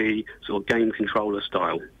TV sort of game controller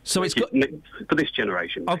style. So it's got for this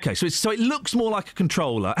generation. Okay, so it looks more like a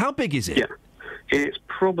controller. How big is it? Yeah, it's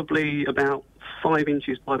probably about 5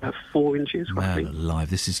 inches by about 4 inches. Man alive,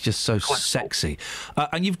 this is just so sexy.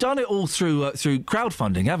 And you've done it all through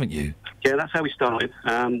crowdfunding, haven't you? Yeah, that's how we started.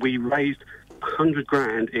 We raised 100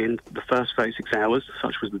 grand in the first 36 hours,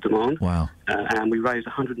 such was the demand. Wow. And we raised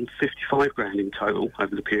 155 grand in total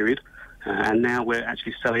over the period. And now we're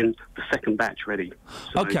actually selling the second batch ready.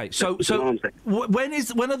 Okay, so when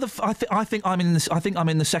are the? I think I'm in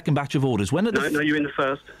the second batch of orders. When are the? No, you're in the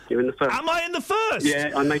first. You're in the first. Am I in the first?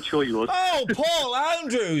 Yeah, I made sure you was. Oh, Paul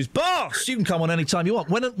Andrews, boss! You can come on any time you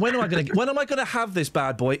want. When am I going to have this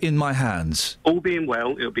bad boy in my hands? All being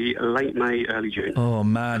well, it'll be late May, early June. Oh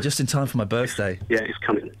man, just in time for my birthday. Yeah, it's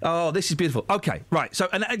coming. Oh, this is beautiful. Okay, right. So,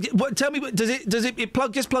 tell me,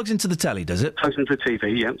 just plugs into the telly? Does it? Plugs into the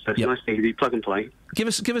TV. Yeah, so it's nice. Easy, plug and play. Give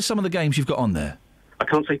us some of the games you've got on there. I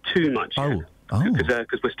can't say too much.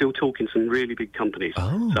 Because we're still talking some really big companies. So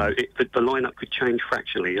the lineup could change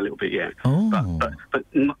fractionally a little bit. Yeah. But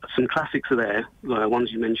some classics are there.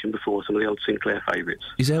 Ones you mentioned before. Some of the old Sinclair favourites.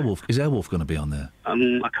 Is Airwolf going to be on there?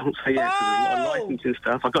 I can't say yet. 'Cause there's a lot of licensing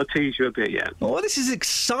stuff. I've got to tease you a bit. Yeah. Oh, this is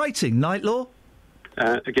exciting. Night Law.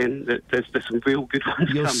 Again, there's some real good ones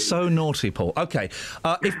You're coming. so naughty, Paul. Okay,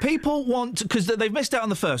 if people want, because they've missed out on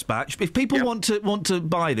the first batch, if people want to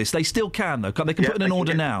buy this, they still can, though. They can put in an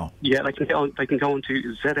order now. Yeah, they can go on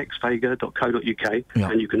to zxvega.co.uk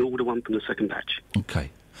and you can order one from the second batch. Okay.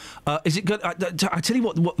 Is it good? I tell you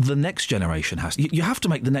what the next generation has. You have to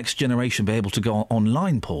make the next generation be able to go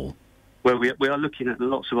online, Paul. Well, we are looking at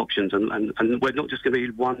lots of options, and we're not just going to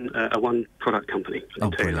be one product company.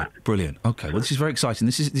 Brilliant. Okay, well, this is very exciting.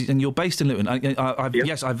 And you're based in Luton.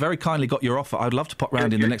 Yes, I've very kindly got your offer. I'd love to pop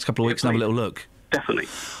round in the next couple of weeks and have a little look. Definitely.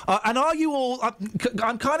 And are you all?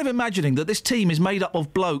 I'm kind of imagining that this team is made up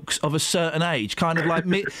of blokes of a certain age, kind of like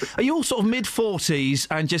are you all sort of mid-40s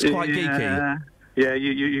and just quite geeky? Yeah,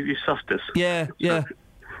 you sussed us. Yeah.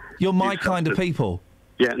 You're my kind of people.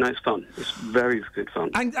 Yeah, no, it's fun. It's very good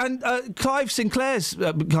fun. And Clive Sinclair's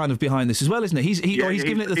kind of behind this as well, isn't he? He's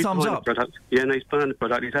giving it the thumbs up. Yeah, no, he's behind the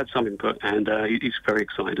product. He's had some input, and he's very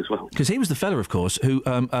excited as well. Because he was the fella, of course, who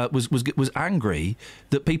was angry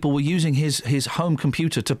that people were using his home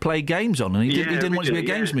computer to play games on, and he didn't want it to be a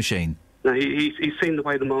games machine. No, he's seen the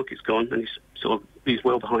way the market's gone, and he's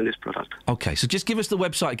well behind this product. Okay, so just give us the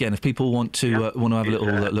website again if people want to have a little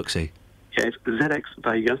look-see. Yeah, it's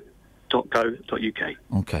zxvega.co.uk.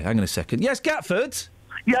 Okay, hang on a second. Yes, Gatford?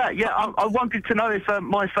 Yeah, I wanted to know if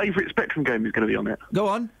my favourite Spectrum game is going to be on it. Go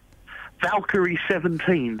on. Valkyrie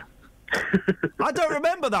 17. I don't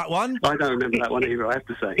remember that one. I don't remember that one either, I have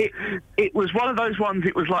to say. It was one of those ones,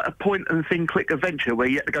 it was like a point-and-thing-click adventure where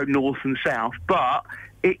you had to go north and south, but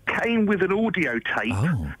it came with an audio tape.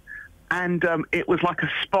 Oh. And it was like a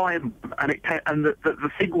spy, and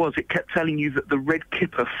the thing was, it kept telling you that the Red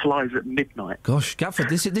Kipper flies at midnight. Gosh, Gatford,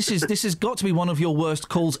 this has got to be one of your worst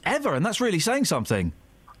calls ever, and that's really saying something.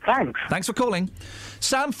 Thanks for calling.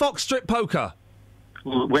 Sam Fox Strip Poker.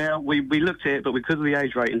 Well, we looked at it, but because of the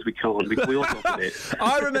age ratings, we can't. We all looked at it.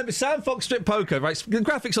 I remember Sam Fox Strip Poker, right? The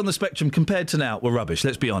graphics on the Spectrum compared to now were rubbish,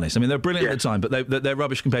 let's be honest. I mean, they're brilliant at the time, but they're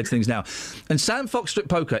rubbish compared to things now. And Sam Fox Strip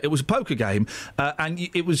Poker, it was a poker game, and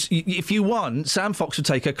it was, if you won, Sam Fox would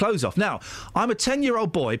take her clothes off. Now, I'm a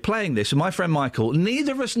 10-year-old boy playing this with my friend Michael.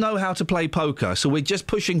 Neither of us know how to play poker, so we're just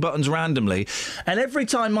pushing buttons randomly. And every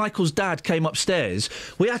time Michael's dad came upstairs,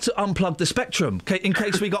 we had to unplug the Spectrum in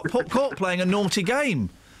case we got caught playing a naughty game.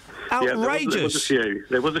 Outrageous. Yeah,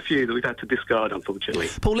 there was a few that we've had to discard, unfortunately.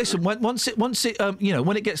 Paul, listen. Once it when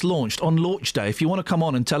it gets launched on launch day, if you want to come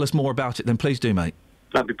on and tell us more about it, then please do, mate.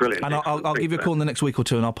 That'd be brilliant. And I'll give you a call in the next week or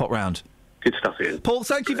two, and I'll pop round. Good stuff, Ian. Paul,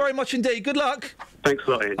 thank you very much indeed. Good luck. Thanks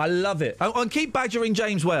a lot, Ian. I love it. And keep badgering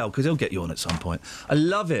James Whale, because he'll get you on at some point. I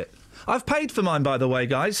love it. I've paid for mine, by the way,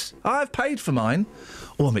 guys. I've paid for mine.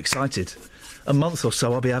 Oh, I'm excited. A month or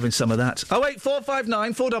so, I'll be having some of that.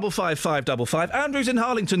 08459 455 555. Andrew's in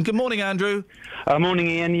Harlington. Good morning, Andrew.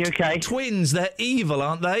 Morning, Ian. You okay? Twins, they're evil,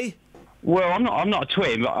 aren't they? Well, I'm not a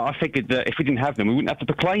twin, but I figured that if we didn't have them, we wouldn't have the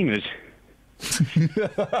Proclaimers.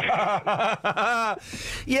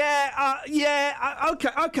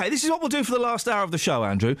 Okay. This is what we'll do for the last hour of the show,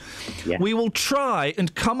 Andrew. Yeah. We will try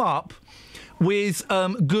and come up with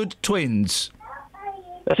good twins.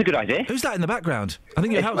 That's a good idea. Who's that in the background? I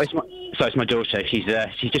think your house. It's my daughter. She's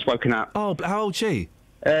just woken up. Oh, how old's she?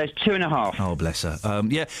 2.5. Oh, bless her.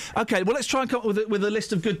 Yeah. Okay. Well, let's try and come up with a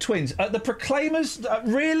list of good twins. The Proclaimers,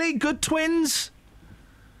 really good twins?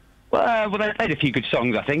 Well, they played a few good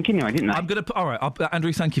songs, I think, anyway, didn't they? I'm going to... All right,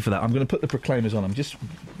 Andrew, thank you for that. I'm going to put the Proclaimers on. I'm just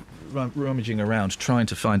rummaging around, trying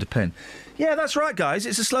to find a pen. Yeah, that's right, guys.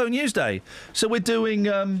 It's a slow news day. So we're doing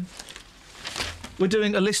a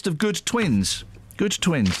list of good twins. Good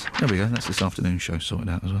twins. There we go. That's this afternoon's show sorted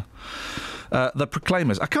out as well. The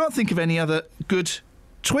Proclaimers. I can't think of any other good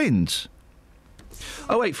twins.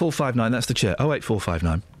 08459, that's the chair.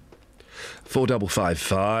 08459 455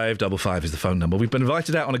 555 is the phone number. We've been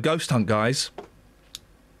invited out on a ghost hunt, guys.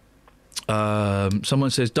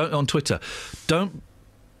 Someone says, on Twitter, don't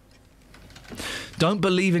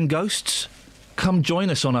believe in ghosts. Come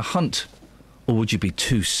join us on a hunt. Or would you be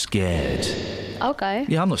too scared? I'll go.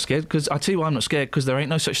 Yeah, I'm not scared, because I tell you why I'm not scared, because there ain't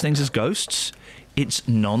no such things as ghosts. It's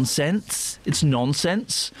nonsense. It's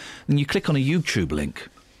nonsense. And you click on a YouTube link.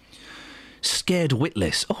 Scared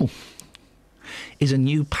Witless. Is a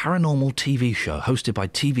new paranormal TV show hosted by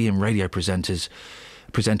TV and radio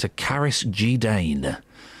presenter Caris G. Dane.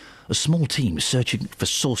 A small team searching for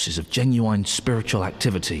sources of genuine spiritual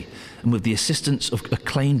activity, and with the assistance of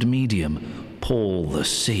acclaimed medium Paul the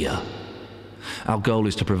Seer. Our goal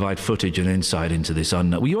is to provide footage and insight into this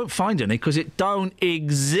unknown... Well, you won't find any because it don't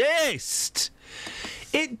exist.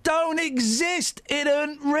 It don't exist. It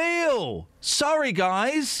ain't real. Sorry,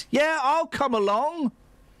 guys. Yeah, I'll come along.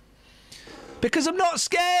 Because I'm not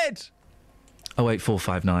scared.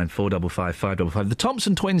 08459 455 555. The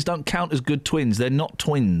Thompson twins don't count as good twins. They're not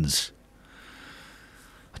twins.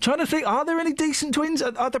 I'm trying to think, are there any decent twins?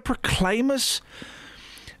 Are the Proclaimers...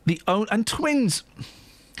 And twins...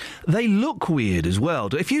 They look weird as well.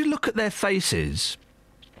 If you look at their faces,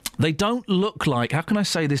 they don't look like... How can I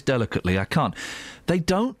say this delicately? I can't. They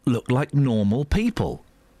don't look like normal people.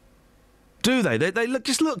 Do they? They look...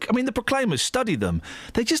 I mean, the Proclaimers, study them.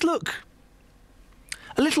 They just look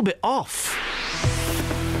a little bit off.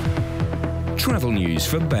 Travel news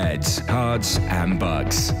for beds, cards and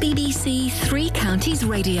bugs. BBC Three Counties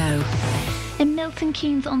Radio. In Milton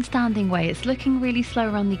Keynes on Standing Way, it's looking really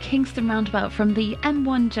slow around the Kingston roundabout from the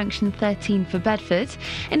M1 junction 13 for Bedford.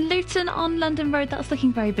 In Luton on London Road, that's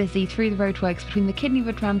looking very busy through the roadworks between the Kidney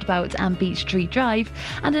Wood roundabout and Beach Street Drive.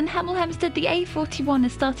 And in Hemel Hempstead, the A41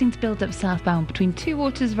 is starting to build up southbound between Two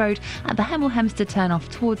Waters Road at the Hemel Hempstead turn-off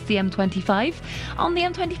towards the M25. On the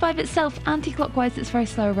M25 itself, anti-clockwise, it's very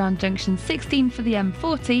slow around junction 16 for the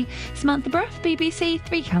M40. Samantha Bruff, BBC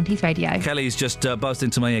Three Counties Radio. Kelly's just buzzed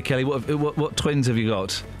into my ear. Kelly, what twins have you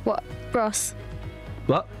got? What? Bros.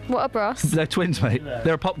 What? What are Bros? They're twins, mate.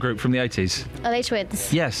 They're a pop group from the 80s. Are they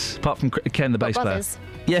twins? Yes, apart from Ken, the bass player. Brothers?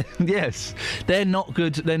 Yeah, yes. They're not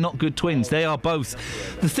good. They're not good twins. They are both.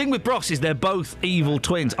 The thing with Bros is they're both evil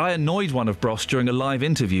twins. I annoyed one of Bros during a live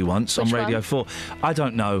interview once on Radio 4. I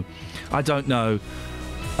don't know.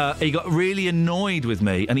 He got really annoyed with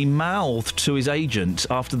me, and he mouthed to his agent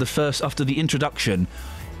after the introduction,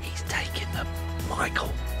 "He's taking them,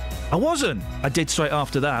 Michael." I wasn't. I did straight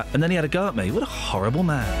after that, and then he had a go at me. What a horrible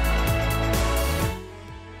man.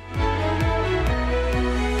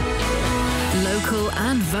 Local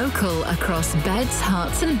and vocal across beds,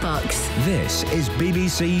 hearts and bucks. This is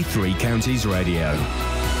BBC Three Counties Radio.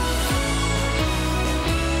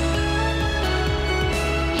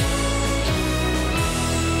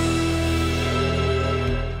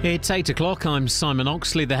 It's 8 o'clock. I'm Simon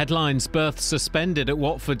Oxley. The headlines: birth suspended at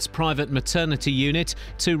Watford's private maternity unit,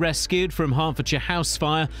 2 rescued from Hertfordshire house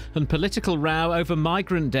fire, and political row over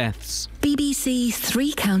migrant deaths. BBC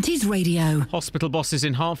Three Counties Radio. Hospital bosses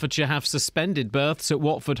in Hertfordshire have suspended births at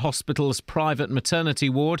Watford Hospital's private maternity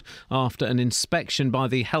ward after an inspection by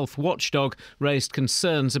the health watchdog raised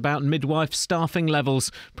concerns about midwife staffing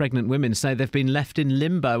levels. Pregnant women say they've been left in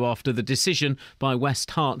limbo after the decision by West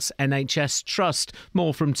Herts NHS Trust.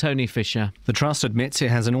 More from Tony Fisher. The Trust admits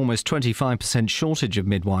it has an almost 25% shortage of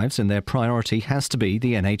midwives, and their priority has to be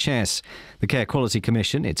the NHS. The Care Quality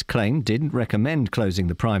Commission, it's claimed, didn't recommend closing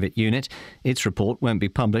the private unit. Its report won't be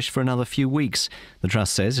published for another few weeks. The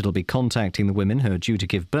Trust says it'll be contacting the women who are due to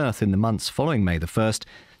give birth in the months following May the 1st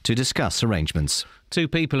to discuss arrangements. 2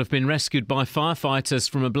 people have been rescued by firefighters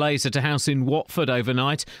from a blaze at a house in Watford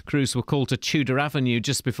overnight. Crews were called to Tudor Avenue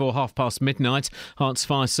just before midnight. Herts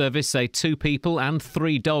Fire Service say 2 people and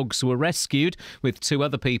 3 dogs were rescued, with 2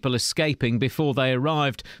 other people escaping before they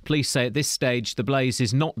arrived. Police say at this stage the blaze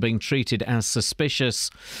is not being treated as suspicious.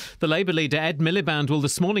 The Labour leader Ed Miliband will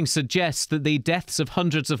this morning suggest that the deaths of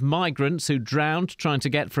hundreds of migrants who drowned trying to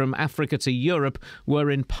get from Africa to Europe were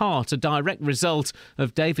in part a direct result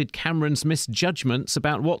of David Cameron's misjudgment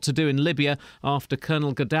about what to do in Libya after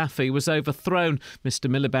Colonel Gaddafi was overthrown. Mr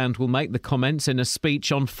Miliband will make the comments in a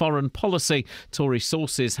speech on foreign policy. Tory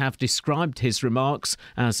sources have described his remarks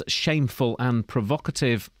as shameful and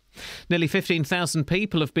provocative. Nearly 15,000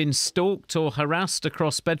 people have been stalked or harassed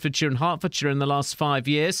across Bedfordshire and Hertfordshire in the last 5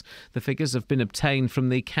 years. The figures have been obtained from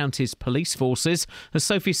the county's police forces, as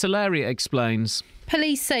Sophie Solaria explains.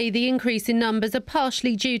 Police say the increase in numbers are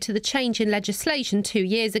partially due to the change in legislation 2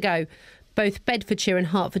 years ago. Both Bedfordshire and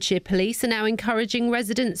Hertfordshire police are now encouraging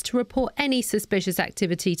residents to report any suspicious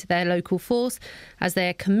activity to their local force, as they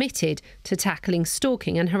are committed to tackling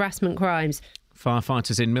stalking and harassment crimes.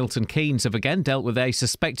 Firefighters in Milton Keynes have again dealt with a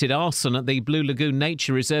suspected arson at the Blue Lagoon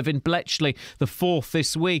Nature Reserve in Bletchley, the fourth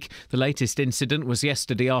this week. The latest incident was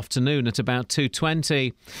yesterday afternoon at about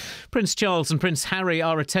 2:20. Prince Charles and Prince Harry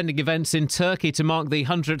are attending events in Turkey to mark the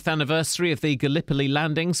 100th anniversary of the Gallipoli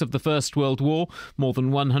landings of the First World War. More than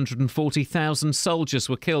 140,000 soldiers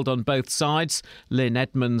were killed on both sides. Lynn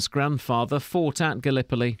Edmonds' grandfather fought at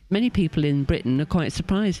Gallipoli. Many people in Britain are quite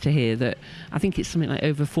surprised to hear that I think it's something like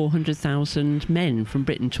over 400,000 men from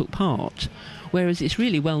Britain took part, whereas it's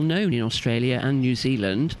really well known in Australia and New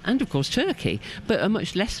Zealand and of course Turkey, but a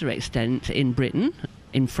much lesser extent in Britain,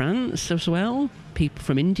 in France as well. People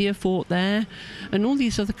from India fought there, and all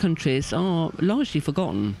these other countries are largely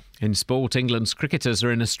forgotten. In sport, England's cricketers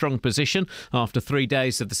are in a strong position after 3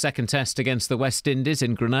 days of the second test against the West Indies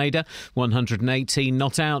in Grenada. 118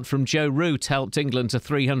 not out from Joe Root helped England to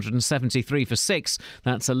 373 for 6.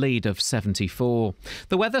 That's a lead of 74.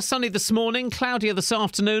 The weather, sunny this morning, cloudier this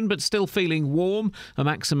afternoon, but still feeling warm. A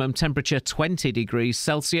maximum temperature 20 degrees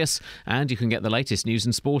Celsius. And you can get the latest news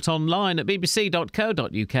and sport online at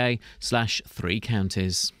bbc.co.uk/3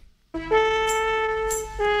 counties.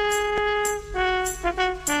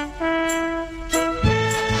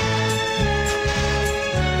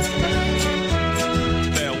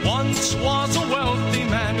 Was a wealthy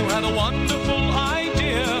man who had a wonderful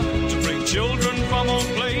idea to bring children from all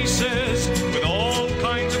places with all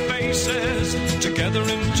kinds of faces together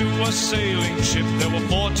into a sailing ship. There were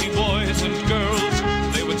 40 boys and girls.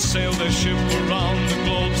 They would sail their ship around the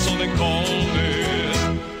globe, so they called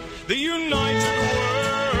it the United World.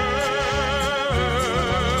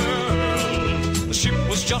 The ship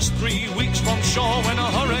was just 3 weeks from shore when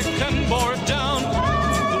a hurricane bore it down.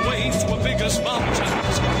 The waves were big as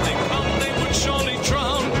mountains. Surely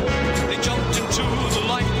drown. They jumped into the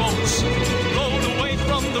lifeboats, rowed away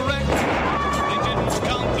from the wreck. They didn't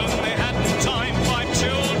count them, they hadn't time. 5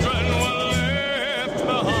 children were left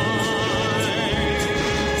behind.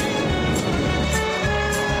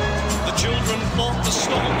 The children fought the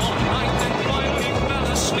storm all night and finally fell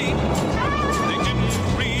asleep. They didn't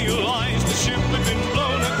realize the ship had been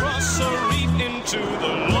blown across a reef into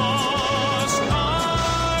the lost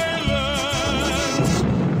islands.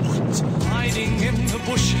 Hiding in the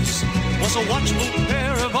bushes was a watchful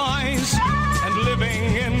pair of eyes, and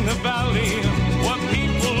living in the valley were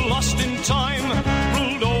people lost in time,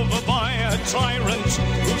 ruled over by a tyrant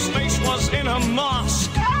whose face was in a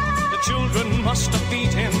mask. The children must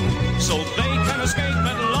defeat him so they can escape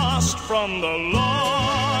at last from the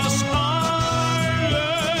lost islands.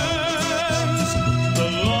 The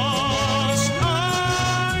lost islands.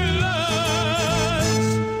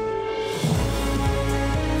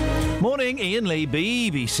 Morning, Iain Lee,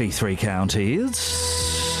 BBC Three Counties.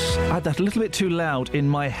 I had that a little bit too loud in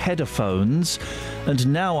my headphones, and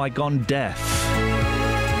now I gone deaf.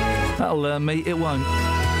 That'll learn me, it won't.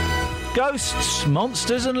 Ghosts,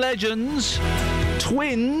 monsters and legends,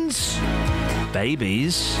 twins,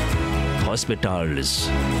 babies, hospitals,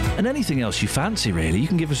 and anything else you fancy, really. You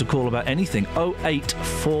can give us a call about anything.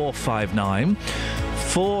 08459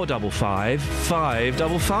 455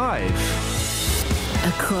 555.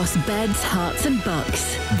 Across beds, hearts and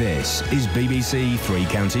bucks. This is BBC Three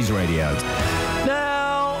Counties Radio.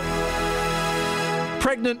 Now,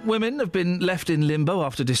 pregnant women have been left in limbo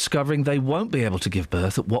after discovering they won't be able to give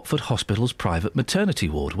birth at Watford Hospital's private maternity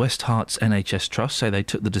ward. West Herts NHS Trust say they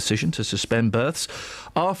took the decision to suspend births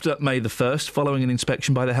after May the 1st following an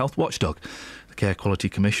inspection by the health watchdog. The Care Quality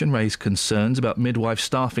Commission raised concerns about midwife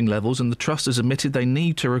staffing levels, and the Trust has admitted they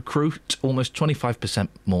need to recruit almost 25%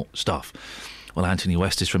 more staff. Well, Anthony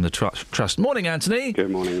West is from the Trust. Morning, Anthony. Good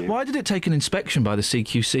morning. Why did it take an inspection by the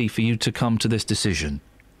CQC for you to come to this decision?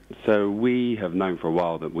 So we have known for a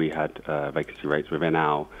while that we had vacancy rates within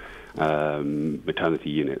our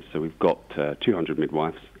maternity units. So we've got 200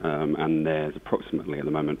 midwives, and there's approximately at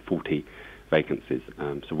the moment 40 vacancies.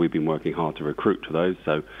 So we've been working hard to recruit to those.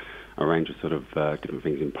 So a range of sort of different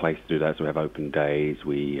things in place to do that. So we have open days.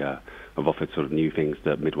 We have offered sort of new things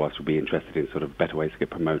that midwives will be interested in, sort of better ways to get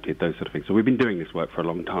promoted, those sort of things. So we've been doing this work for a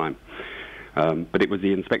long time. But it was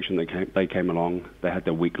the inspection that they came along. They had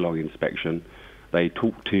their week-long inspection. They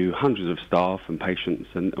talked to hundreds of staff and patients,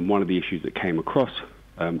 and one of the issues that came across,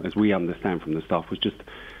 as we understand from the staff, was just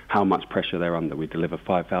how much pressure they're under. We deliver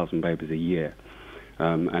 5,000 babies a year.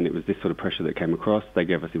 And it was this sort of pressure that came across. They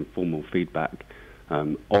gave us informal feedback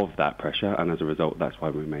of that pressure, and as a result, that's why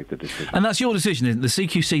we made the decision. And that's your decision, isn't it? The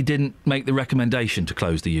CQC didn't make the recommendation to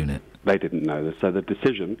close the unit? They didn't know. So the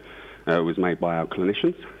decision was made by our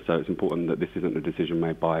clinicians, so it's important that this isn't a decision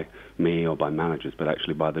made by me or by managers, but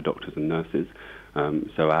actually by the doctors and nurses.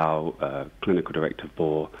 So our clinical director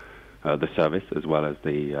for the service, as well as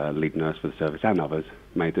the lead nurse for the service and others,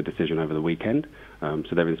 made the decision over the weekend.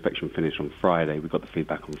 So their inspection finished on Friday. We got the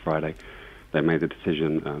feedback on Friday. They made the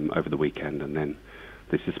decision over the weekend, and then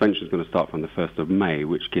the suspension is going to start from the 1st of May,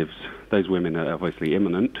 which gives those women that are obviously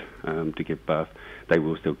imminent to give birth, they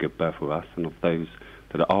will still give birth with us. And of those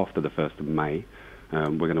that are after the 1st of May,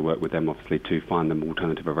 we're going to work with them, obviously, to find them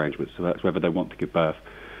alternative arrangements. So that's whether they want to give birth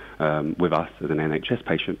with us as an NHS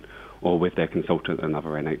patient or with their consultant at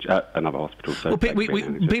another hospital. So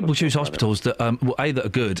people choose hospitals that A, that are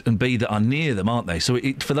good, and B, that are near them, aren't they? So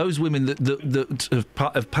for those women that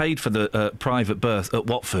have paid for the private birth at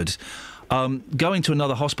Watford, going to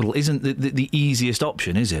another hospital isn't the easiest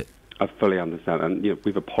option, is it? I fully understand, and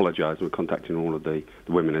we've apologised. We're contacting all of the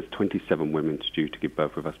women. There's 27 women due to give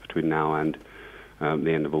birth with us between now and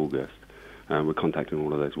the end of August. We're contacting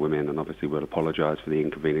all of those women, and obviously we'll apologise for the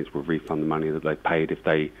inconvenience. We'll refund the money that they paid if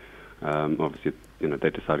they, obviously, they're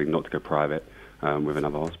deciding not to go private with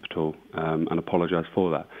another hospital, and apologise for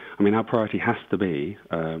that. I mean, our priority has to be,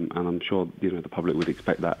 and I'm sure the public would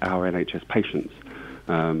expect that, our NHS patients.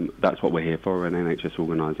 That's what we're here for. We're an NHS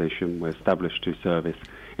organisation. We're established to service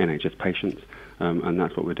NHS patients, and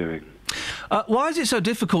that's what we're doing. Why is it so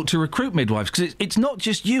difficult to recruit midwives? Because it's not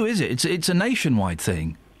just you, is it? It's a nationwide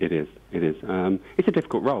thing. It is. It's a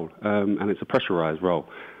difficult role, and it's a pressurised role,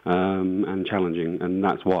 and challenging, and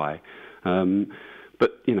that's why.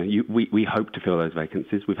 But, we hope to fill those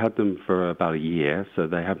vacancies. We've had them for about a year, so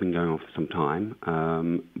they have been going on for some time.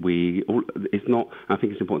 It's not, I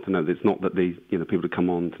think it's important to note that it's not that these, people who come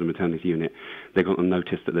on to the maternity unit, they're going to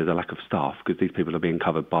notice that there's a lack of staff, because these people are being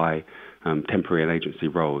covered by temporary and agency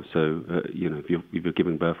roles. So, if you're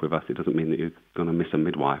giving birth with us, it doesn't mean that you're going to miss a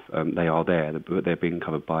midwife. They are there, but they're being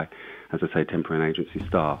covered by, as I say, temporary and agency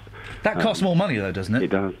staff. That costs more money, though, doesn't it? It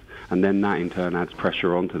does. And then that, in turn, adds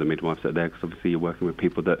pressure onto the midwives that are there, because obviously you're working with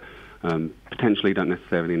people that potentially don't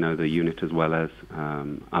necessarily know the unit as well as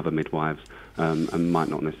other midwives, and might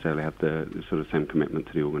not necessarily have the sort of same commitment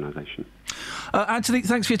to the organisation. Anthony,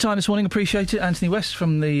 thanks for your time this morning. Appreciate it. Anthony West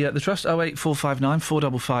from the Trust. 08459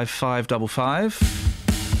 455 555.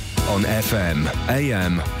 On FM,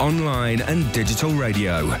 AM, online and digital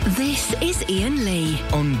radio. This is Iain Lee.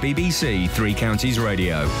 On BBC Three Counties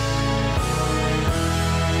Radio.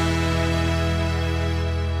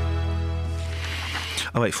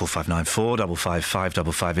 Oh, 08459 455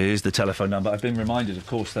 555 is the telephone number. I've been reminded, of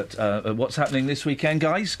course, that what's happening this weekend,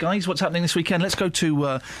 guys. What's happening this weekend? Let's go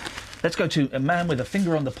to a man with a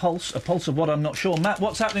finger on the pulse, a pulse of what I'm not sure. Matt,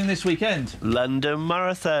 what's happening this weekend? London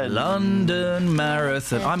Marathon. London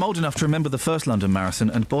Marathon. I'm old enough to remember the first London Marathon,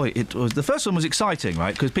 and boy, the first one was exciting,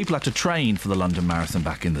 right? Because people had to train for the London Marathon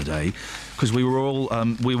back in the day. Because we were all,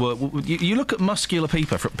 you look at muscular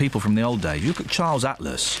people from the old days. You look at Charles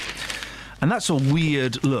Atlas. And that's a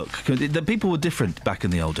weird look. The people were different back in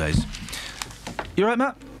the old days. You all right,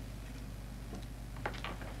 Matt?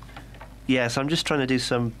 Yes, I'm just trying to do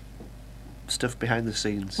some stuff behind the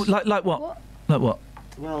scenes. Like what? Like what?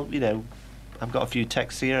 Well, I've got a few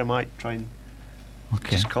texts here. I might try and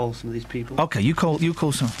just call some of these people. Okay, you call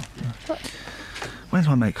some. When's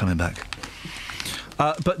my mate coming back?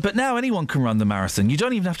 But now anyone can run the marathon. You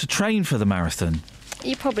don't even have to train for the marathon.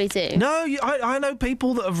 You probably do. No, I know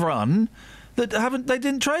people that have run that they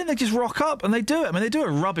didn't train. They just rock up and they do it. I mean, they do it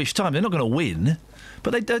a rubbish time. They're not going to win, but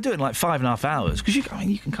they do it in like 5.5 hours. Because you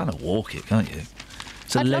can kind of walk it, can't you?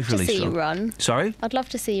 It's I'd love to see you run. Sorry? I'd love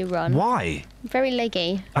to see you run. Why? Very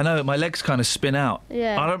leggy. I know, my legs kind of spin out.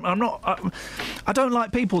 Yeah. I don't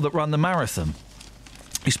like people that run the marathon.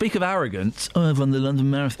 You speak of arrogance. Oh, I've run the London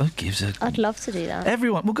Marathon. Who gives a... I'd love to do that.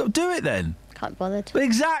 Everyone. Well, go do it then. Can't bother.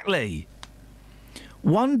 Exactly.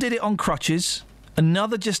 One did it on crutches.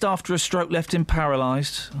 Another just after a stroke left him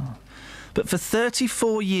paralysed. Oh. But for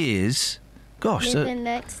 34 years... Gosh. Living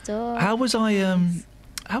next door. How was I...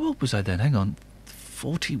 how old was I then? Hang on.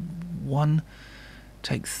 41...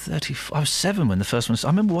 Take 35... I was 7 when the first one... I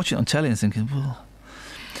remember watching it on telly and thinking, well...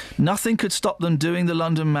 Nothing could stop them doing the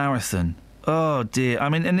London Marathon. Oh, dear. I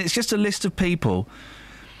mean, and it's just a list of people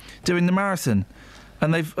doing the marathon.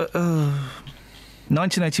 And they've...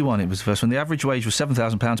 1981, it was the first one. The average wage was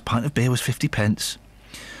 £7,000. A pint of beer was 50 pence.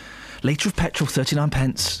 Litre of petrol, 39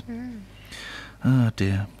 pence. Oh,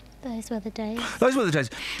 dear. Those were the days. Those were the days.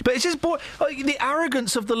 But it's just the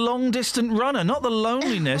arrogance of the long-distance runner, not the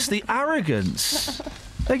loneliness, the arrogance.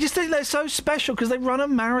 They just think they're so special because they run a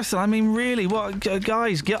marathon. I mean, really, what,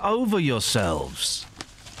 guys, get over yourselves.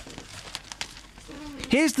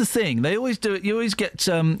 Here's the thing: they always do it. You always get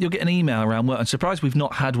you'll get an email around work. I'm surprised we've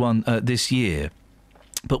not had one this year.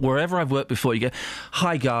 But wherever I've worked before, you go,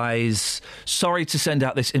 "Hi guys, sorry to send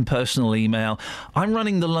out this impersonal email. I'm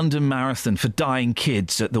running the London Marathon for dying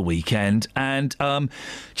kids at the weekend, and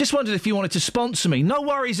just wondered if you wanted to sponsor me. No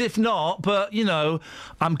worries if not, but you know,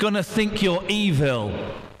 I'm gonna think you're evil."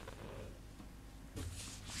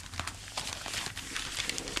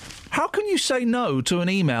 How can you say no to an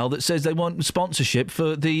email that says they want sponsorship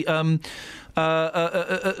for the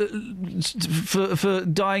for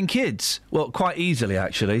dying kids? Well, quite easily,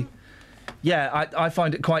 actually. Yeah, I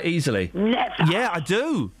find it quite easily. Never. Yeah, I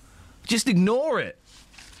do. Just ignore it.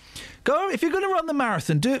 Go, if you're going to run the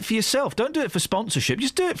marathon, do it for yourself. Don't do it for sponsorship.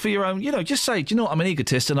 Just do it for your own, just say, do you know what, I'm an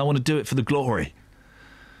egotist and I want to do it for the glory.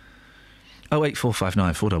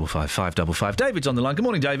 08459 455 555. David's on the line. Good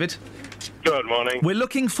morning, David. Good morning. We're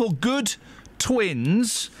looking for good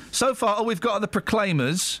twins. So far, all we've got are the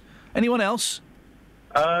Proclaimers. Anyone else?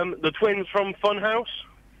 The twins from Funhouse.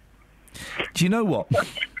 Do you know what?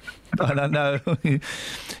 I don't know.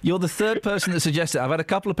 You're the third person that suggested it. I've had a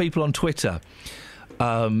couple of people on Twitter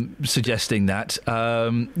suggesting that.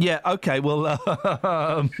 Yeah, OK, well,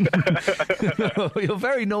 you're a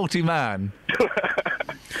very naughty man.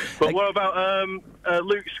 But what about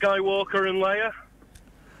Luke Skywalker and Leia?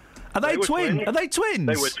 Are they twins? Are they twins?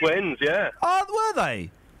 They were twins, yeah. Oh, were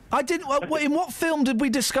they? I didn't. In what film did we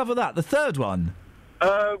discover that? The third one?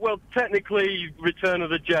 Well, technically, Return of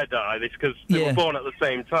the Jedi, because they were born at the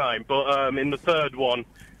same time. But in the third one,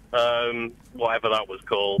 whatever that was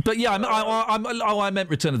called. But yeah, I meant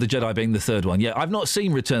Return of the Jedi being the third one. Yeah, I've not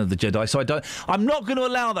seen Return of the Jedi, so I'm not going to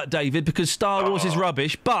allow that, David, because Star Wars is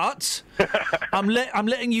rubbish. But I'm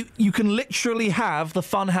letting you. You can literally have the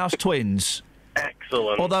Funhouse twins.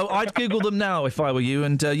 Excellent. Although I'd Google them now if I were you,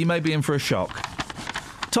 and you may be in for a shock.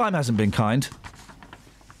 Time hasn't been kind.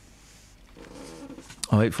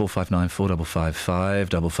 08459 455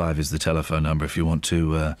 555 is the telephone number if you want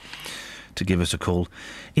to give us a call.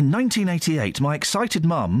 In 1988, my excited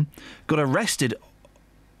mum got arrested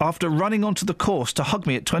after running onto the course to hug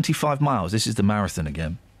me at 25 miles. This is the marathon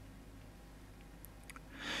again.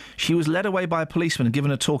 She was led away by a policeman and given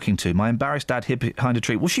a talking to. My embarrassed dad hid behind a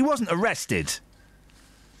tree. Well, she wasn't arrested.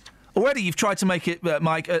 Already you've tried to make it,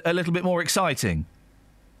 Mike, a little bit more exciting.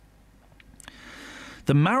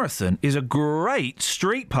 The marathon is a great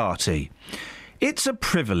street party. It's a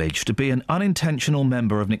privilege to be an unintentional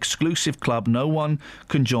member of an exclusive club no one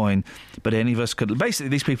can join, but any of us could. Basically,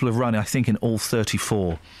 these people have run, I think, in all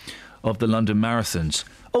 34 of the London marathons.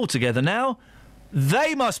 All together now,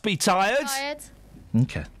 they must be tired.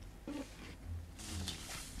 OK.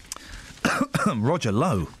 Roger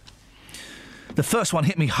Lowe. The first one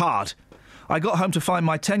hit me hard. I got home to find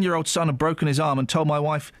my 10-year-old son had broken his arm and told my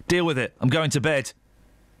wife, deal with it, I'm going to bed.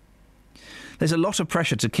 There's a lot of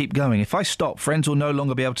pressure to keep going. If I stop, friends will no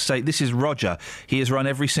longer be able to say, this is Roger. He has run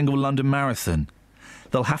every single London marathon.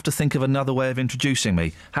 They'll have to think of another way of introducing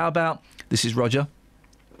me. How about, this is Roger?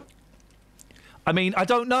 I mean, I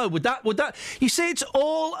don't know. Would that... You see, it's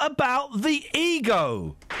all about the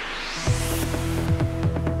ego.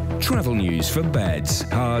 Travel news for beds,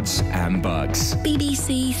 cards and bugs.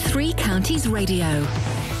 BBC Three Counties Radio.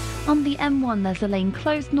 On the M1, there's a lane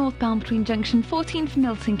closed northbound between junction 14 for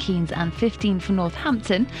Milton Keynes and 15 for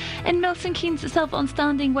Northampton. In Milton Keynes itself, on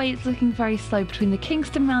Standing Way, it's looking very slow between the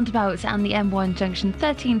Kingston roundabout and the M1 junction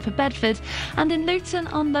 13 for Bedford. And in Luton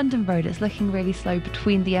on London Road, it's looking really slow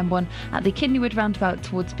between the M1 at the Kidneywood roundabout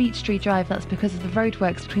towards Beech Street Drive. That's because of the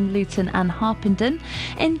roadworks between Luton and Harpenden.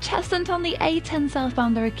 In Cheshunt on the A10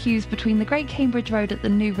 southbound, there are queues between the Great Cambridge Road at the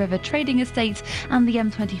New River Trading Estate and the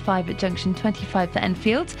M25 at junction 25 for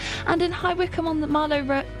Enfield. And in High Wycombe on the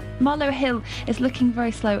Marlow Hill is looking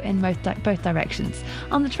very slow in both directions.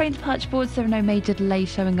 On the train departure boards, there are no major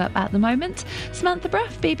delays showing up at the moment. Samantha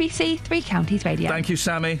Bruff, BBC Three Counties Radio. Thank you,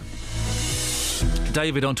 Sammy.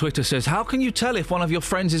 David on Twitter says, how can you tell if one of your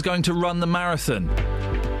friends is going to run the marathon?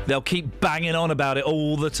 They'll keep banging on about it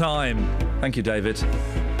all the time. Thank you, David.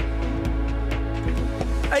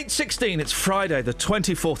 8:16, it's Friday, the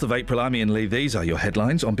 24th of April. I'm Iain Lee. These are your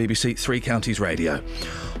headlines on BBC Three Counties Radio.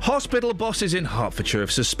 Hospital bosses in Hertfordshire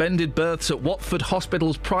have suspended births at Watford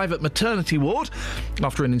Hospital's private maternity ward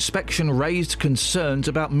after an inspection raised concerns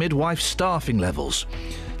about midwife staffing levels.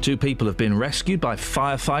 2 people have been rescued by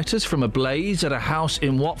firefighters from a blaze at a house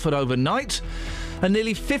in Watford overnight. And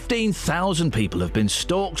nearly 15,000 people have been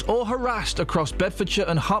stalked or harassed across Bedfordshire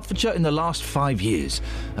and Hertfordshire in the last 5 years.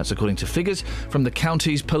 That's according to figures from the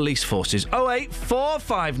county's police forces.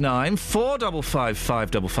 08459 455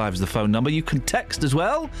 555 is the phone number. You can text as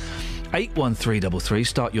well. 81333.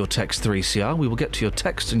 Start your text 3CR. We will get to your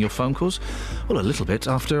texts and your phone calls, well, a little bit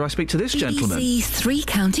after I speak to this gentleman. BBC Three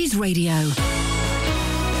Counties Radio.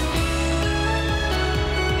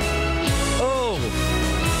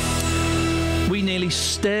 We nearly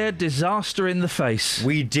stared disaster in the face.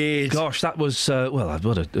 We did. Gosh, that was,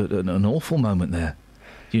 what an awful moment there.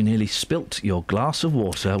 You nearly spilt your glass of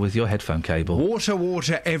water with your headphone cable.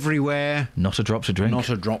 Water everywhere. Not a drop to drink. Not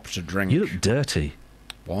a drop to drink. You look dirty.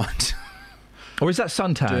 What? Or is that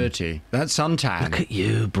suntan? Dirty. That's suntan. Look at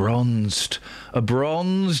you, bronzed. A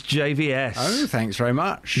bronzed JVS. Oh, thanks very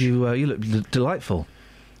much. You look delightful.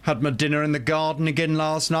 Had my dinner in the garden again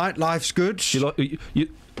last night. Life's good. You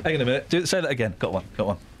hang on a minute. Say that again. Got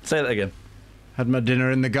one. Say that again. Had my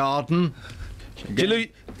dinner in the garden.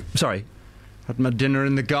 Sorry. Had my dinner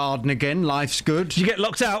in the garden again. Life's good. Did you get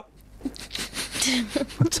locked out?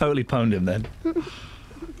 Totally pwned him then.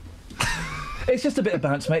 It's just a bit of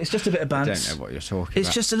bounce, mate. It's just a bit of bounce. I don't know what you're talking about.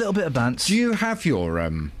 It's just a little bit of bounce. Do you have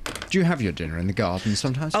your dinner in the garden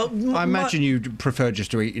sometimes? I imagine you prefer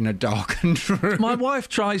just to eat in a darkened room. My wife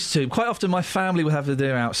tries to. Quite often my family will have the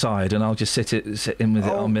dinner outside and I'll just sit in with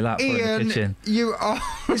it on my lap in the kitchen. You are...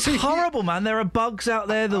 It's horrible, man. There are bugs out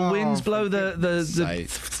there. The winds blow the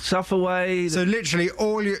stuff away. So literally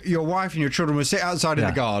all your wife and your children will sit outside in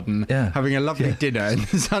the garden having a lovely dinner in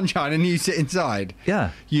the sunshine and you sit inside.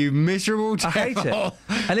 Yeah. You miserable devil. I hate it.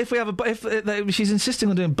 And if she's insisting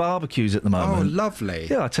on doing barbecues at the moment. Oh, lovely.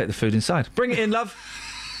 Yeah, I take the food inside. Bring it in, love.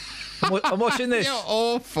 I'm watching this. You're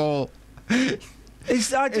awful. What's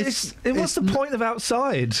the point of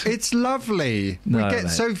outside? It's lovely. No, we get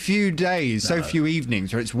mate. so few days, so few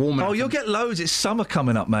evenings where it's warm enough. Oh, you'll get loads. It's summer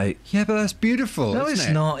coming up, mate. Yeah, but that's beautiful. No, isn't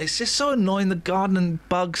it's not. It's just so annoying. The garden and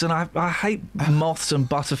bugs, and I hate moths and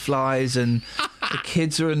butterflies, and the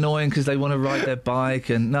kids are annoying because they want to ride their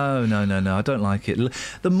bike. And no, I don't like it.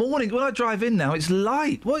 The morning when I drive in now, it's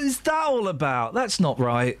light. What is that all about? That's not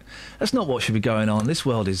right. That's not what should be going on. This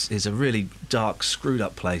world is a really dark, screwed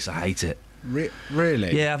up place. I hate it.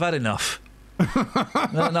 Really? Yeah, I've had enough. I've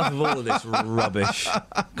had enough of all of this rubbish.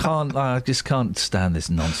 I just can't stand this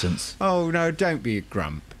nonsense. Oh, no, don't be a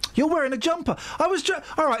grump. You're wearing a jumper. All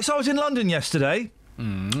right, so I was in London yesterday.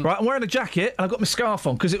 Right, I'm wearing a jacket and I've got my scarf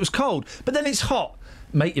on because it was cold. But then it's hot.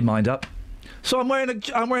 Make your mind up. So I'm wearing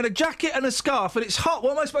a jacket and a scarf and it's hot.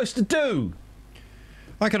 What am I supposed to do?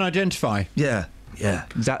 I can identify. Yeah,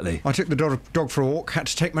 exactly. I took the dog for a walk, had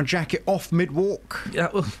to take my jacket off mid-walk. Yeah,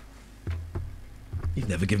 well... You've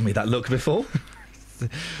never given me that look before.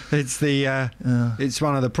 It's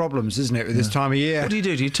one of the problems, isn't it, with this time of year? What do?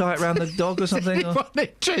 Do you tie it around the dog or something? Is anyone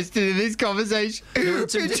interested in this conversation?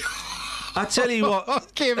 I tell you what,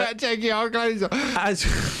 talking about taking our clothes off.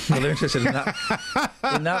 Well, they're interested in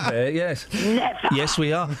that bit, yes. Never. Yes,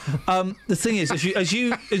 we are. The thing is, as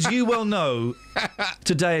you well know,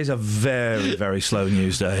 today is a very, very slow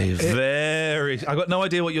news day. I've got no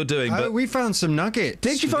idea what you're doing. But we found some nuggets.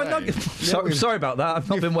 Did you find nuggets? Sorry about that. I've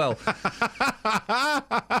not been well.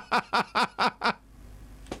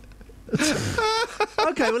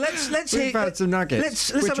 Okay, well let's We've had some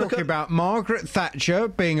nuggets. We're talking about Margaret Thatcher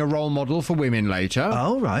being a role model for women later.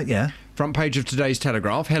 Oh, right, yeah. Front page of today's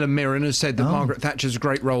Telegraph. Helen Mirren has said that Margaret Thatcher's a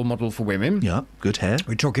great role model for women. Yeah, good hair.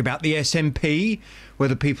 We're talking about the SNP,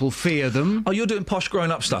 whether people fear them. Oh, you're doing posh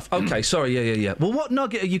grown-up stuff. Okay, sorry, yeah. Well, what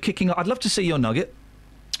nugget are you kicking up? I'd love to see your nugget.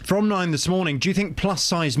 From 9 this morning, do you think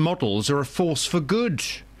plus-size models are a force for good?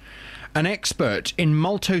 An expert in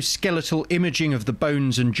multoskeletal imaging of the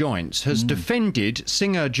bones and joints has defended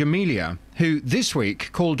singer Jamelia, who this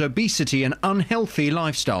week called obesity an unhealthy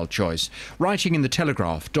lifestyle choice. Writing in The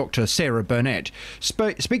Telegraph, Dr. Sarah Burnett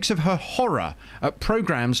speaks of her horror at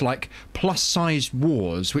programmes like Plus-Size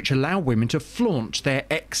Wars, which allow women to flaunt their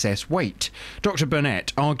excess weight. Dr.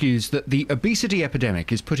 Burnett argues that the obesity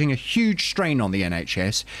epidemic is putting a huge strain on the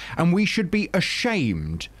NHS, and we should be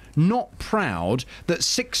ashamed, not proud, that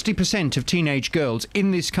 60% of teenage girls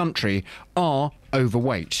in this country are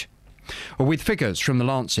overweight. With figures from The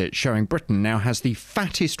Lancet showing Britain now has the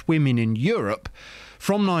fattest women in Europe.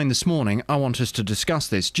 From 9 this morning, I want us to discuss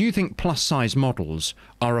this. Do you think plus-size models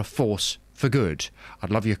are a force for good? I'd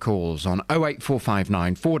love your calls on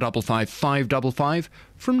 08459 455 555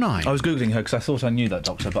 from 9. I was Googling her because I thought I knew that,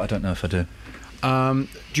 Doctor, but I don't know if I do. Do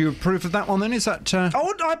you approve of that one then? Is that...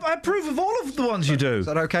 I approve of all of the ones you do. Is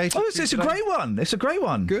that okay? Oh, it's a great one. It's a great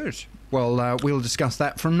one. Good. Well, we'll discuss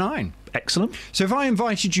that from 9. Excellent. So if I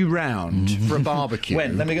invited you round for a barbecue...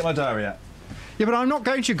 When? Let me get my diary out. Yeah, but I'm not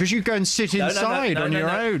going to, because you go and sit inside on your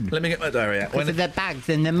own. Let me get my diary out. Because of the bags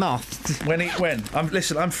and the moths. When?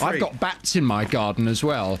 Listen, I'm free. I've got bats in my garden as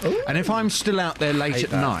well. Ooh. And if I'm still out there late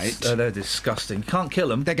at night... Oh, they're disgusting. Can't kill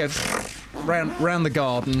them. They go round the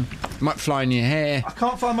garden, might fly in your hair. I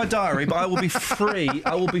can't find my diary, but I will be free.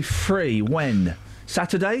 I will be free when?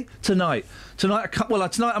 Saturday? Tonight. Tonight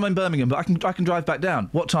I'm in Birmingham, but I can drive back down.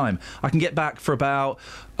 What time? I can get back for about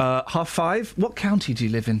 5:30. What county do you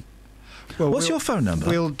live in? Well, What's your phone number?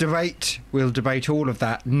 We'll debate all of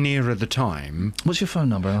that nearer the time. What's your phone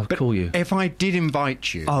number? I'll call you. If I did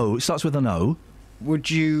invite you... Oh, it starts with an O. Would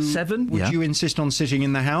you... 7? Would you insist on sitting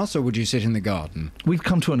in the house, or would you sit in the garden? We've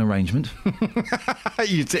come to an arrangement.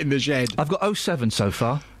 You'd sit in the shed. I've got 07 so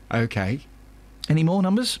far. OK. Any more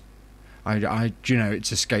numbers? Do you know,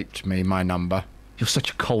 it's escaped me, my number. You're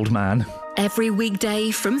such a cold man. Every weekday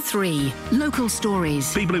from 3. Local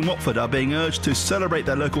stories. People in Watford are being urged to celebrate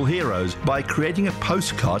their local heroes by creating a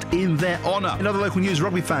postcard in their honour. In other local news,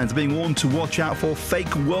 rugby fans are being warned to watch out for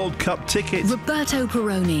fake World Cup tickets. Roberto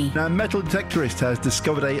Peroni. Now, a metal detectorist has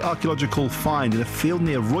discovered an archaeological find in a field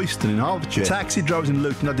near Royston in Hertfordshire. Taxi drivers in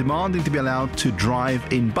Luton are demanding to be allowed to drive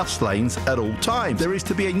in bus lanes at all times. There is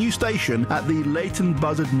to be a new station at the Leighton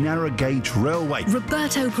Buzzard narrow gauge railway.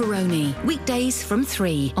 Roberto Peroni. Weekdays from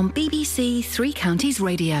 3 on BBC Three Counties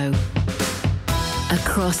Radio.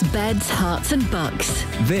 Across beds, hearts and bucks.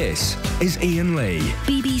 This is Iain Lee.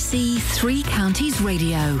 BBC Three Counties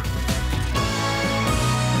Radio.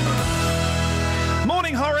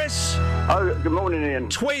 Morning, Horace. Oh, good morning, Iain.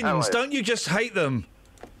 Twins, don't you just hate them?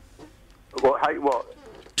 What, hate what?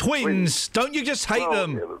 Twins, don't you just hate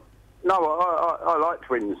them? No, I like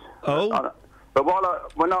twins. Oh? But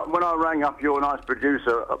when I rang up your nice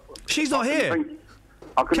producer... She's not here.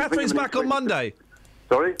 Catherine's back on Monday.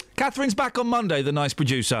 Sorry? Catherine's back on Monday, the nice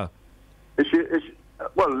producer. Is she,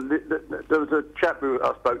 well, there was a chap who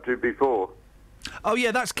I spoke to before. Oh,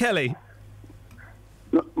 yeah, that's Kelly.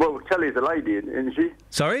 No, well, Kelly's a lady, isn't she?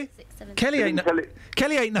 Sorry? Kelly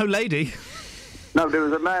ain't no lady. No, there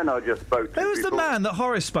was a man I just spoke to. Who was the man that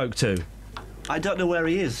Horace spoke to? I don't know where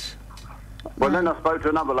he is. Well, then I spoke to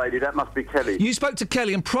another lady. That must be Kelly. You spoke to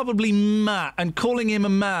Kelly and probably Matt, and calling him a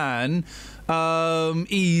man,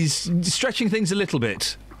 he's stretching things a little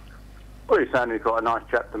bit. Well, he sounded quite a nice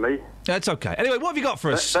chap to me. That's okay. Anyway, what have you got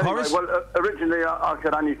for us, anyway, Horace? Well, originally I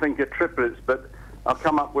could only think of triplets, but I've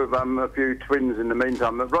come up with a few twins in the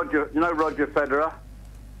meantime. Roger Federer?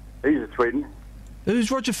 He's a twin. Who's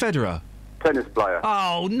Roger Federer? Tennis player.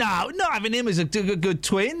 Oh, no, not having him as a good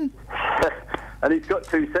twin. And he's got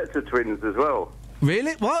 2 sets of twins as well.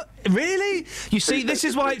 Really? What? Really? You see, this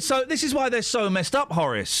is why they're so messed up,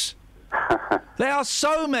 Horace. They are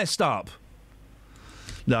so messed up.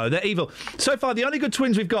 No, they're evil. So far, the only good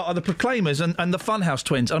twins we've got are the Proclaimers and the Funhouse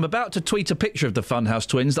twins. I'm about to tweet a picture of the Funhouse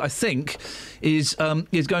twins that I think is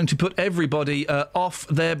going to put everybody off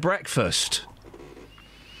their breakfast.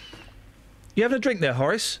 You having a drink there,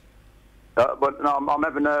 Horace? But no, I'm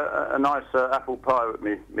having a nice apple pie with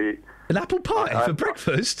me. An apple pie for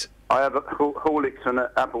breakfast? I have a Horlicks and an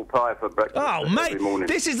apple pie for breakfast. Oh, mate,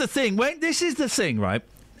 this is the thing. This is the thing, right?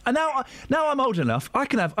 And now I'm old enough, I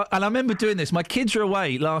can have... And I remember doing this. My kids were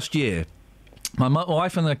away last year. My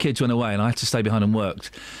wife and their kids went away, and I had to stay behind and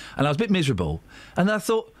worked. And I was a bit miserable. And I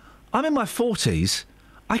thought, I'm in my 40s.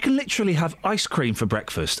 I can literally have ice cream for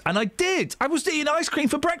breakfast. And I did. I was eating ice cream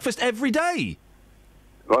for breakfast every day.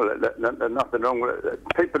 Well, there's nothing wrong with it.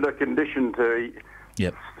 People are conditioned to eat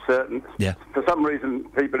certain... Yeah. For some reason,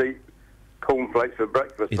 people eat cornflakes for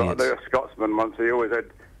breakfast. Idiots. I knew a Scotsman once, he always had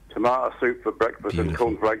tomato soup for breakfast and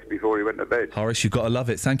cornflakes before he went to bed. Horace, you've got to love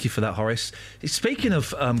it. Thank you for that, Horace. Speaking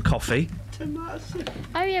of coffee... Tomato soup.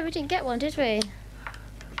 Oh, yeah, we didn't get one, did we?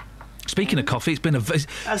 Speaking of coffee, it's been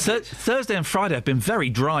Thursday and Friday have been very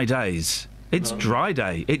dry days. It's dry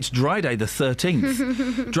day. It's dry day the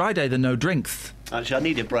 13th. Dry day the no drinks. Actually, I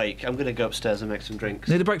need a break. I'm going to go upstairs and make some drinks.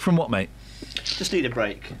 Need a break from what, mate? Just need a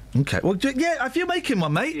break. OK. Well, yeah, if you're making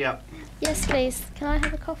one, mate. Yeah. Yes, please. Can I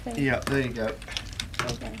have a coffee? Yeah, there you go.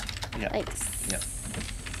 Okay. Yeah. Thanks. Yeah.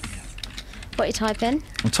 What are you typing?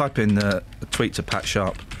 I'll type in a tweet to Pat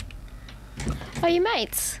Sharp. Are you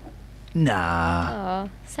mates? Nah. Oh,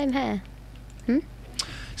 same hair.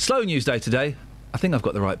 Slow news day today. I think I've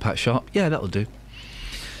got the right Pat Sharp. Yeah, that'll do.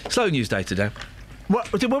 Slow news day today.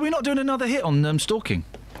 What? Were we not doing another hit on stalking?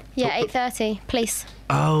 Yeah, 8:30, please.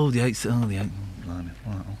 Oh, the 8th. Oh, the 8th.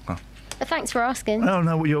 Okay. But thanks for asking. Oh,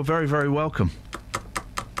 no, well, you're very, very welcome.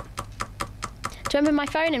 Do you remember my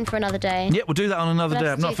phone in for another day? Yeah, we'll do that on another day.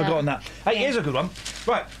 I've not forgotten that. Hey, Yeah. here's a good one.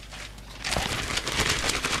 Right.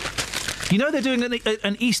 You know they're doing an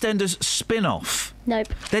EastEnders spin-off. Nope.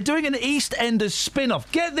 They're doing an EastEnders spin-off.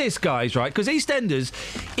 Get this, guys, right? Because EastEnders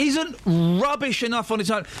isn't rubbish enough on its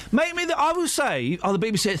own. I will say, the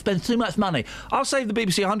BBC spends too much money. I'll save the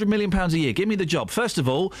BBC £100 million a year. Give me the job. First of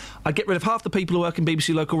all, I'd get rid of half the people who work in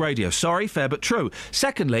BBC local radio. Sorry, fair but true.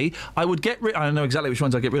 Secondly, I would get rid... I don't know exactly which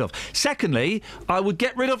ones I'd get rid of. Secondly, I would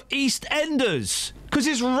get rid of EastEnders. Because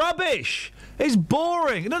it's rubbish. It's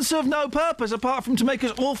boring. It doesn't serve no purpose apart from to make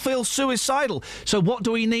us all feel suicidal. So what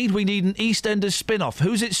do we need? We need an EastEnders spin-off.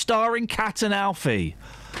 Who's it starring? Cat and Alfie.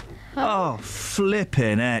 Oh,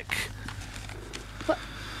 flippin' heck.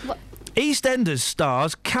 What? EastEnders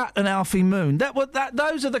stars Cat and Alfie Moon.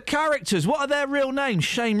 Those are the characters. What are their real names?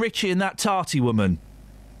 Shane Ritchie and that tarty woman.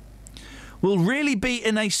 Will really be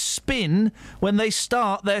in a spin when they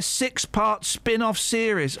start their 6-part spin-off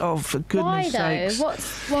series. Oh, for goodness sakes. Why,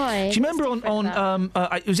 though? Why? Do you remember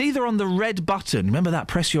it was either on the Red Button, remember that,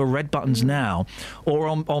 Press Your Red Buttons Now, or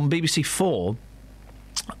on BBC 4,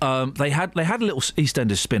 they had a little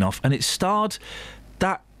EastEnders spin-off, and it starred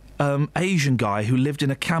that Asian guy who lived in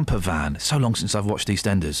a camper van. It's so long since I've watched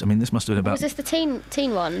EastEnders. I mean, this must have been about... Was this the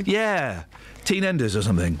teen one? Yeah, Teen Enders or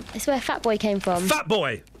something. It's where Fat Boy came from. Fat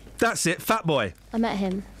Boy! That's it, Fat Boy. I met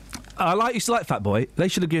him. Used to like Fat Boy. They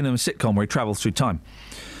should have given him a sitcom where he travels through time.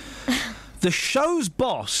 The show's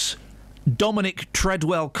boss, Dominic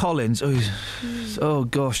Treadwell Collins, oh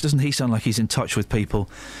gosh, doesn't he sound like he's in touch with people,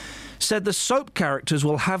 said the soap characters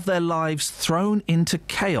will have their lives thrown into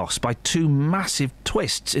chaos by 2 massive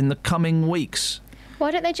twists in the coming weeks.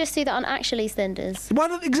 Why don't they just do that on actual EastEnders?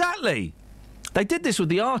 Exactly. They did this with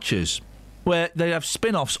The Archers, where they have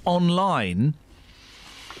spin-offs online.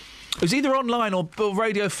 It was either online or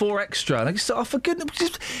Radio 4 Extra. And for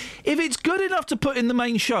goodness, if it's good enough to put in the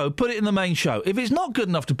main show, put it in the main show. If it's not good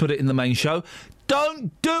enough to put it in the main show,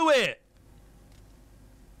 don't do it.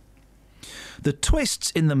 The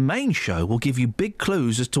twists in the main show will give you big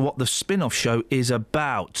clues as to what the spin-off show is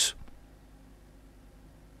about.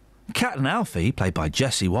 Cat and Alfie, played by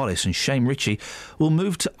Jesse Wallace and Shane Ritchie, will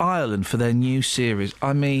move to Ireland for their new series.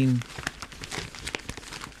 I mean,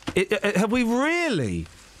 have we really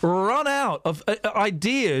run out of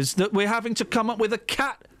ideas that we're having to come up with a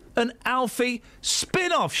Cat and Alfie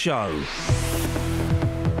spin-off show?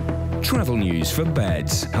 Travel news for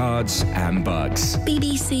beds, cards and bugs.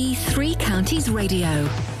 BBC Three Counties Radio.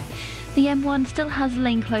 The M1 still has a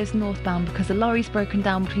lane closed northbound because a lorry's broken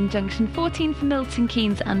down between junction 14 for Milton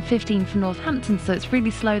Keynes and 15 for Northampton, so it's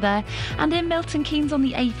really slow there. And in Milton Keynes on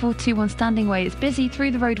the A421 Standing Way, it's busy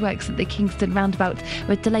through the roadworks at the Kingston roundabout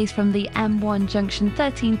with delays from the M1 junction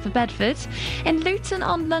 13 for Bedford. In Luton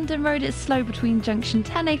on London Road, it's slow between junction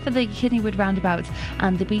 10A for the Kidneywood roundabout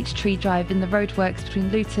and the Beech Tree Drive in the roadworks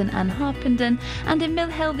between Luton and Harpenden. And in Mill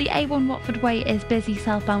Hill, the A1 Watford Way is busy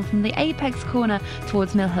southbound from the Apex corner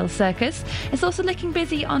towards Mill Hill Circus. It's also looking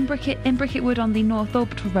busy on Bricket Wood on the North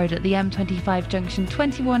Orbital Road at the M25 junction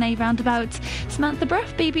 21A roundabout. Samantha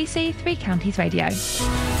Bruff, BBC Three Counties Radio.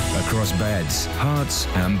 Across beds, hearts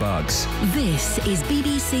and bugs. This is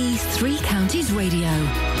BBC Three Counties Radio.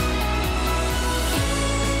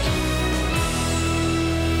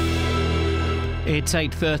 It's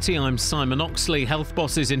 8:30. I'm Simon Oxley. Health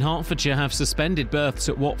bosses in Hertfordshire have suspended births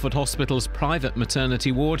at Watford Hospital's private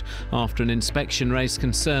maternity ward after an inspection raised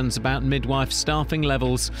concerns about midwife staffing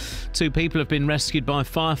levels. 2 people have been rescued by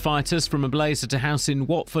firefighters from a blaze at a house in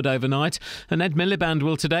Watford overnight, and Ed Miliband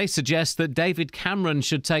will today suggest that David Cameron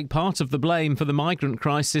should take part of the blame for the migrant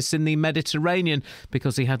crisis in the Mediterranean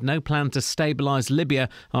because he had no plan to stabilise Libya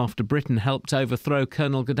after Britain helped overthrow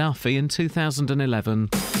Colonel Gaddafi in 2011.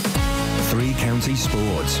 Three Counties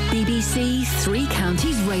Sports. BBC Three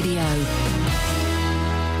Counties Radio.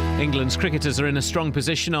 England's cricketers are in a strong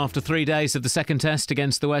position after 3 days of the second test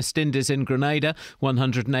against the West Indies in Grenada.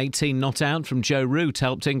 118 not out from Joe Root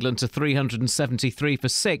helped England to 373 for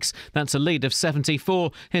 6. That's a lead of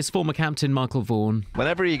 74. Here's former captain Michael Vaughan.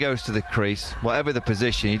 Whenever he goes to the crease, whatever the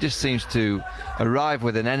position, he just seems to arrive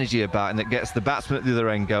with an energy about him that gets the batsman at the other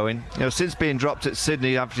end going. Since being dropped at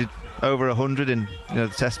Sydney, averaged over 100 in the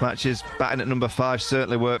test matches. Batting at number 5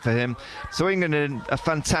 certainly worked for him. So England in a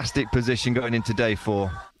fantastic position going into day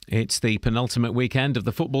 4. It's the penultimate weekend of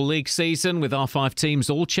the Football League season, with our 5 teams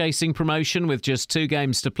all chasing promotion with just 2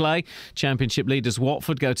 games to play. Championship leaders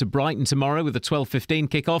Watford go to Brighton tomorrow with a 12:15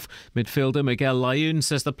 kick-off. Midfielder Miguel Layún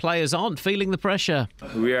says the players aren't feeling the pressure.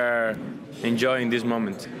 We are enjoying this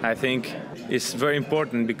moment. I think it's very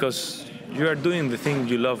important because you are doing the thing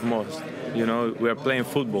you love most. We are playing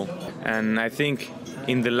football. And I think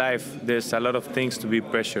in the life, there's a lot of things to be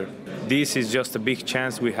pressured. This is just a big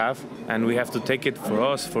chance we have, and we have to take it for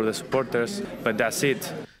us, for the supporters, but that's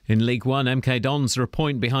it. In League One, MK Dons are a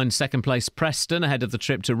point behind second-place Preston ahead of the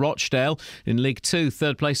trip to Rochdale. In League Two,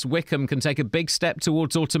 third-place Wickham can take a big step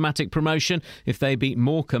towards automatic promotion if they beat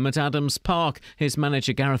Morecambe at Adams Park. Here's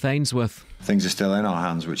manager Gareth Ainsworth. Things are still in our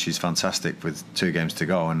hands, which is fantastic with 2 games to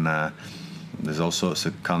go, and there's all sorts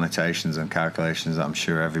of connotations and calculations that I'm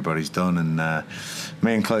sure everybody's done, and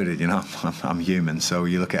me included. You know, I'm human, so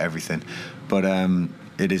you look at everything. But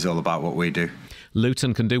it is all about what we do.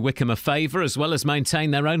 Luton can do Wickham a favour as well as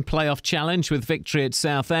maintain their own playoff challenge with victory at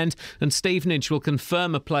Southend, and Stevenage will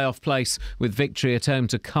confirm a playoff place with victory at home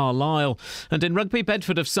to Carlisle. And in rugby,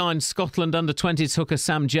 Bedford have signed Scotland under-20s hooker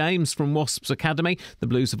Sam James from Wasps Academy. The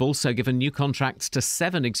Blues have also given new contracts to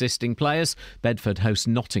 7 existing players. Bedford host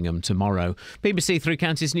Nottingham tomorrow. BBC Three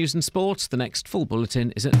Counties News and Sport. The next full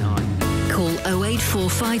bulletin is at 9. Call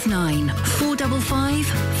 08459 455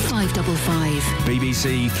 555.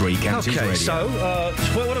 BBC Three Counties Radio. So,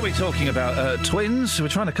 what are we talking about? Twins? We're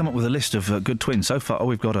trying to come up with a list of good twins. So far,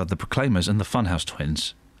 we've got the Proclaimers and the Funhouse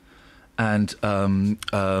Twins. And Danny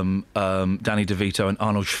DeVito and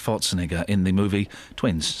Arnold Schwarzenegger in the movie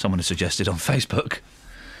Twins, someone has suggested on Facebook.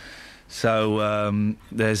 So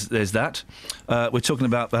there's that. We're talking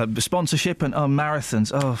about sponsorship and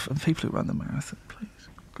marathons. Oh, people who run the marathon, please.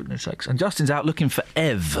 Goodness sakes. And Justin's out looking for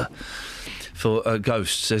Ev for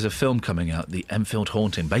Ghosts. There's a film coming out, The Enfield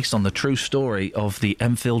Haunting, based on the true story of the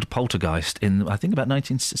Enfield poltergeist in, I think, about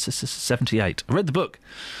 1978. I read the book.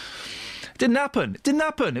 Didn't happen.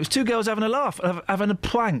 It was 2 girls having a laugh, having a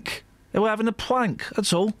plank. They were having a plank,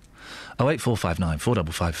 that's all. 08459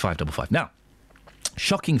 455 555. Now,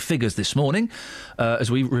 shocking figures this morning as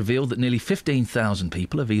we revealed that nearly 15,000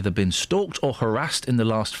 people have either been stalked or harassed in the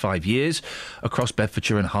last 5 years across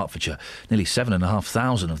Bedfordshire and Hertfordshire. Nearly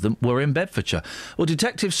 7,500 of them were in Bedfordshire. Well,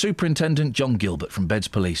 Detective Superintendent John Gilbert from Beds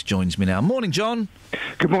Police joins me now. Morning, John.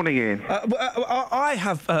 Good morning, Ian. I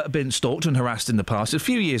have been stalked and harassed in the past, a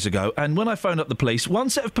few years ago, and when I phoned up the police, one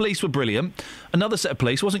set of police were brilliant, another set of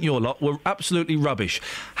police, wasn't your lot, were absolutely rubbish.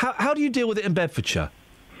 How do you deal with it in Bedfordshire?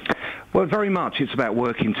 Well, very much it's about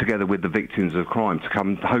working together with the victims of crime to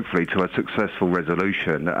come, hopefully, to a successful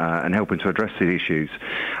resolution and helping to address the issues.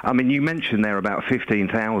 I mean, you mentioned there about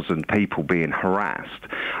 15,000 people being harassed.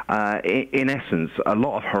 In essence, a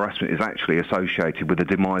lot of harassment is actually associated with the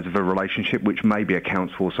demise of a relationship, which maybe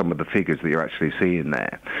accounts for some of the figures that you're actually seeing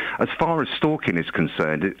there. As far as stalking is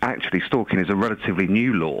concerned, actually stalking is a relatively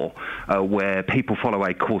new law where people follow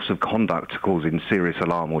a course of conduct causing serious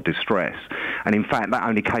alarm or distress. And in fact, that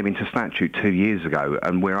only came into statute 2 years ago,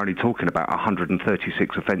 and we're only talking about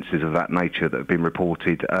 136 offences of that nature that have been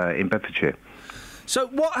reported in Bedfordshire. So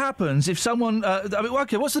what happens if someone...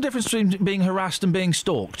 what's the difference between being harassed and being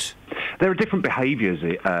stalked? There are different behaviours,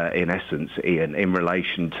 in essence, Ian, in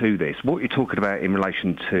relation to this. What you're talking about in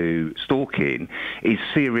relation to stalking is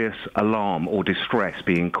serious alarm or distress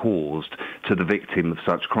being caused to the victim of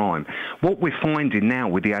such crime. What we're finding now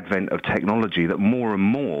with the advent of technology, that more and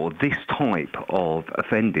more this type of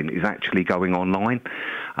offending is actually going online.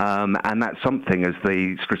 And that's something, as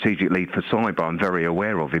the strategic lead for cyber, I'm very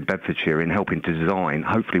aware of in Bedfordshire in helping to design,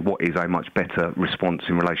 hopefully, what is a much better response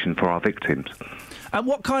in relation for our victims. And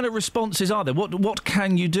what kind of responses are there? What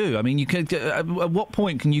can you do? I mean, you can, at what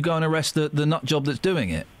point can you go and arrest the nut job that's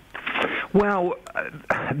doing it? Well,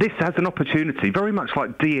 this has an opportunity, very much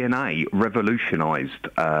like DNA revolutionised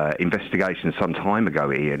investigations some time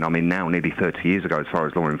ago, Ian. I mean, now nearly 30 years ago as far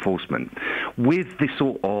as law enforcement. With this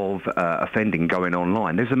sort of offending going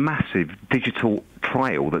online, there's a massive digital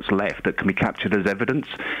trail that's left that can be captured as evidence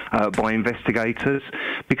by investigators,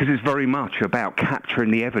 because it's very much about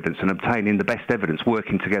capturing the evidence and obtaining the best evidence,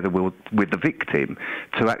 working together with the victim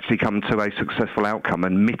to actually come to a successful outcome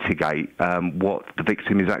and mitigate what the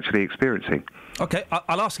victim is actually experiencing. OK,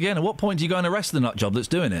 I'll ask again, at what point do you go and arrest the nut job that's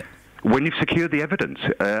doing it? When you've secured the evidence,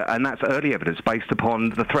 and that's early evidence based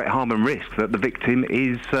upon the threat, harm and risk that the victim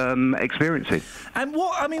is experiencing. And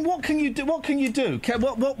what can you do? What can you do?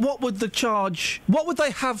 What would the charge? What would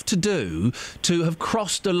they have to do to have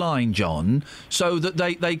crossed a line, John, so that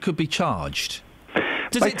they could be charged?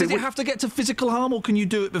 Does it have to get to physical harm, or can you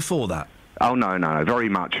do it before that? Oh, no, very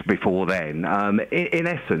much before then. In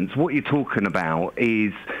essence, what you're talking about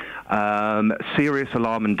is serious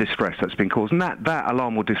alarm and distress that's been caused. And that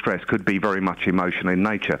alarm or distress could be very much emotional in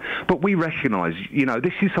nature. But we recognise,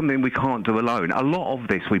 this is something we can't do alone. A lot of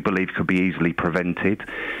this, we believe, could be easily prevented.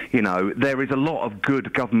 There is a lot of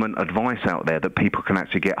good government advice out there that people can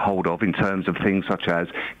actually get hold of in terms of things such as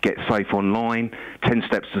Get Safe Online, 10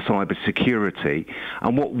 Steps to Cyber Security.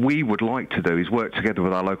 And what we would like to do is work together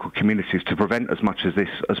with our local communities to prevent as much of this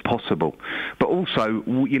as possible. But also,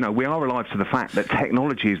 we are alive to the fact that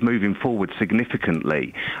technology is moving moving forward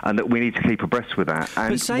significantly, and that we need to keep abreast with that.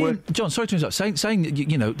 And but saying, John, sorry to interrupt, saying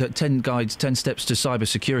that 10 guides, 10 steps to cyber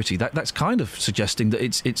security, that's kind of suggesting that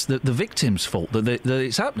it's the victim's fault that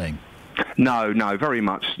it's happening. No, very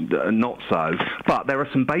much not so. But there are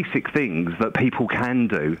some basic things that people can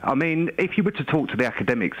do. I mean, if you were to talk to the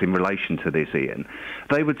academics in relation to this, Ian,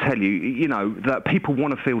 they would tell you, that people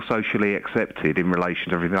want to feel socially accepted in relation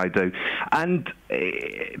to everything they do. And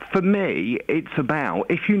for me, it's about,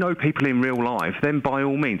 if you know people in real life, then by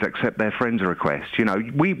all means accept their friends' requests.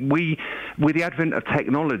 We with the advent of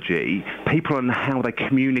technology, people and how they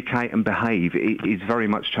communicate and behave is very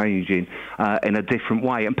much changing in a different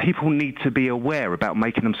way. And people need to be aware about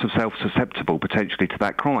making themselves susceptible potentially to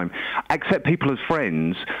that crime. Accept people as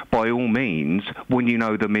friends by all means when you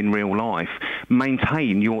know them in real life.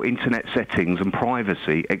 Maintain your internet settings and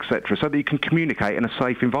privacy, etc., so that you can communicate in a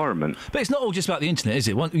safe environment. But it's not all just about the internet, is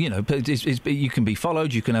it? You can be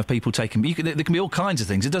followed, you can have people taken... there can be all kinds of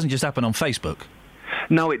things. It doesn't just happen on Facebook.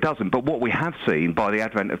 No, it doesn't. But what we have seen by the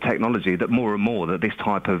advent of technology, that more and more that this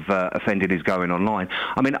type of offending is going online.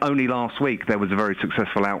 I mean, only last week there was a very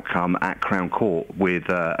successful outcome at Crown Court with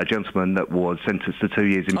a gentleman that was sentenced to 2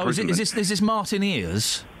 years imprisonment. Is this Martin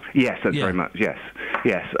Ears? Yes, that's very much, yes.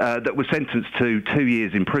 That was sentenced to 2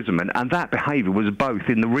 years imprisonment, and that behaviour was both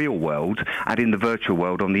in the real world and in the virtual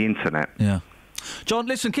world on the internet. Yeah. John,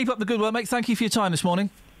 listen, keep up the good work, mate. Thank you for your time this morning.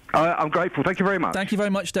 I'm grateful. Thank you very much. Thank you very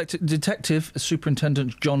much, Detective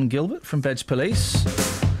Superintendent John Gilbert from Beds Police.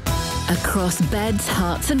 Across Beds,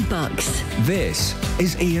 Herts and Bucks. This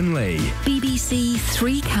is Iain Lee. BBC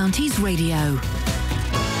Three Counties Radio.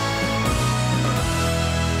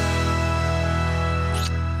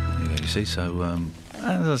 You see, so...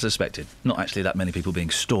 as I suspected, not actually that many people being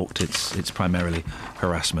stalked. It's primarily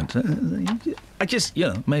harassment. I just,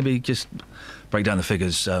 maybe just break down the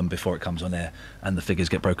figures before it comes on air, and the figures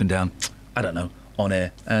get broken down, I don't know, on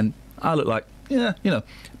air, and I look like, a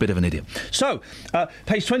bit of an idiot. So,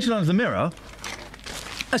 page 29 of the Mirror.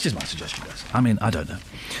 That's just my suggestion, guys. I mean, I don't know.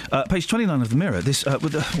 Page 29 of the Mirror. This,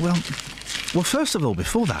 well, first of all,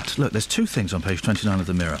 before that, look, there's two things on page 29 of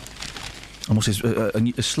the Mirror. And what's this?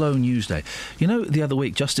 A slow news day. The other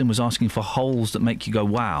week Justin was asking for holes that make you go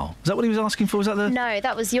wow. Is that what he was asking for? Was that the... No,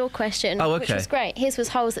 that was your question. Oh, okay. Which was great. His was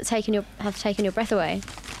holes that have taken your breath away.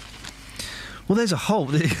 Well, there's a hole.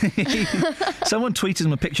 Someone tweeted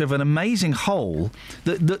him a picture of an amazing hole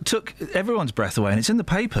that took everyone's breath away, and it's in the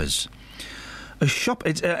papers. A shop...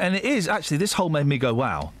 and it is, actually, this hole made me go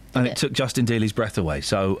wow, and it took Justin Dealey's breath away,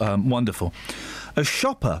 so wonderful. A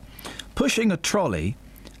shopper pushing a trolley...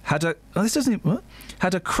 had a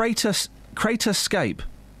crater-scape.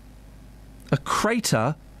 A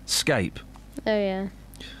crater-scape. Oh, yeah.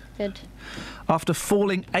 Good. After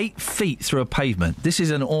falling 8 feet through a pavement. This is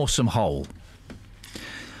an awesome hole.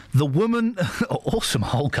 The woman... awesome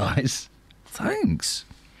hole, guys. Thanks.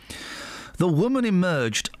 The woman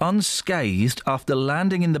emerged unscathed after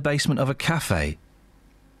landing in the basement of a cafe.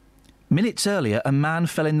 Minutes earlier, a man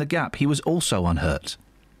fell in the gap. He was also unhurt.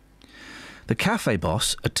 The cafe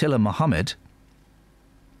boss, Attila Mohammed,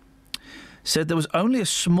 said there was only a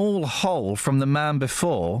small hole from the man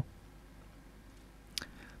before,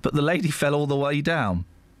 but the lady fell all the way down.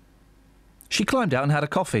 She climbed out and had a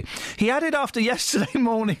coffee. He added after yesterday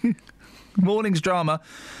morning's drama,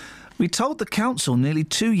 we told the council nearly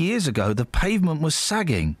 2 years ago the pavement was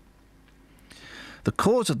sagging. The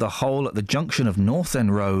cause of the hole at the junction of North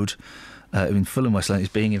End Road in Fulham West Lane is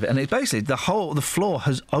being... And it's basically the floor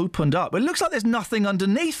has opened up. It looks like there's nothing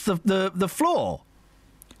underneath the floor.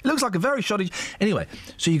 It looks like a very shoddy... Anyway,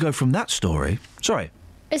 so you go from that story... Sorry.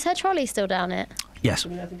 Is her trolley still down it? Yes.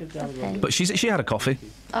 Okay. But she had a coffee.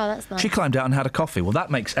 Oh, that's nice. She climbed out and had a coffee. Well, that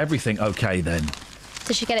makes everything okay then.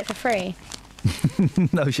 Did she get it for free?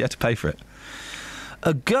 No, she had to pay for it.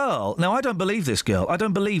 A girl... Now, I don't believe this girl. I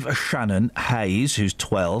don't believe a Shannon Hayes, who's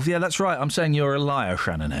 12. Yeah, that's right. I'm saying you're a liar,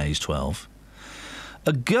 Shannon Hayes, 12.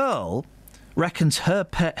 A girl reckons her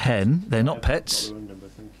pet hen... They're not pets.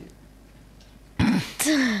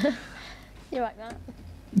 You like that?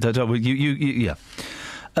 Yeah.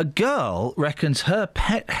 A girl reckons her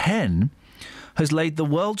pet hen has laid the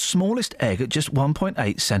world's smallest egg at just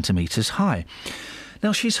 1.8 centimetres high.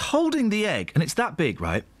 Now, she's holding the egg, and it's that big,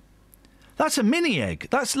 right? That's a mini egg.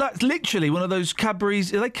 That's literally one of those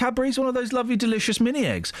Cadbury's... Are they Cadbury's? One of those lovely, delicious mini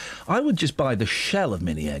eggs. I would just buy the shell of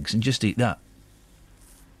mini eggs and just eat that.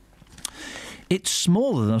 It's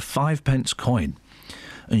smaller than a 5-pence coin.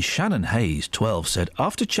 And Shannon Hayes, 12, said,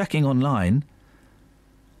 after checking online,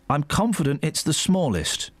 I'm confident it's the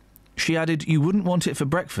smallest. She added, you wouldn't want it for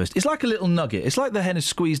breakfast. It's like a little nugget. It's like the hen has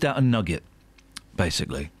squeezed out a nugget,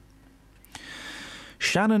 basically.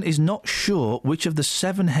 Shannon is not sure which of the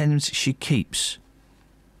 7 hens she keeps.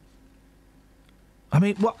 I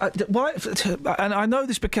mean, why? And I know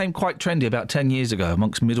this became quite trendy about 10 years ago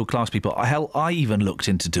amongst middle-class people. Hell, I even looked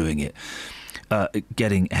into doing it,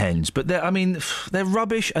 getting hens. But they're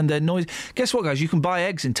rubbish and they're noisy. Guess what, guys? You can buy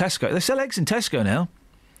eggs in Tesco. They sell eggs in Tesco now.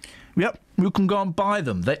 Yep, you can go and buy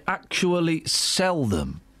them. They actually sell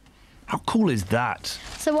them. How cool is that?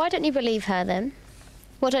 So why don't you believe her then?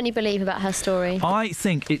 What don't you believe about her story? I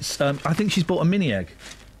think it's. I think she's bought a mini egg.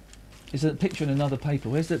 Is there a picture in another paper?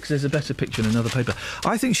 Where's the? Because there's a better picture in another paper.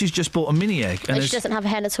 I think she's just bought a mini egg. And she doesn't have a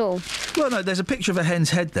hen at all? Well, no, there's a picture of a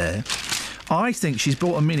hen's head there. I think she's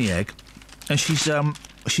bought a mini egg, and she's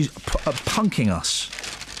punking us.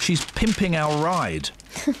 She's pimping our ride.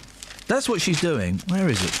 That's what she's doing. Where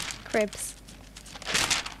is it? Cribs.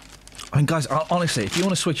 I mean, guys, honestly, if you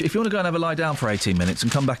want to go and have a lie down for 18 minutes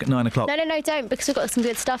and come back at 9 o'clock... No, don't, because we've got some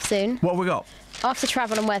good stuff soon. What have we got? After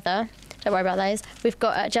travel and weather, don't worry about those, we've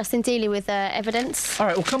got Justin Dealey with evidence. All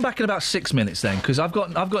right, we'll come back in about 6 minutes then, because I've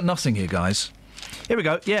got nothing here, guys. Here we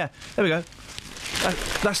go. Yeah, there we go.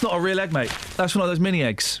 That's not a real egg, mate. That's one of those mini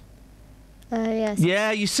eggs. Yes.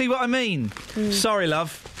 Yeah, you see what I mean? Sorry,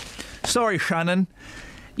 love. Sorry, Shannon.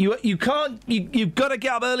 You can't. You've got to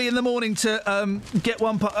get up early in the morning to get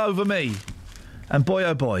one over me. And boy,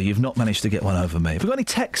 oh boy, you've not managed to get one over me. Have we got any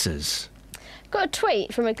texters? Got a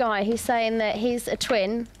tweet from a guy who's saying that he's a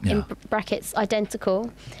twin, in brackets,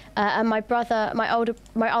 identical, and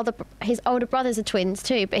his older brothers are twins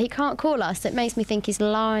too, but he can't call us. It makes me think he's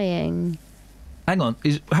lying. Hang on,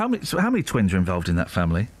 how many twins are involved in that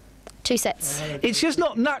family? 2 sets. It's just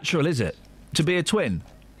not natural, is it, to be a twin?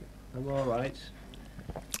 I'm all right.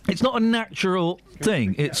 It's not a natural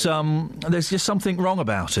thing. It's there's just something wrong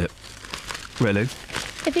about it. Really?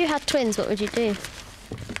 If you had twins, what would you do?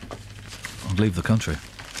 I'd leave the country.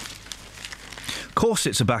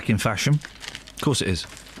 Corsets are back in fashion. Of course it is.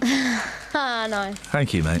 Nice.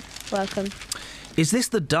 Thank you, mate. Welcome. Is this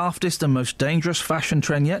the daftest and most dangerous fashion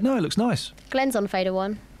trend yet? No, it looks nice. Glenn's on fader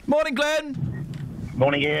one. Morning, Glenn.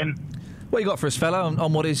 Morning, Ian. What you got for us, fella,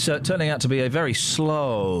 on what is turning out to be a very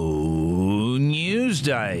slow news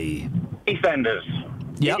day? EastEnders.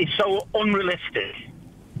 Yep. It's so unrealistic.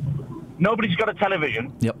 Nobody's got a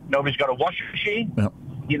television. Yep. Nobody's got a washing machine. Yep.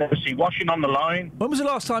 You never see washing on the line. When was the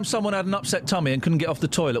last time someone had an upset tummy and couldn't get off the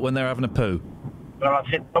toilet when they were having a poo? Well,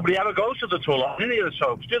 that's it. Nobody ever goes to the toilet on any of the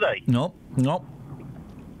soaps, do they? No.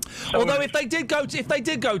 So although if they did go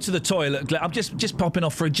to the toilet, I'm just popping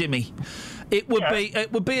off for a Jimmy. It would be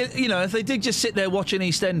if they did just sit there watching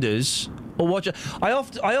EastEnders or watch. I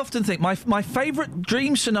often think my favourite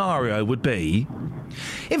dream scenario would be.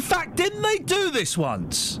 In fact, didn't they do this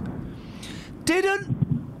once? Didn't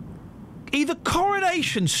either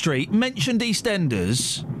Coronation Street mentioned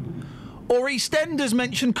EastEnders or EastEnders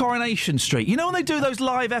mentioned Coronation Street? You know when they do those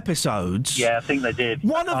live episodes? Yeah, I think they did.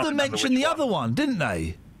 One of them mentioned the other one, didn't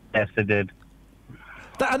they? Yes, they did.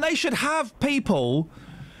 And they should have people.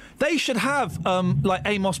 They should have like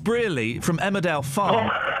Amos Brearley from Emmerdale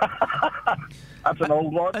Farm. That's an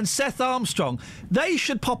old one. And Seth Armstrong. They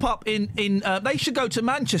should pop up in they should go to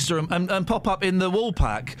Manchester and pop up in the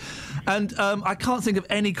Woolpack. And I can't think of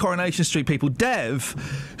any Coronation Street people.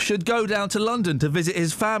 Dev should go down to London to visit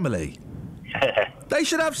his family. They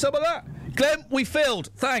should have some of that. Glenn, we filled.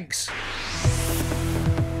 Thanks.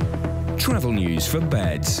 Travel news for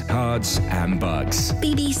beds, cards and bugs.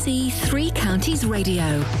 BBC Three Counties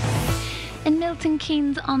Radio. In Milton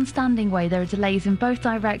Keynes on Standing Way, there are delays in both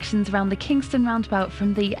directions around the Kingston roundabout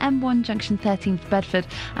from the M1 junction 13 for Bedford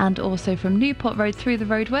and also from Newport Road through the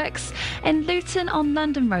roadworks. In Luton on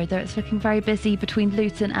London Road, there it's looking very busy between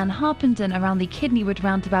Luton and Harpenden around the Kidneywood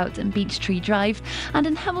roundabout and Beech Tree Drive. And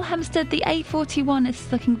in Hemel Hempstead, the A41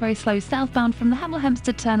 is looking very slow southbound from the Hemel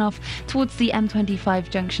Hempstead turnoff towards the M25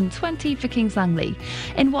 junction 20 for Kings Langley.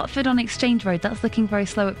 In Watford on Exchange Road, that's looking very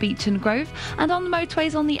slow at Beecham Grove. And on the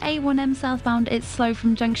motorways on the A1M southbound, it's slow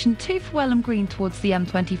from junction 2 for Welham Green towards the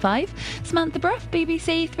M25. Samantha Bruff,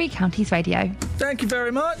 BBC Three Counties Radio. Thank you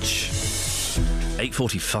very much.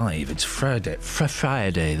 8:45. It's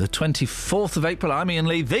Friday, the 24th of April. I'm Iain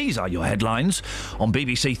Lee. These are your headlines on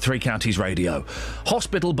BBC Three Counties Radio.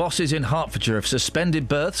 Hospital bosses in Hertfordshire have suspended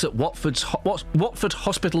births at Watford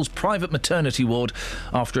Hospital's private maternity ward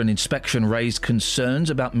after an inspection raised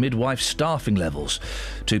concerns about midwife staffing levels.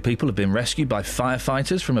 2 people have been rescued by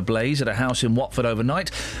firefighters from a blaze at a house in Watford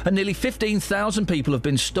overnight, and nearly 15,000 people have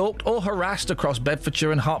been stalked or harassed across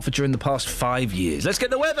Bedfordshire and Hertfordshire in the past 5 years. Let's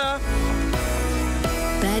get the weather.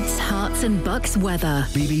 Beds, hearts and bucks weather.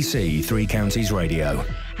 BBC Three Counties Radio.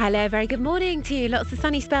 Hello, very good morning to you. Lots of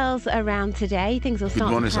sunny spells around today. Things will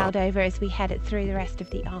start to cloud over as we head it through the rest of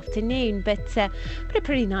the afternoon. But a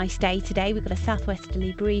pretty nice day today. We've got a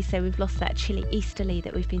southwesterly breeze, so we've lost that chilly easterly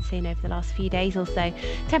that we've been seeing over the last few days or so.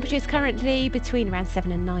 Temperatures currently between around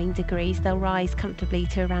 7 and 9 degrees. They'll rise comfortably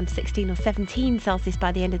to around 16 or 17 Celsius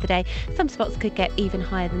by the end of the day. Some spots could get even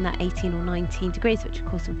higher than that, 18 or 19 degrees, which of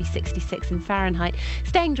course would be 66 in Fahrenheit.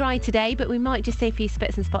 Staying dry today, but we might just see a few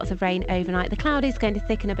spits and spots of rain overnight. The cloud is going to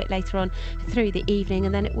thicken a bit later on through the evening,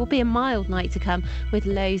 and then it will be a mild night to come with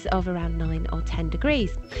lows of around 9 or 10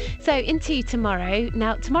 degrees. So into tomorrow.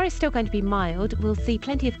 Now, tomorrow's still going to be mild. We'll see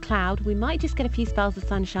plenty of cloud. We might just get a few spells of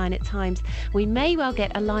sunshine at times. We may well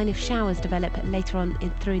get a line of showers develop later on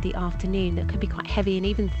through the afternoon that could be quite heavy and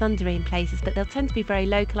even thundery in places, but they'll tend to be very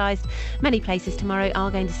localised. Many places tomorrow are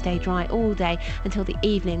going to stay dry all day until the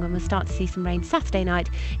evening, when we'll start to see some rain Saturday night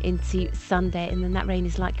into Sunday, and then that rain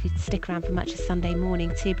is likely to stick around for much of Sunday morning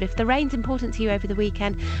too. But if the rain's important to you over the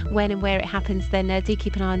weekend, when and where it happens, then do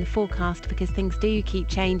keep an eye on the forecast, because things do keep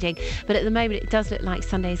changing. But at the moment, it does look like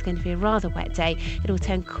Sunday is going to be a rather wet day. It'll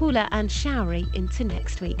turn cooler and showery into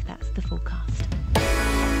next week. That's the forecast.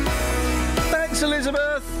 Thanks,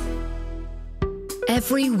 Elizabeth.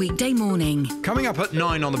 Every weekday morning. Coming up at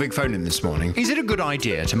 9 on the Big Phone In this morning, is it a good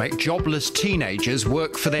idea to make jobless teenagers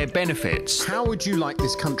work for their benefits? How would you like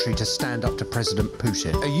this country to stand up to President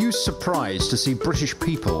Putin? Are you surprised to see British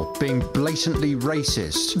people being blatantly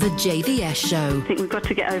racist? The JVS Show. I think we've got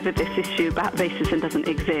to get over this issue about racism doesn't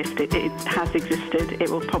exist. It has existed. It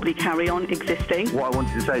will probably carry on existing. What I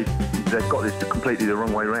wanted to say is they've got this completely the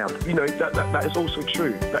wrong way around. You know, that is also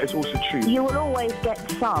true. That is also true. You will always get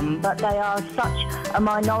some, but they are such a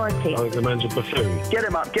minority. I think the man's a buffoon. Get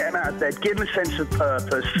him up, get him out of bed, give him a sense of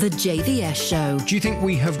purpose. The JVS Show. Do you think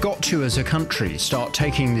we have got to, as a country, start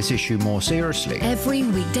taking this issue more seriously? Every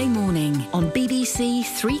weekday morning on BBC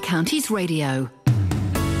Three Counties Radio.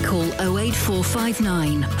 Call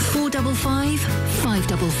 08459 455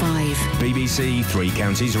 555. BBC Three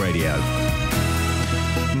Counties Radio.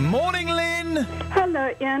 Morning, Lynn.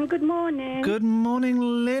 Hello, Iain. Good morning. Good morning,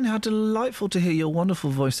 Lynn. How delightful to hear your wonderful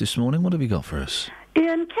voice this morning. What have you got for us?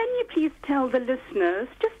 Iain, can you please tell the listeners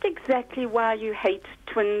just exactly why you hate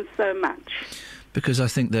twins so much? Because I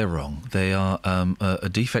think they're wrong. They are a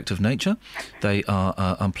defect of nature. They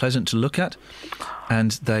are unpleasant to look at,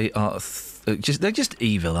 and they are they're just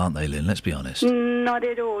evil, aren't they, Lynn? Let's be honest. Not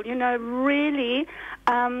at all. You know, really,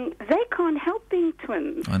 they can't help being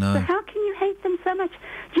twins. I know. So how can you hate them so much?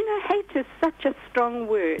 You know, hate is such a strong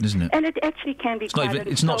word, isn't it? And it actually can be quite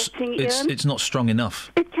insulting, Iain. It's not strong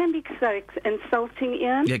enough. It can be so insulting,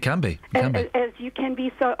 Iain. Yeah, it can be. It can be. As you can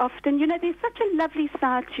be so often. You know, there's such a lovely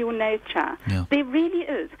side to your nature. Yeah. There really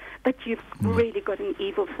is. But you've really got an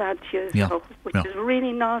evil side to yourself, which is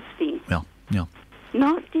really nasty. Yeah, yeah.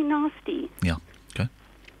 Nasty, nasty. Yeah, okay.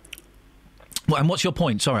 Well, and what's your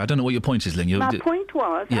point? Sorry, I don't know what your point is, Lynn. My point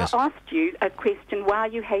was, yes. I asked you a question, why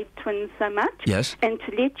you hate twins so much. Yes. And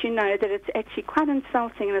to let you know that it's actually quite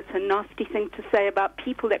insulting and it's a nasty thing to say about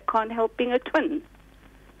people that can't help being a twin.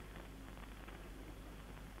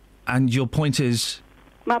 And your point is?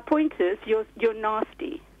 My point is, you're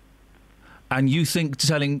nasty. And you think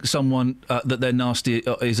telling someone that they're nasty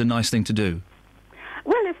is a nice thing to do?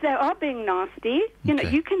 Well, if they are being nasty, you know,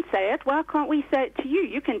 you can say it. Why can't we say it to you?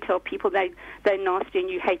 You can tell people they're nasty and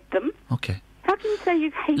you hate them. Okay. How can you say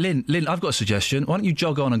you hate them? Lynn, I've got a suggestion. Why don't you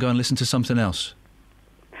jog on and go and listen to something else?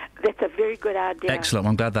 That's a very good idea. Excellent.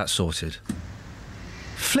 I'm glad that's sorted.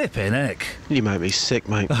 Flipping heck. You make me sick,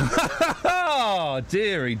 mate. Oh,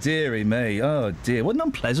 dearie me. Oh, dear. What an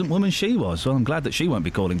unpleasant woman she was. Well, I'm glad that she won't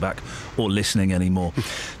be calling back or listening anymore.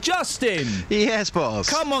 Justin! Yes, boss.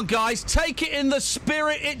 Come on, guys. Take it in the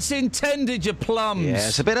spirit it's intended, you plums. Yeah,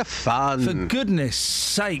 it's a bit of fun. For goodness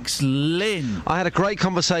sakes, Lynn. I had a great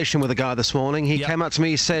conversation with a guy this morning. He came up to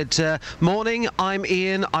me, he said, morning, I'm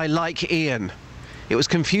Iain, I like Iain. It was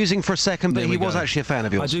confusing for a second, but he was actually a fan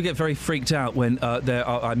of yours. I do get very freaked out when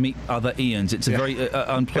I meet other Ians. It's a very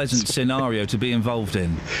unpleasant scenario to be involved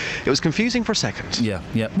in. It was confusing for a second. Yeah,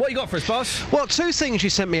 yeah. What you got for us, boss? Well, two things you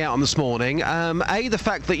sent me out on this morning. A, the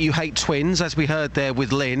fact that you hate twins, as we heard there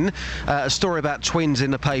with Lynn. A story about twins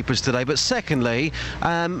in the papers today. But secondly,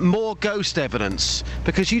 more ghost evidence.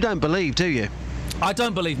 Because you don't believe, do you? I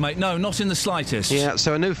don't believe, mate. No, not in the slightest. Yeah,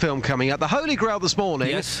 so a new film coming up. The Holy Grail this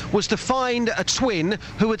morning was to find a twin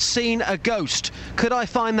who had seen a ghost. Could I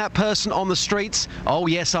find that person on the streets? Oh,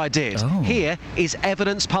 yes, I did. Oh. Here is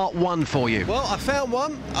evidence part 1 for you. Well, I found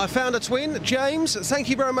one. I found a twin. James, thank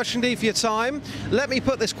you very much indeed for your time. Let me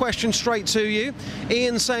put this question straight to you.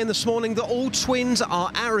 Iain saying this morning that all twins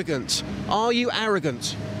are arrogant. Are you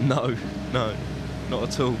arrogant? No. not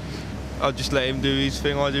at all. I just let him do his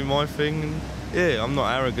thing, I do my thing, and yeah, I'm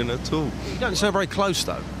not arrogant at all. You don't sound very close,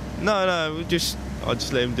 though. No, I just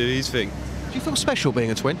let him do his thing. Do you feel special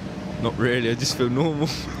being a twin? Not really, I just feel normal.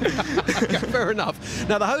 Okay, fair enough.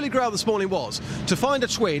 Now, the Holy Grail this morning was to find a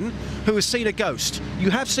twin who has seen a ghost. You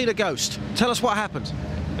have seen a ghost. Tell us what happened.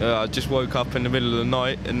 I just woke up in the middle of the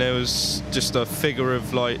night and there was just a figure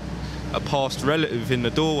of, like, a past relative in the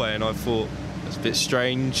doorway, and I thought, that's a bit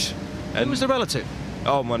strange. And who was the relative?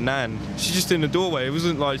 Oh, my nan. She's just in the doorway. It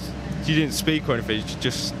wasn't like she didn't speak or anything, she's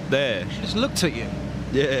just there. She just looked at you?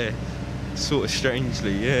 Yeah, sort of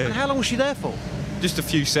strangely, yeah. And how long was she there for? Just a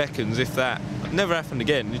few seconds, if that. It never happened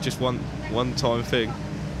again, it's just one-time thing.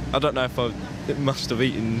 I don't know if I must have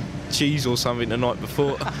eaten cheese or something the night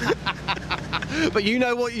before. But you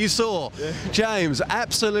know what you saw. Yeah. James,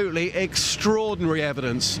 absolutely extraordinary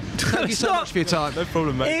evidence. Thank you so much for your time. No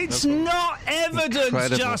problem, mate. It's not evidence,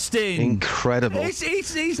 Incredible. Justin. Incredible.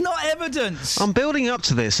 It's not evidence. I'm building up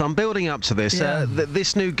to this. Yeah.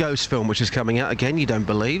 This new Ghost film, which is coming out again, you don't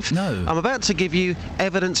believe? No. I'm about to give you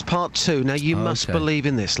evidence part 2. Now, you must believe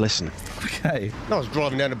in this. Listen. Okay. I was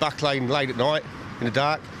driving down the back lane late at night, in the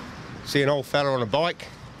dark, see an old fella on a bike,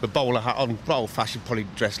 with a bowler hat on, old-fashioned, probably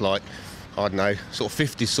dressed like, I don't know, sort of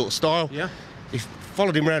 50s sort of style. Yeah. He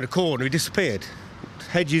followed him around the corner, he disappeared.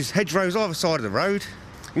 Hedgerows either side of the road,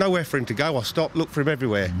 nowhere for him to go. I stopped, looked for him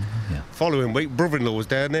everywhere. Following week, brother-in-law was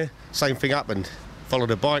down there, same thing happened. Followed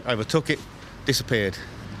a bike, overtook it, disappeared.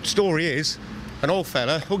 Story is, an old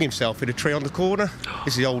fella hung himself in a tree on the corner.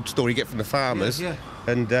 This is the old story you get from the farmers. Yeah.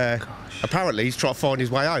 And apparently he's trying to find his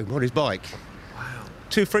way home on his bike. Wow.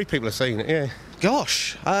 2 or 3 people have seen it, yeah.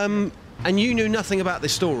 Gosh. And you knew nothing about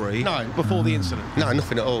this story before the incident? No,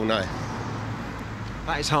 nothing at all, no.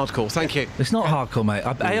 That is hardcore, thank you. It's not hardcore, mate.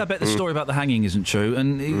 I bet the story about the hanging isn't true,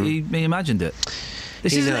 and he imagined it.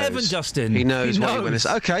 This isn't Evan, Justin. He knows what he wants.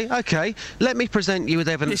 OK. Let me present you with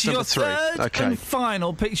evidence number 3. It's your third and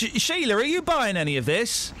final picture. Sheila, are you buying any of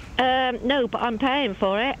this? No, but I'm paying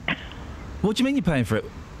for it. What do you mean you're paying for it?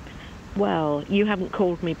 Well, you haven't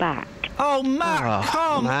called me back. Oh, Matt,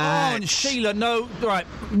 come on, Sheila, no, right,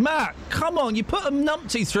 Matt, come on, you put a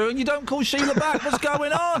numpty through and you don't call Sheila back, what's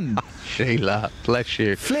going on? Sheila, bless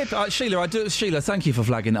you. Sheila, thank you for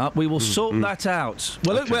flagging it up, we will sort that out.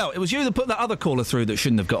 Well, it was you that put that other caller through that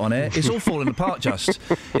shouldn't have got on air, it's all falling apart, just.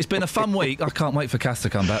 It's been a fun week, I can't wait for Kath to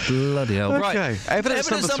come back, bloody hell. Okay. Right,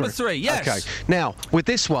 evidence number 3, yes. Okay, now, with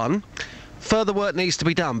this one, further work needs to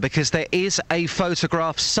be done because there is a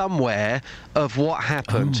photograph somewhere of what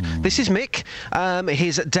happened. This is Mick.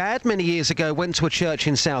 His dad many years ago went to a church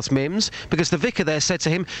in South Mims because the vicar there said to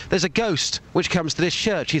him, there's a ghost which comes to this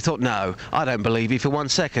church. He thought, no, I don't believe you for 1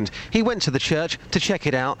 second. He went to the church to check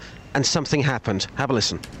it out and something happened. Have a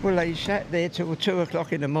listen. Well, they sat there till 2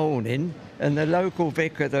 o'clock in the morning and the local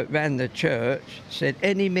vicar that ran the church said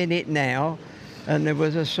any minute now, and there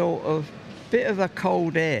was a sort of bit of a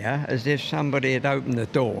cold air as if somebody had opened the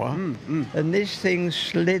door and this thing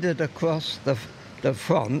slithered across the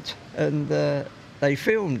front and they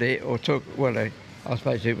filmed it or took, I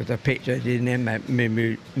suppose it was a picture, they didn't have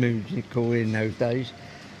musical in those days,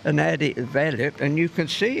 and they had it developed and you can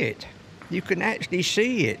see it. You can actually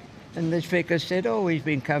see it. And this vicar said, he's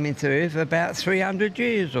been coming through here for about 300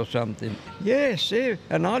 years or something. Yes, yeah.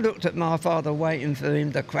 And I looked at my father waiting for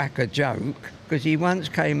him to crack a joke, because he once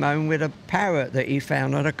came home with a parrot that he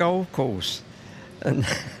found on a golf course. And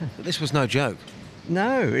this was no joke.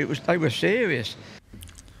 No, they were serious.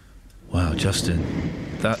 Wow, Justin,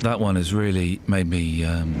 that one has really made me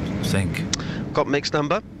think. Got Mick's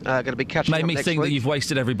number. Going to be catching up Made me next think week. that you've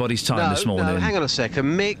wasted everybody's time this morning. No, hang on a second.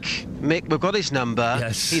 Mick, we've got his number.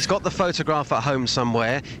 Yes. He's got the photograph at home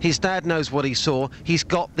somewhere. His dad knows what he saw. He's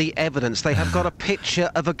got the evidence. They have got a picture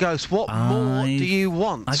of a ghost. What more do you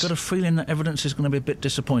want? I got a feeling that evidence is going to be a bit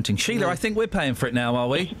disappointing. Sheila, I think we're paying for it now, are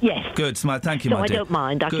we? Yes. Good. Thank you, No, my dear. I don't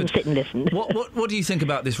mind. I can sit and listen. What do you think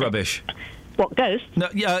about this rubbish? What, ghosts? No,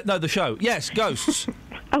 the show. Yes, ghosts.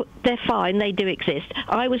 Oh, they're fine. They do exist.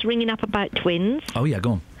 I was ringing up about twins. Oh, yeah,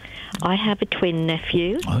 go on. I have a twin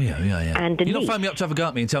nephew. Oh, yeah. And a You're not niece. phoning me up to have a go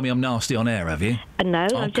at me and tell me I'm nasty on air, have you? No.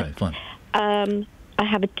 Okay, fine. I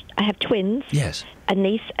have twins. Yes. A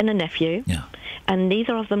niece and a nephew. Yeah. And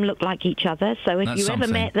neither of them look like each other. So if you ever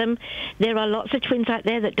met them, there are lots of twins out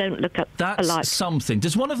there that don't look alike. That's something.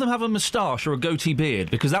 Does one of them have a moustache or a goatee beard?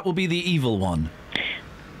 Because that will be the evil one.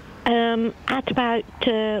 At about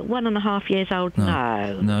 1.5 years old,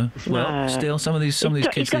 no. Well, still, some of these kids these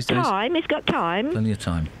days. He's got time. Plenty of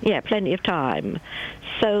time. Yeah, plenty of time.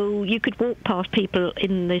 So you could walk past people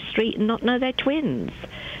in the street and not know they're twins.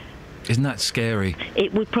 Isn't that scary?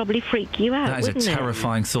 It would probably freak you out, wouldn't it? That is a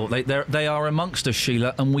terrifying thought. They are amongst us,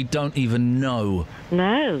 Sheila, and we don't even know.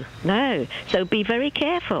 No. So be very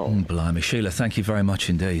careful. Blimey. Sheila, thank you very much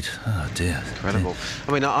indeed. Oh, dear. Incredible.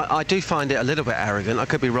 I mean, I do find it a little bit arrogant. I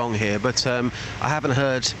could be wrong here, but I haven't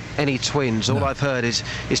heard any twins. All I've heard is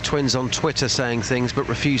twins on Twitter saying things but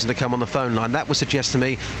refusing to come on the phone line. That would suggest to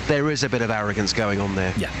me there is a bit of arrogance going on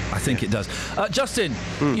there. Yeah, I think it does. Justin,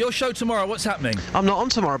 your show tomorrow, what's happening? I'm not on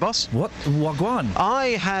tomorrow, boss. What? Wagwan?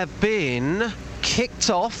 I have been kicked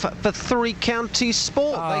off for Three Counties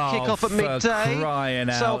Sport. They kick off at midday. Crying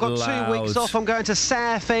out so I've got loud. 2 weeks off. I'm going to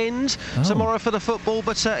Southend tomorrow for the football,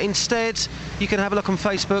 but instead you can have a look on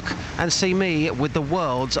Facebook and see me with the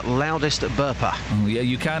world's loudest burper. Oh, yeah,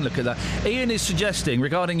 you can look at that. Iain is suggesting,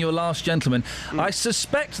 regarding your last gentleman, I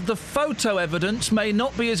suspect the photo evidence may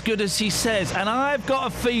not be as good as he says, and I've got a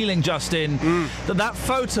feeling, Justin, that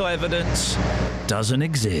photo evidence doesn't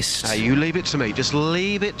exist. You leave it to me. Just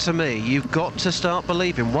leave it to me. You've got to start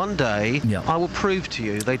believing. One day, I will prove to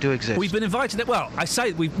you they do exist. We've been invited. Well, I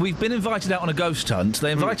say we've been invited out on a ghost hunt.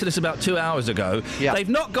 They invited us about 2 hours ago. Yeah. They've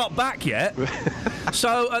not got back yet.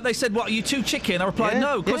 So they said, "What? Are you too chicken?" I replied,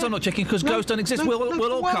 "No, because I'm not chicken. Because ghosts don't exist. We'll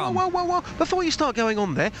all come." Whoa. Before you start going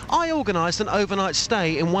on there, I organised an overnight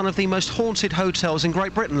stay in one of the most haunted hotels in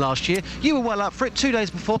Great Britain last year. You were well up for it 2 days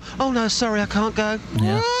before. Oh no, sorry, I can't go.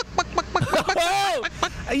 Yeah. Whoa!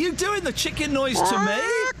 Are you doing the chicken noise to me?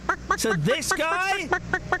 To this guy?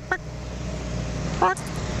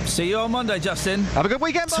 See you on Monday, Justin. Have a good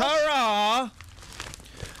weekend, boss. Ta-ra!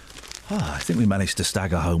 I think we managed to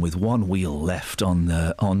stagger home with one wheel left on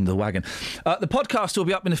the wagon. The podcast will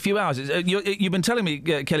be up in a few hours. You've been telling me,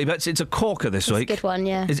 Kelly Betts, it's a corker this week. It's a good one,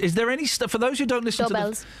 yeah. Is there any stuff for those who don't listen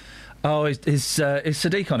Doorbells. to the... Oh, is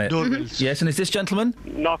Sadiq on it? Doorbells. Yes, and is this gentleman?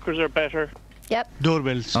 Knockers are better. Yep.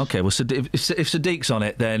 Doorbells. OK, well, if Sadiq's on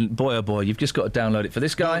it, then, boy, oh, boy, you've just got to download it for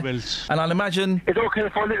this guy. Doorbells. And I'll imagine... It's OK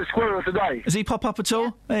for a little squirrel today. Does he pop up at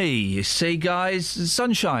all? Yeah. Hey, you see, guys,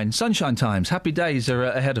 sunshine times. Happy days are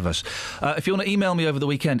ahead of us. If you want to email me over the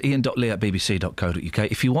weekend, ian.lee@bbc.co.uk.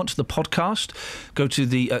 If you want the podcast, go to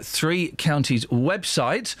the Three Counties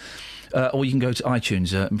website. Or you can go to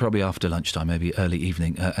iTunes, probably after lunchtime, maybe early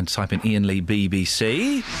evening, and type in Iain Lee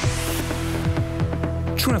BBC.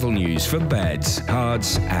 Travel news for beds,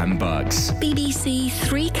 cards and bugs. BBC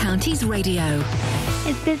Three Counties Radio.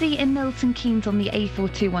 It's busy in Milton Keynes on the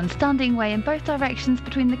A421 standing way in both directions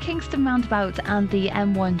between the Kingston roundabout and the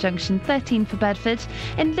M1 junction 13 for Bedford.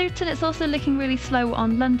 In Luton, it's also looking really slow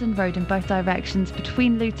on London Road in both directions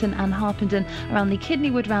between Luton and Harpenden around the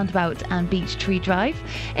Kidneywood roundabout and Beech Tree Drive.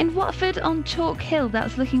 In Watford on Chalk Hill,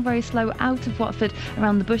 that's looking very slow out of Watford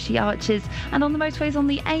around the Bushy Arches. And on the motorways on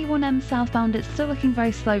the A1M southbound, it's still looking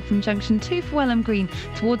very slow from junction 2 for Welham Green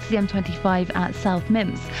towards the M25 at South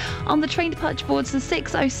Mims. On the train departure boards, the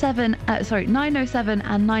 907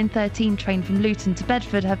 and 913 train from Luton to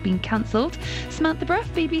Bedford have been cancelled. Samantha Bruff,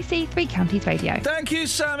 BBC Three Counties Radio. Thank you,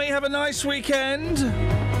 Sammy. Have a nice weekend.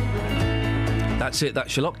 That's it. That's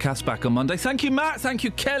Sherlock. Kath's back on Monday. Thank you, Matt. Thank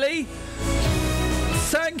you, Kelly.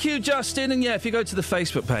 Thank you, Justin. And yeah, if you go to the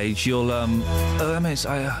Facebook page, you'll. I'm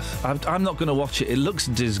not going to watch it. It looks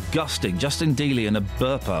disgusting. Justin Dealey and a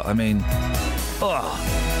burper. I mean,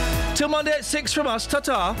 Till Monday at 6 from us.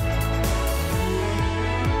 Ta-ta.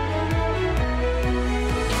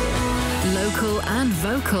 Local and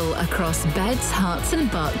vocal across beds, hearts and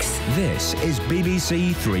bucks. This is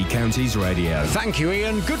BBC Three Counties Radio. Thank you,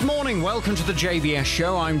 Iain. Good morning. Welcome to the JVS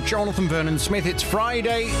show. I'm Jonathan Vernon-Smith. It's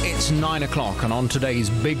Friday. It's 9 o'clock. And on today's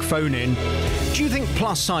big phone-in, do you think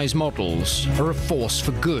plus-size models are a force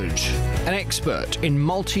for good? An expert in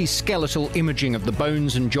multi-skeletal imaging of the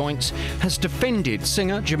bones and joints has defended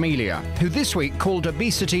singer Jamelia, who this week called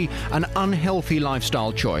obesity an unhealthy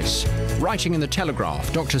lifestyle choice. Writing in The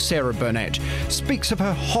Telegraph, Dr. Sarah Burnett speaks of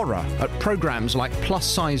her horror at programmes like Plus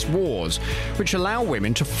Size Wars, which allow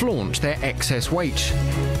women to flaunt their excess weight.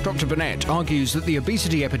 Dr. Burnett argues that the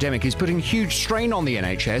obesity epidemic is putting huge strain on the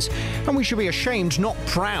NHS, and we should be ashamed, not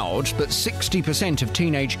proud, that 60% of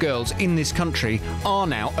teenage girls in this country are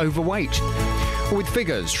now overweight. With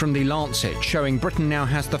figures from The Lancet showing Britain now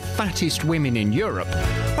has the fattest women in Europe,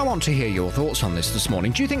 I want to hear your thoughts on this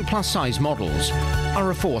morning. Do you think plus-size models are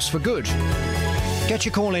a force for good? Get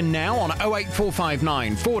your call in now on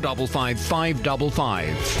 08459 455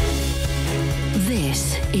 555.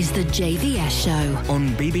 This is the JVS Show on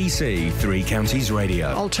BBC Three Counties Radio.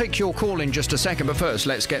 I'll take your call in just a second, but first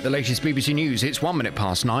let's get the latest BBC News. It's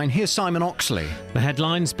 9:01. Here's Simon Oxley. The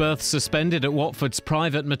headlines: birth suspended at Watford's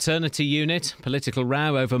private maternity unit, political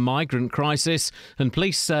row over migrant crisis, and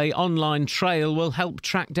police say online trail will help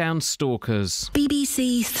track down stalkers.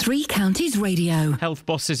 BBC Three Counties Radio. Health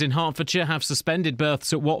bosses in Hertfordshire have suspended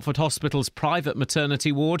births at Watford Hospital's private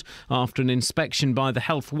maternity ward after an inspection by the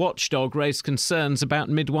health watchdog raised concerns about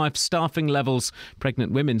midwife staffing levels.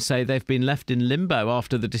 Pregnant women say they've been left in limbo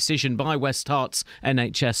after the decision by West Hert's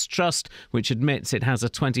NHS Trust, which admits it has a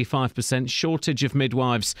 25% shortage of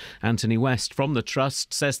midwives. Anthony West from the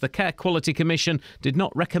Trust says the Care Quality Commission did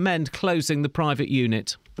not recommend closing the private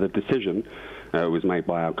unit. The decision was made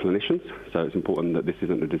by our clinicians, so it's important that this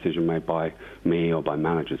isn't a decision made by me or by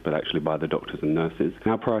managers, but actually by the doctors and nurses.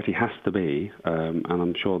 Our priority has to be, and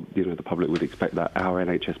I'm sure the public would expect that, our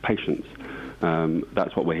NHS patients.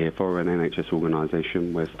 That's what we're here for. We're an NHS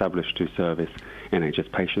organisation. We're established to service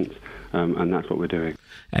NHS patients, and that's what we're doing.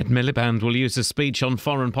 Ed Miliband will use a speech on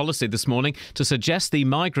foreign policy this morning to suggest the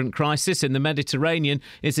migrant crisis in the Mediterranean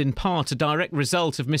is in part a direct result of Mr